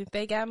 Yes. Even if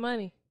they got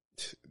money.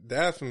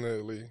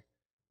 Definitely.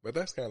 But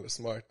that's kind of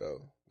smart,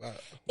 though. Wow.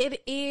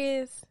 It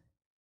is.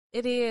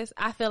 It is.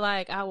 I feel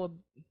like I would,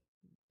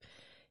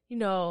 I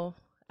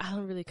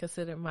don't really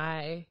consider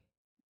my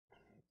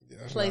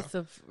place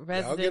of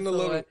residence.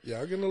 Y'all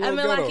getting a little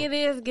ghetto. It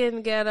is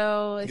getting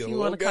ghetto, if you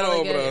want to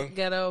call it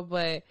ghetto,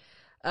 but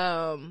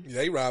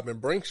they robbing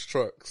Brinks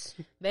trucks.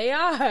 They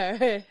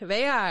are.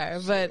 They are.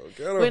 But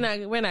we're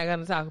not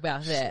gonna talk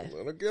about that.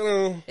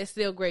 It's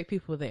still great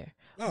people there.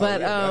 Oh,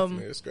 but yeah,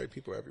 definitely. It's great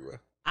people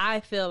everywhere. I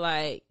feel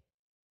like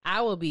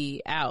I will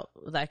be out.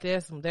 Like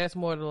there's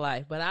more to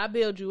life. But I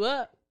build you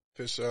up.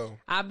 For sure.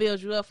 I build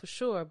you up for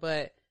sure.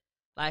 But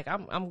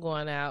I'm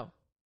going out.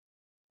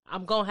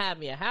 I'm gonna have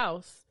me a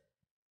house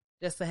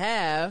just to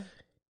have,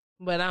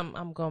 but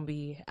I'm gonna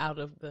be out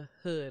of the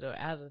hood or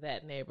out of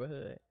that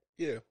neighborhood.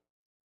 Yeah.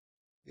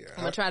 Yeah.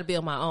 I'm gonna try to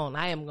build my own.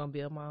 I am gonna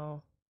build my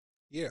own.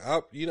 Yeah.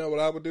 You know what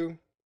I would do?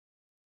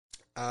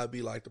 I'd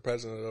be like the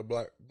president of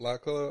the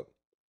Block Club.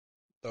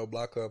 Throw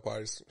Block Club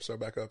parties, show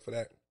back up for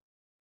that.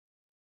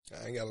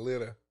 I ain't gotta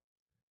live there.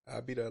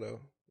 I'd be there though,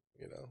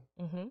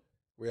 Mm-hmm.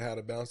 We had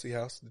a bouncy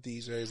house, the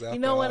DJs out. You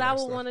know what I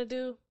would want to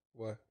do?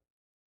 What?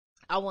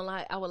 I would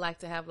like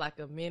to have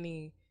a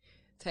mini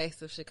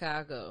taste of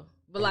Chicago,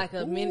 but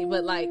a mini,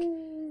 but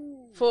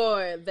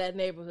for that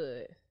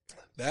neighborhood.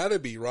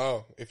 That'd be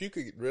raw if you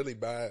could really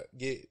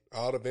get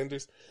all the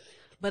vendors.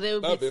 But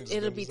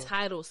it'll be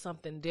titled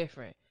something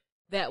different.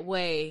 That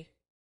way,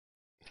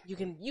 you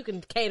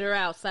can cater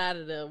outside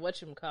of the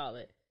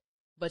whatchamacallit,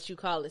 but you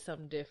call it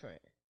something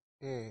different.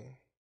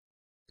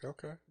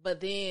 Okay.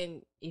 But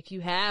then if you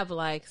have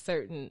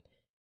certain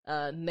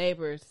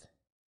neighbors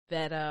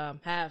that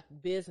have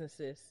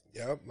businesses,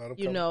 yep,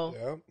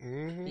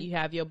 you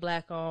have your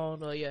black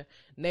owned or your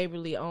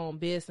neighborly owned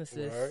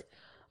businesses, right.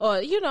 Or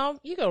you know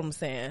what I'm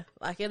saying.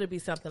 It'll be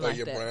something like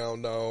your that.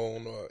 brown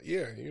owned, or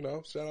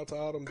shout out to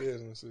all them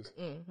businesses.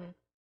 Mm-hmm.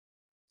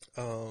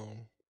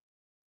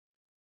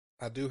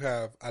 I do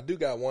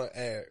got one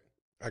ad.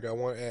 I got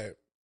one ad,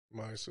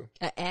 Marshall.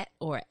 An ad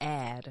or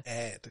ad?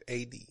 Ad.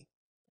 A-D.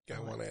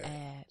 Got one ad.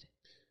 Ad.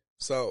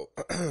 So,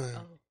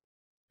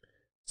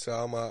 to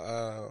all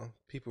my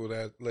people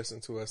that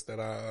listen to us that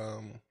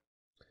are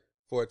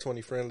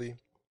 420 friendly,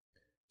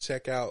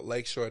 check out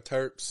Lakeshore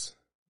Terps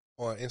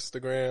on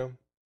Instagram.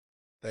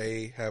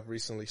 They have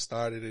recently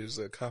started. It is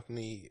a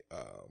company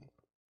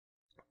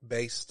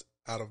based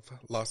out of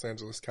Los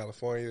Angeles,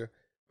 California,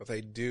 but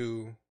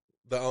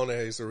the owner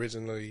is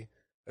originally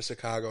a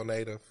Chicago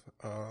native.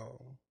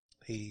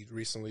 He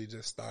recently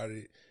just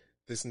started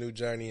this new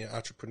journey in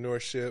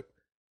entrepreneurship.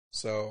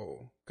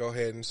 So go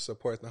ahead and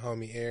support the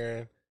homie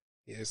Aaron.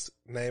 His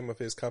name of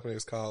his company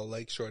is called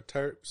Lakeshore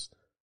Terps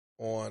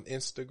on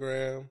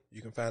Instagram.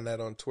 You can find that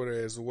on Twitter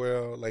as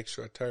well,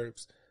 Lakeshore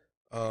Terps.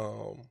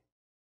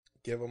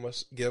 Give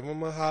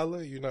them a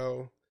holler. You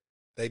know,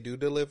 they do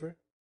deliver.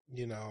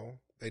 You know,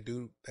 they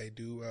do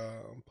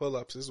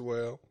pull-ups as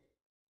well.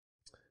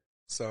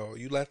 So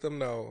you let them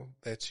know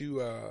that you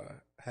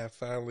have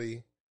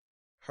finally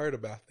heard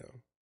about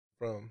them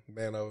from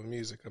Man Over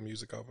Music or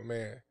Music Over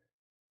Man.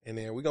 And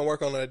then we're going to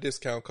work on that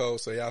discount code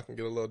so y'all can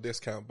get a little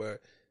discount.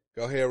 But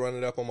go ahead, run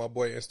it up on my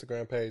boy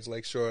Instagram page,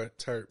 Lakeshore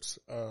Terps,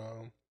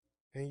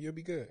 and you'll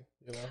be good,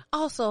 you know?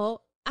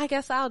 Also, I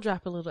guess I'll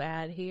drop a little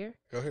ad here.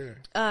 Go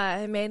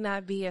ahead. It may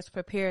not be as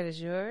prepared as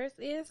yours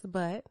is,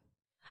 but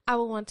I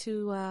would want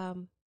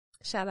to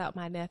shout out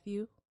my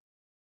nephew,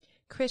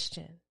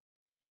 Christian.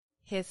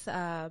 His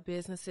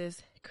business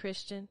is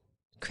Christian's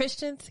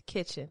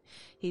Kitchen.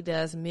 He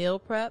does meal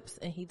preps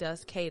and he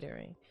does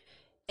catering.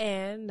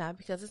 And not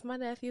because it's my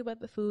nephew, but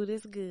the food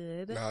is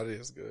good. No, it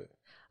is good.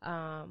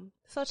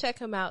 So check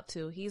him out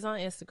too. He's on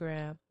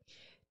Instagram.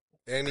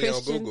 And he's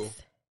on Google.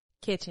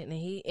 Kitchen.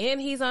 And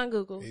he's on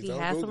Google. He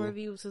has Google. some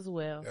reviews as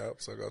well. Yep,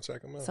 so go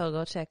check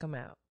him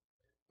out.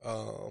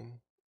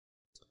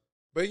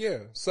 But yeah,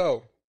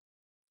 so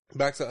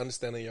back to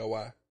understanding your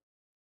why.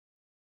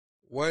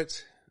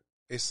 What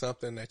is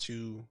something that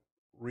you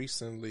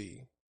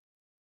recently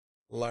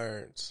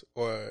learned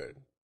or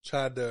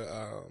tried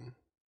to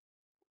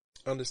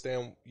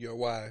understand your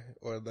why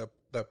or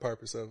the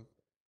purpose of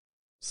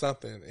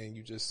something, and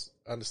you just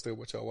understood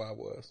what your why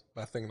was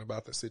by thinking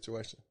about the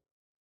situation?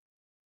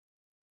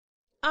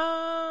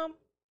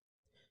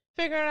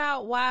 Figuring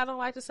out why I don't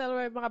like to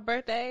celebrate my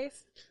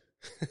birthdays.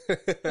 You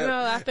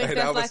know, I think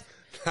that's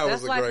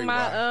like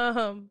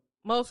my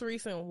most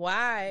recent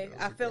why.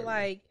 I feel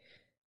like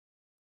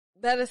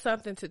that is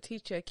something to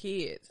teach your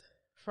kids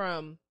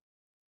from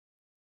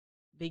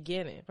the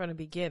beginning.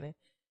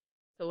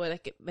 So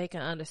what they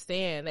can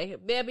understand.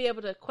 They'll be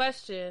able to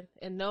question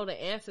and know the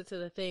answer to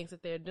the things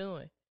that they're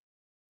doing.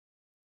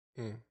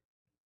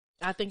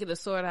 I think it'll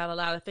sort out a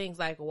lot of things,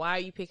 like, why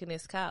are you picking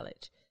this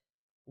college?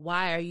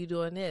 Why are you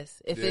doing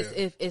this?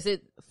 Is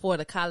it for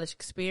the college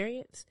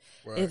experience?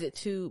 Right. Is it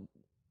to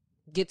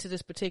get to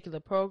this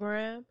particular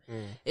program?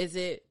 Is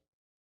it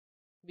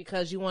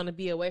because you want to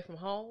be away from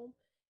home?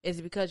 Is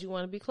it because you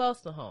want to be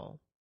close to home?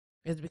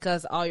 Is it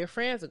because all your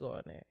friends are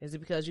going there? Is it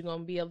because you're going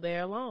to be up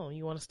there alone?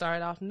 You want to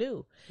start off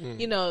new?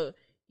 You know,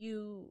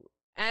 you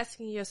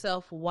asking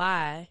yourself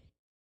why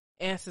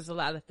answers a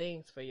lot of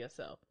things for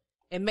yourself.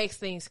 It makes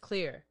things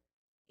clear.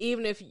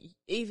 Even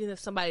if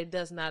somebody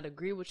does not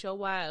agree with your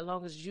why, as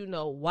long as you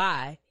know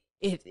why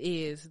it's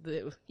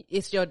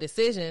your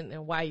decision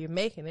and why you're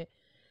making it,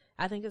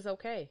 I think it's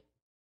okay.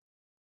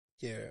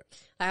 Yeah.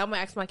 Like, I'm going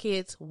to ask my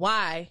kids,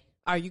 why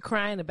are you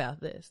crying about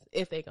this?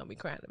 If they're going to be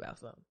crying about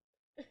something.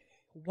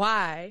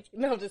 Why?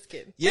 No, I'm just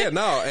kidding. Yeah,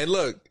 no, and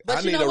look,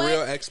 I need a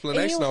real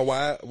explanation on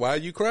why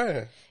you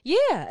crying.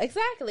 Yeah,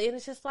 exactly. And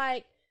it's just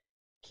like,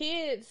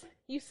 kids,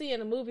 you see in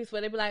the movies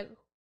where they be like,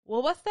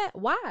 well, what's that?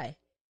 Why?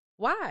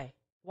 Why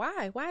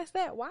is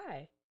that?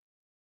 Why?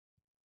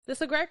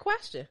 That's a great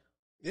question.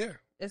 Yeah.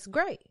 It's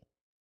great.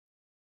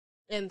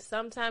 And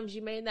sometimes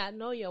you may not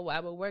know your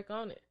why, but work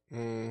on it.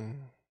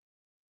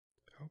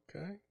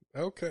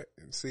 Okay.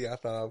 See, I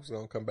thought I was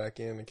going to come back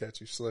in and catch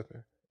you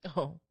slipping.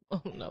 Oh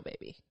no,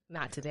 baby.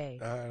 Not today.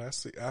 All right,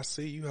 I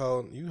see you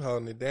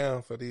holding it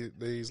down for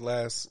these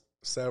last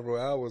several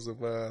hours of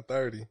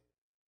 30.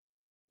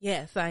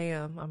 Yes, I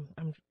am.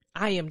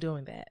 I am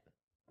doing that.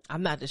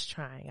 I'm not just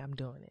trying, I'm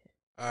doing it.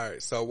 All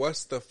right, so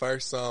what's the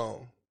first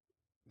song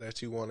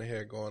that you want to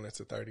hear going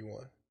into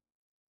 31?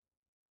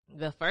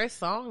 The first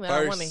song that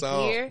I want to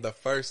hear? The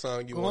first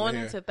song you want to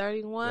hear. Going into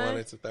 31? Going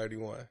into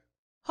 31.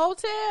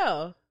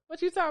 Hotel.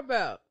 What you talking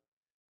about?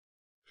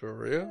 For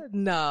real?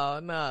 No.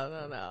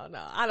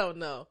 I don't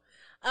know.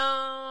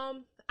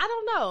 I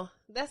don't know.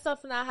 That's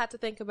something I have to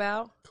think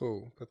about.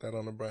 Cool. Put that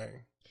on the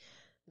brain.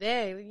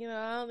 Dang,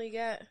 I only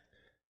got...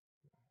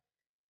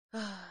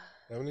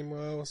 How many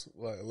miles?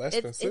 What, less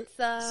than six?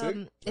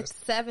 It's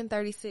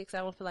 7:36. I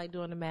don't feel like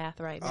doing the math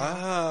right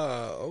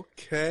now.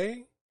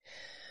 Okay.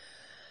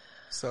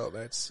 So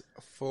that's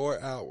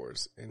 4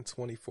 hours and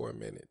 24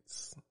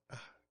 minutes.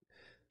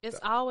 It's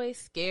always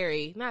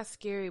scary. Not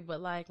scary, but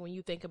like when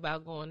you think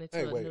about going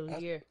into a new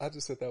year. I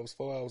just said that was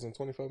 4 hours and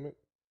 24 minutes.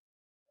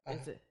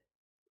 Is it?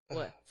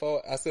 What?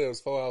 I said it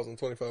was 4 hours and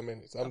 24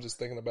 minutes. I'm just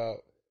thinking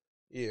about,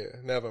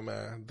 never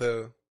mind.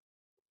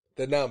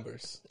 The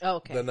numbers.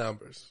 Okay. The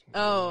numbers.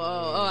 Oh,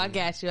 I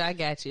got you. Yeah.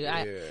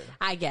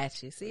 I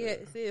got you. See,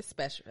 it's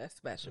special. That's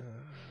special.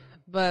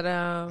 But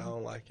I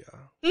don't like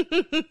y'all.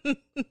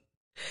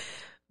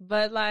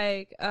 But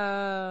like,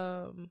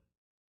 I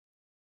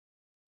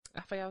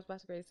forgot what I was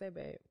about to say,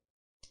 babe.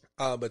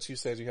 But you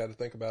said you had to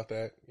think about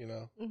that,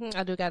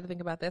 I do got to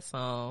think about that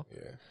song.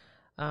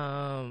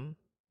 Yeah.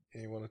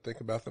 You want to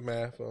think about the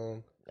math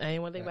on? I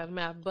ain't want to think about the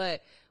math,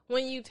 but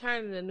when you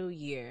turn in the new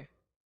year,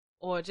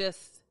 or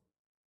just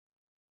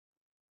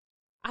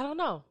I don't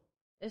know.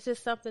 It's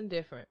just something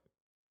different.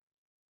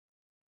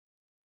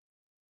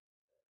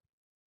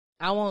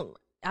 I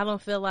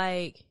don't feel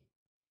like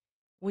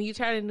when you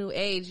turn a new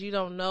age, you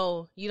don't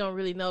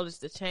really notice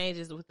the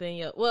changes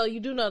within well, you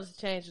do notice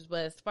the changes,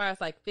 but as far as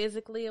like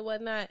physically and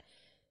whatnot,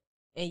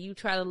 and you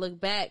try to look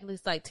back,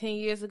 it's like 10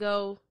 years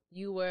ago,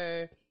 you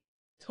were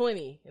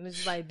 20. And it's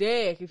just like,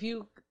 dang, if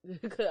you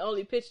could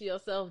only picture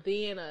yourself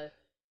then or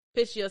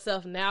picture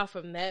yourself now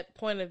from that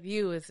point of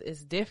view,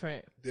 it's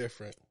different.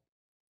 Different.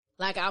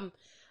 Like, I'm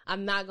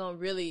not going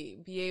to really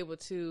be able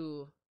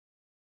to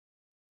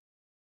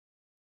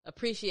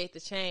appreciate the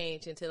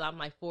change until I'm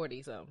like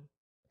 40 something.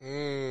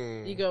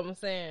 You get what I'm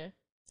saying?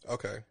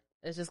 Okay.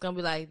 It's just going to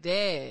be like,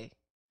 dang,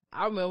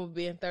 I remember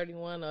being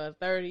 31 or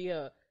 30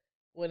 or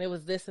when it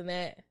was this and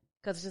that.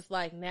 Because it's just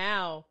like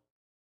now,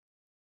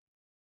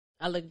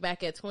 I look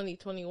back at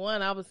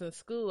 2021, I was in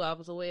school. I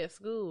was away at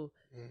school.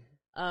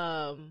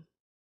 I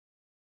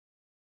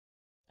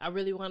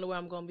really wonder where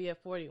I'm going to be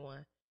at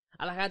 41.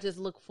 I just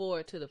look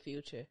forward to the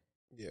future.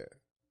 Yeah.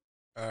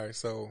 All right,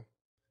 so.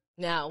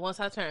 Now, once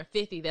I turn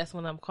 50, that's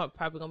when I'm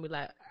probably going to be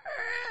like,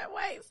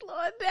 wait,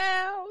 slow it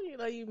down. You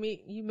know,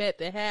 you met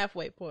the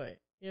halfway point,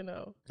 you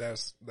know.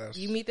 That's.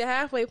 You meet the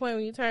halfway point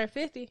when you turn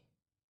 50.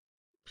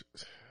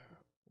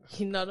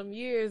 You know, them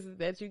years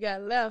that you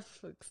got left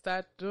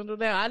start to dwindle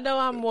down. I know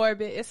I'm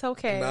morbid. It's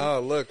okay. No,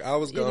 look, I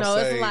was going to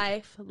say.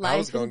 It's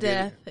life and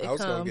death. I was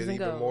going to get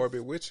even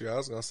morbid with you. I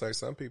was going to say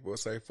some people would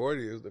say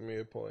 40 is the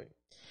midpoint.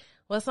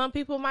 Well, some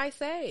people might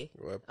say.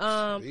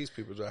 Well, these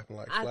people dropping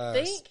like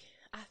flies.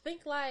 I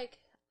think like,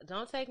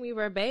 don't take me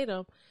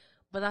verbatim,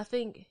 but I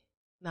think,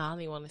 no, I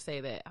don't even want to say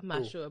that. I'm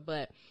not sure,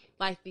 but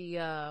like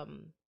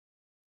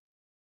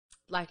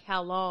like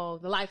how long,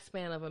 the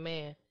lifespan of a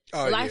man.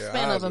 Oh, the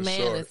lifespan of a man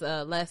short. is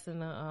less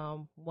than a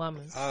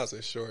woman. Ours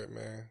is short,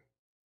 man.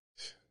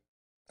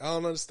 I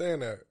don't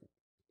understand that.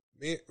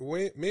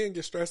 Men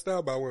get stressed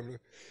out by women.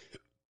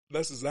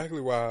 That's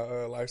exactly why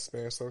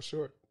lifespan is so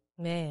short.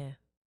 Man.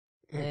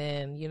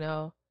 And, you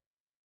know,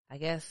 I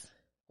guess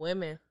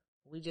women,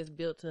 we just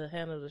built to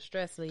handle the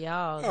stress of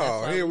y'all.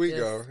 Oh, here we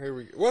go.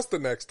 What's the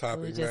next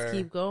topic, we just man?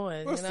 keep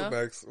going. What's the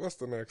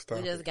next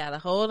topic? We just gotta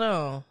hold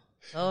on.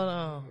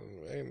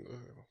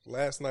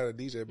 Last night a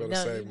DJ better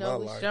save my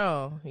life.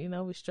 Strong. You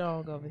know we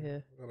strong over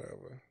here.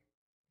 Whatever.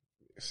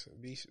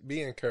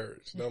 Be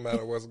encouraged, no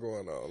matter what's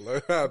going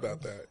on. How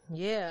about that?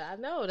 Yeah, I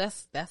know.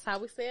 That's how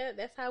we stay.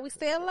 That's how we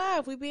stay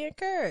alive. We be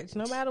encouraged,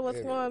 no matter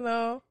what's going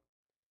on.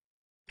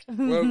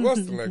 Well,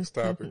 what's the next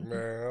topic,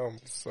 man? I'm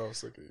so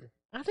sick of you.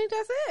 I think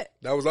that's it.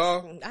 That was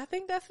all? I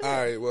think that's it. All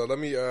right, well, let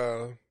me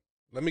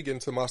get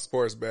into my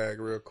sports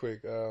bag real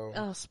quick.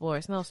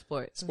 Sports. No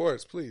sports.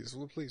 Sports, please.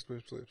 Well, please.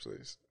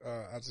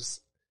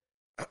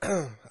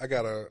 I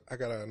got an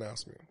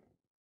announcement.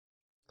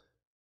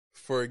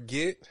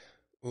 Forget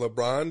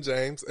LeBron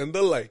James and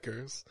the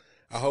Lakers.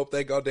 I hope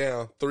they go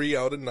down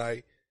 3-0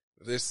 tonight.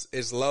 This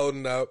is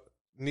loading up.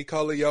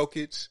 Nikola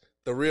Jokic,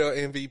 the real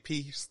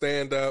MVP,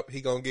 stand up.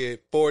 He gonna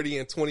get 40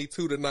 and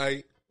 22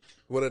 tonight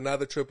with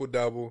another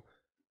triple-double.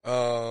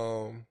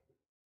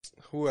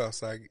 Who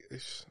else?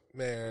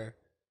 Man,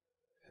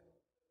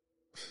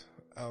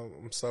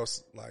 I'm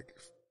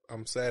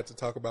sad to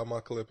talk about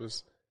my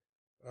Clippers.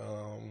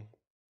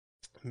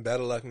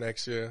 Better luck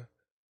next year.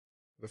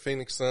 The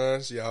Phoenix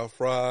Suns, y'all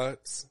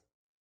frauds.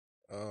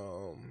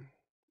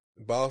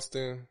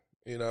 Boston,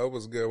 you know, it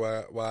was good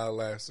while it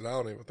lasted. I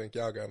don't even think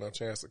y'all got no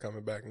chance of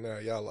coming back now.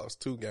 Y'all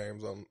lost 2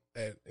 games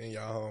in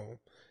y'all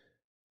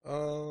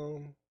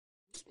home.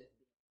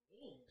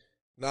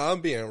 No,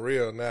 I'm being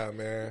real now,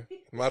 man.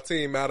 My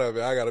team out of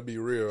it, I gotta be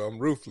real. I'm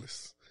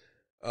ruthless.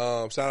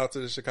 Shout out to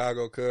the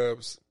Chicago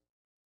Cubs.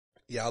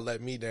 Y'all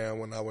let me down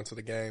when I went to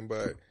the game,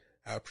 but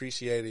I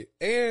appreciate it.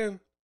 And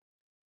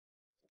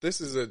this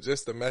is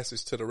just a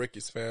message to the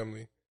Ricketts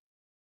family.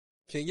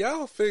 Can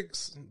y'all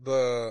fix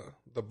the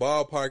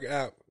ballpark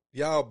app?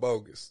 Y'all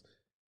bogus.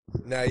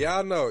 Now,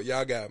 y'all know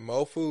y'all got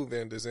more food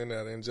vendors in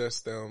there than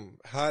just them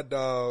hot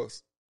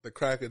dogs, the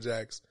Cracker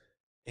Jacks,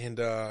 and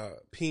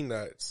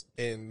peanuts,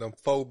 and them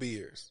 4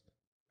 beers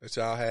that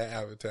y'all had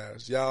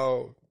advertised.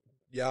 Y'all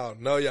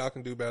know y'all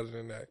can do better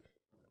than that.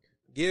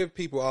 Give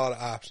people all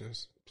the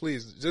options.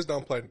 Please, just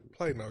don't play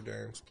no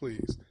games,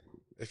 please.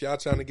 If y'all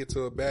trying to get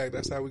to a bag,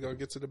 that's how we going to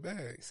get to the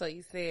bag. So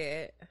you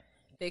said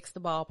fix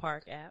the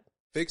ballpark app.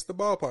 Fix the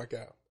ballpark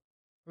app.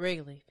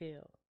 Wrigley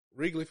Field.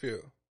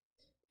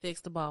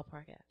 Fix the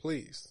ballpark app.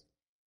 Please.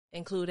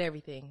 Include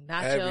everything.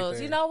 Nachos.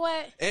 Everything. You know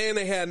what? And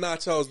they had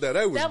nachos there.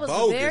 That was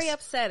bogus. Very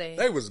upsetting.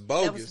 They was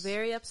bogus. That was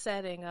very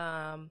upsetting.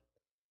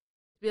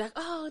 Be like,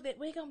 oh,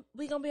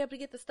 we gonna be able to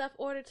get the stuff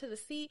ordered to the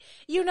seat.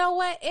 You know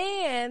what?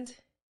 And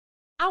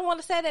I want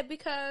to say that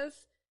because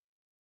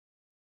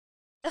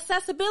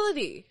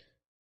accessibility.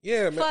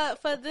 Yeah, man.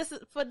 For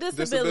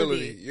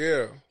disability.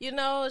 Yeah. You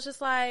know, it's just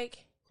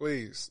like,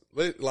 please,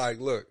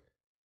 look,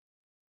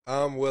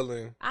 I'm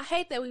willing. I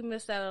hate that we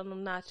missed out on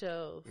them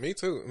nachos. Me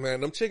too,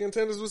 man. Them chicken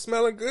tenders was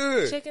smelling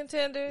good. Chicken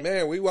tenders?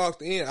 Man, we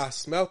walked in, I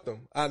smelt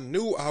them. I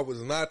knew I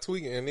was not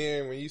tweaking. And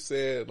then when you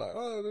said, like,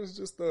 oh, this is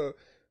just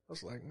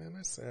was like, man,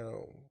 that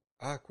sounds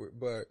awkward.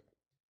 But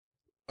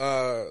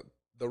the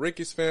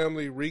Ricky's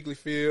family, Wrigley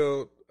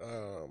Field,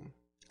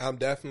 I'm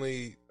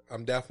definitely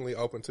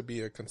open to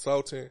be a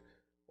consultant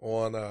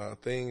on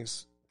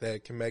things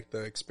that can make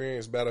the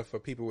experience better for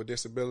people with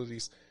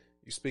disabilities.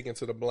 You speaking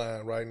to the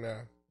blind right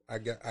now. I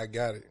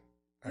got it.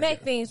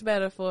 Make things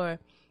better for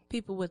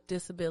people with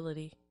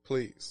disability.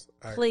 Please.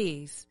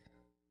 Please.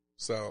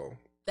 So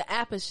the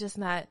app is just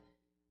not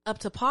up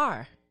to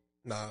par.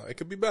 Nah, it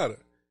could be better.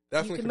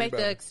 Definitely you can make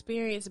the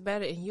experience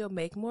better, and you'll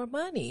make more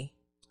money.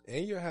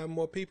 And you'll have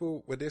more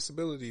people with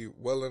disability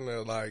willing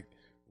to like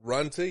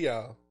run to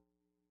y'all.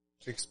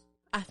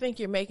 I think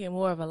you're making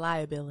more of a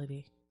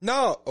liability.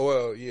 No,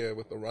 well, yeah,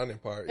 with the running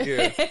part,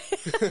 yeah.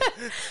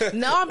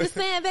 No, I'm just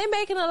saying they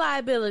making a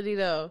liability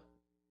though.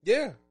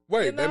 Yeah,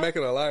 wait, they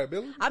making a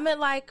liability? I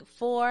meant like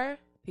for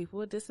people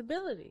with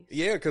disabilities.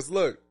 Yeah, because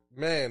look,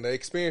 man, the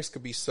experience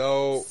could be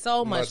so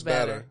much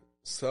better.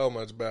 So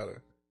much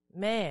better.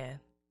 Man,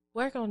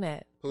 work on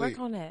that. Please. Work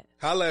on that.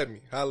 Holla at me.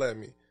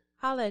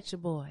 Holla at your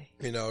boy.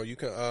 You know, you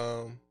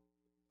can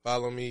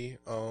follow me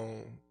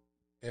on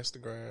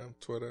Instagram,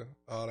 Twitter,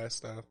 all that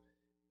stuff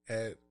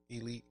at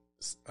elite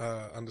 _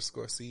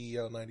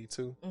 CEO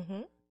 92.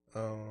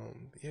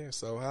 Yeah,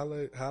 so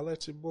holla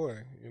at your boy.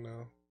 You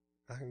know,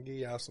 I can give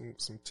y'all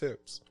some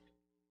tips.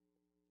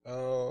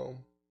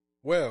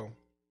 Well,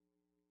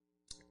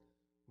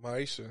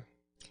 Maisha.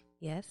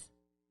 Yes.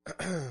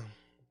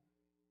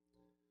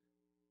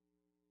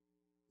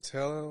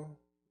 Tell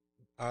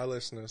our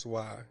listeners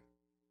why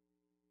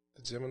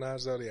the Gemini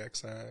zodiac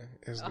sign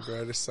is the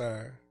greatest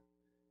sign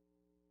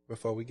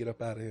before we get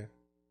up out of here.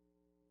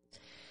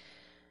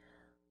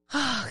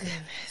 Oh,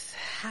 goodness.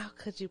 How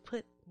could you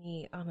put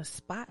me on a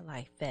spot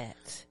like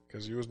that?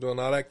 Because you was doing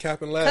all that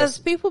capping last. Because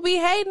people be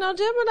hating on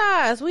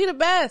Geminis. We the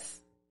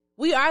best.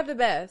 We are the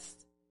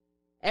best.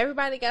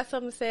 Everybody got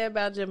something to say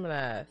about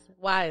Geminis.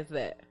 Why is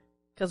that?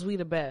 Because we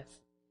the best.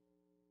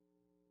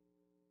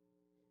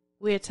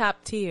 We're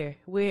top tier.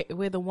 We're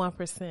the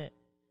 1%.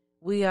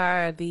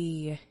 We're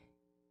the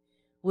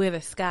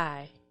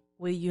sky.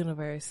 We're the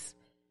universe.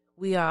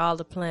 We are all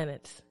the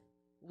planets.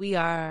 We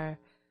are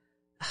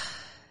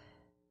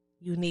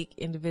unique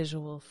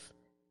individuals.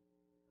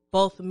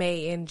 Both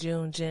May and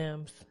June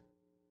gems.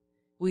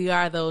 We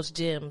are those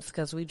gems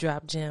because we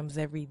drop gems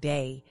every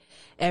day,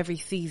 every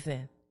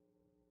season,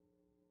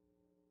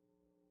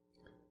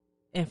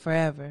 and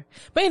forever.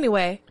 But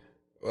anyway,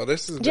 well,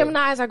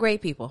 Geminis are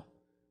great people.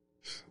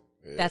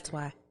 Yeah. That's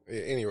why.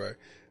 Yeah, anyway,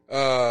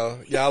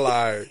 y'all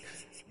like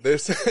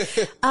this.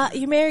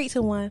 You married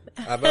to one.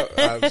 I know.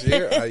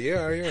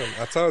 Yeah, I am.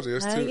 I told you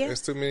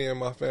it's too many in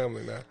my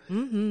family now.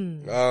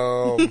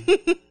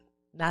 Mm-hmm.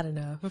 Not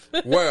enough.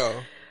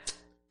 Well,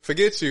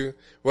 forget you.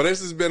 Well,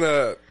 this has been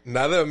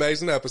another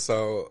amazing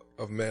episode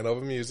of Man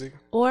Over Music.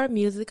 Or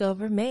Music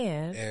Over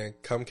Man. And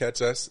come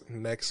catch us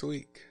next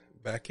week.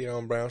 Back here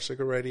on Brown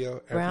Sugar Radio.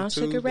 Brown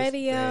Sugar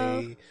Radio.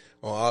 On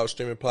all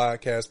streaming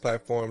podcast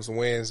platforms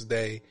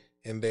Wednesday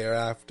and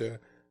thereafter.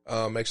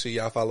 Make sure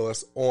y'all follow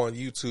us on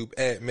YouTube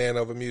at Man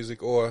Over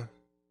Music or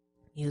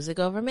Music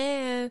Over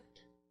Man.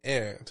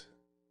 And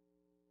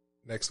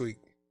next week,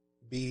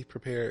 be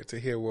prepared to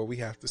hear what we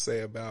have to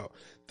say about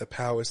the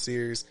Power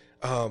series.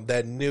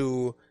 That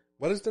new,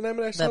 what is the name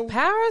of that show? The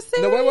Power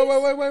series?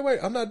 No, wait.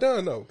 I'm not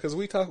done though, because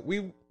we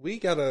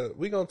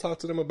gonna talk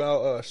to them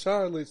about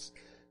Charlotte's.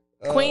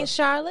 Queen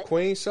Charlotte.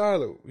 We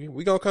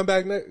gonna come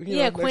back next week.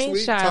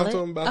 Charlotte. Talk to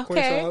them about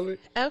Queen Charlotte.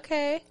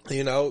 Okay.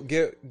 You know,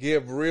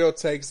 give real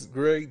takes,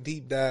 great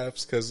deep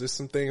dives, because there's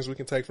some things we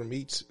can take from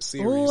each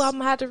series. Ooh, I'm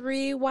gonna have to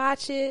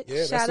rewatch it.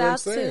 Yeah, shout out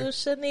to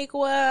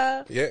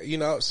Shaniqua. Yeah, you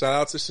know, shout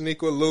out to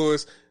Shaniqua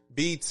Lewis,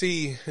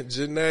 BT,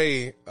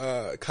 Janae,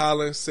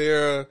 Colin,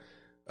 Sarah,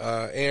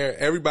 Aaron,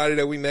 everybody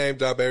that we named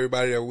drop,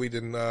 everybody that we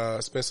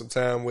didn't spend some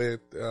time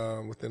with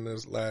within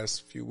this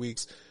last few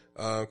weeks.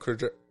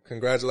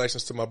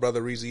 Congratulations to my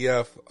brother Reezy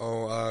F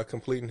on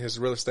completing his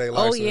real estate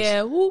license. Oh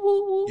yeah, woo,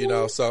 woo, woo. You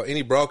know, so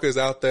any brokers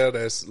out there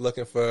that's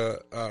looking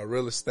for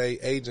real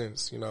estate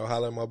agents, you know,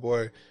 holler at my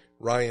boy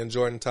Ryan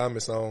Jordan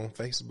Thomas on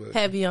Facebook.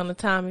 Heavy on the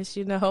Thomas,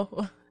 you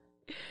know.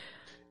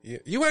 Yeah,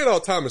 you ain't on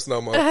Thomas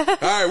no more. All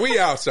right, we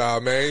out, y'all,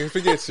 man.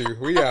 Forget you.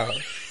 We out.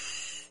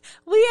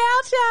 We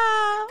out,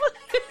 y'all.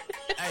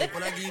 Hey,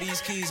 when I give you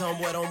these keys,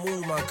 homeboy, don't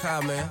move my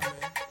car, man.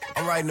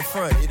 I'm right in the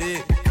front, you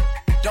dig?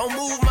 Don't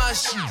move my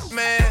shit,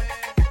 man.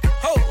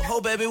 Ho,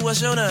 baby, what's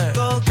your name?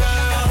 Go,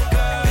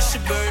 girl, it's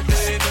your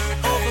birthday.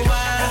 Open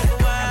wide,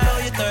 I know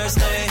you're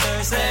thirsty.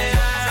 Say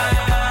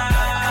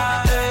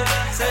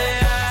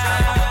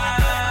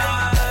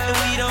and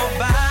we don't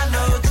buy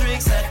no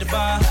drinks at the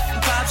bar.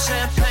 Pop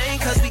champagne,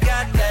 cause we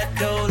got that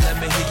dough. Let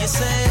me hear you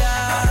say,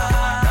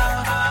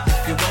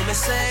 you want me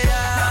say,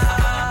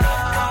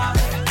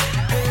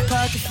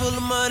 Pocket full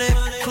of money,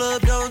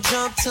 club don't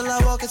jump till I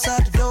walk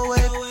inside the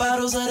doorway.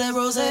 Bottles of that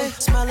rosé,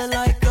 smelling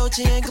like Dolce what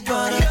you ain't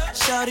about her.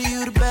 Shawty,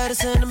 you the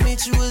baddest, and to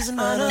meet you is an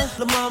honor.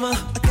 La mama,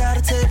 I got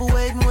a table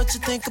waiting, what you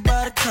think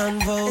about a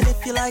convo? And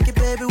if you like it,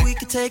 baby, we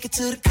can take it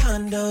to the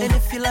condo. And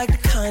if you like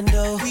the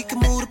condo, we can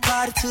move the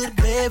party to the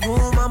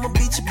bedroom. I'ma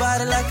beat your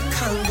body like a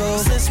Congo.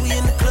 Since we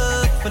in the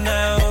club, for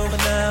now,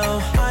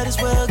 might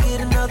as well get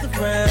another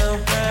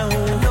round.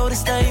 I know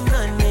this ain't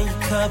nothing in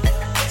your cup,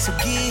 so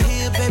get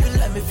here, baby,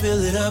 let me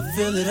fill it up.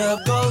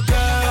 Go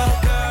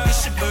girl,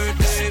 it's your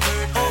birthday,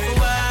 over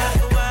wide.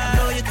 I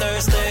know you're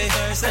thirsty.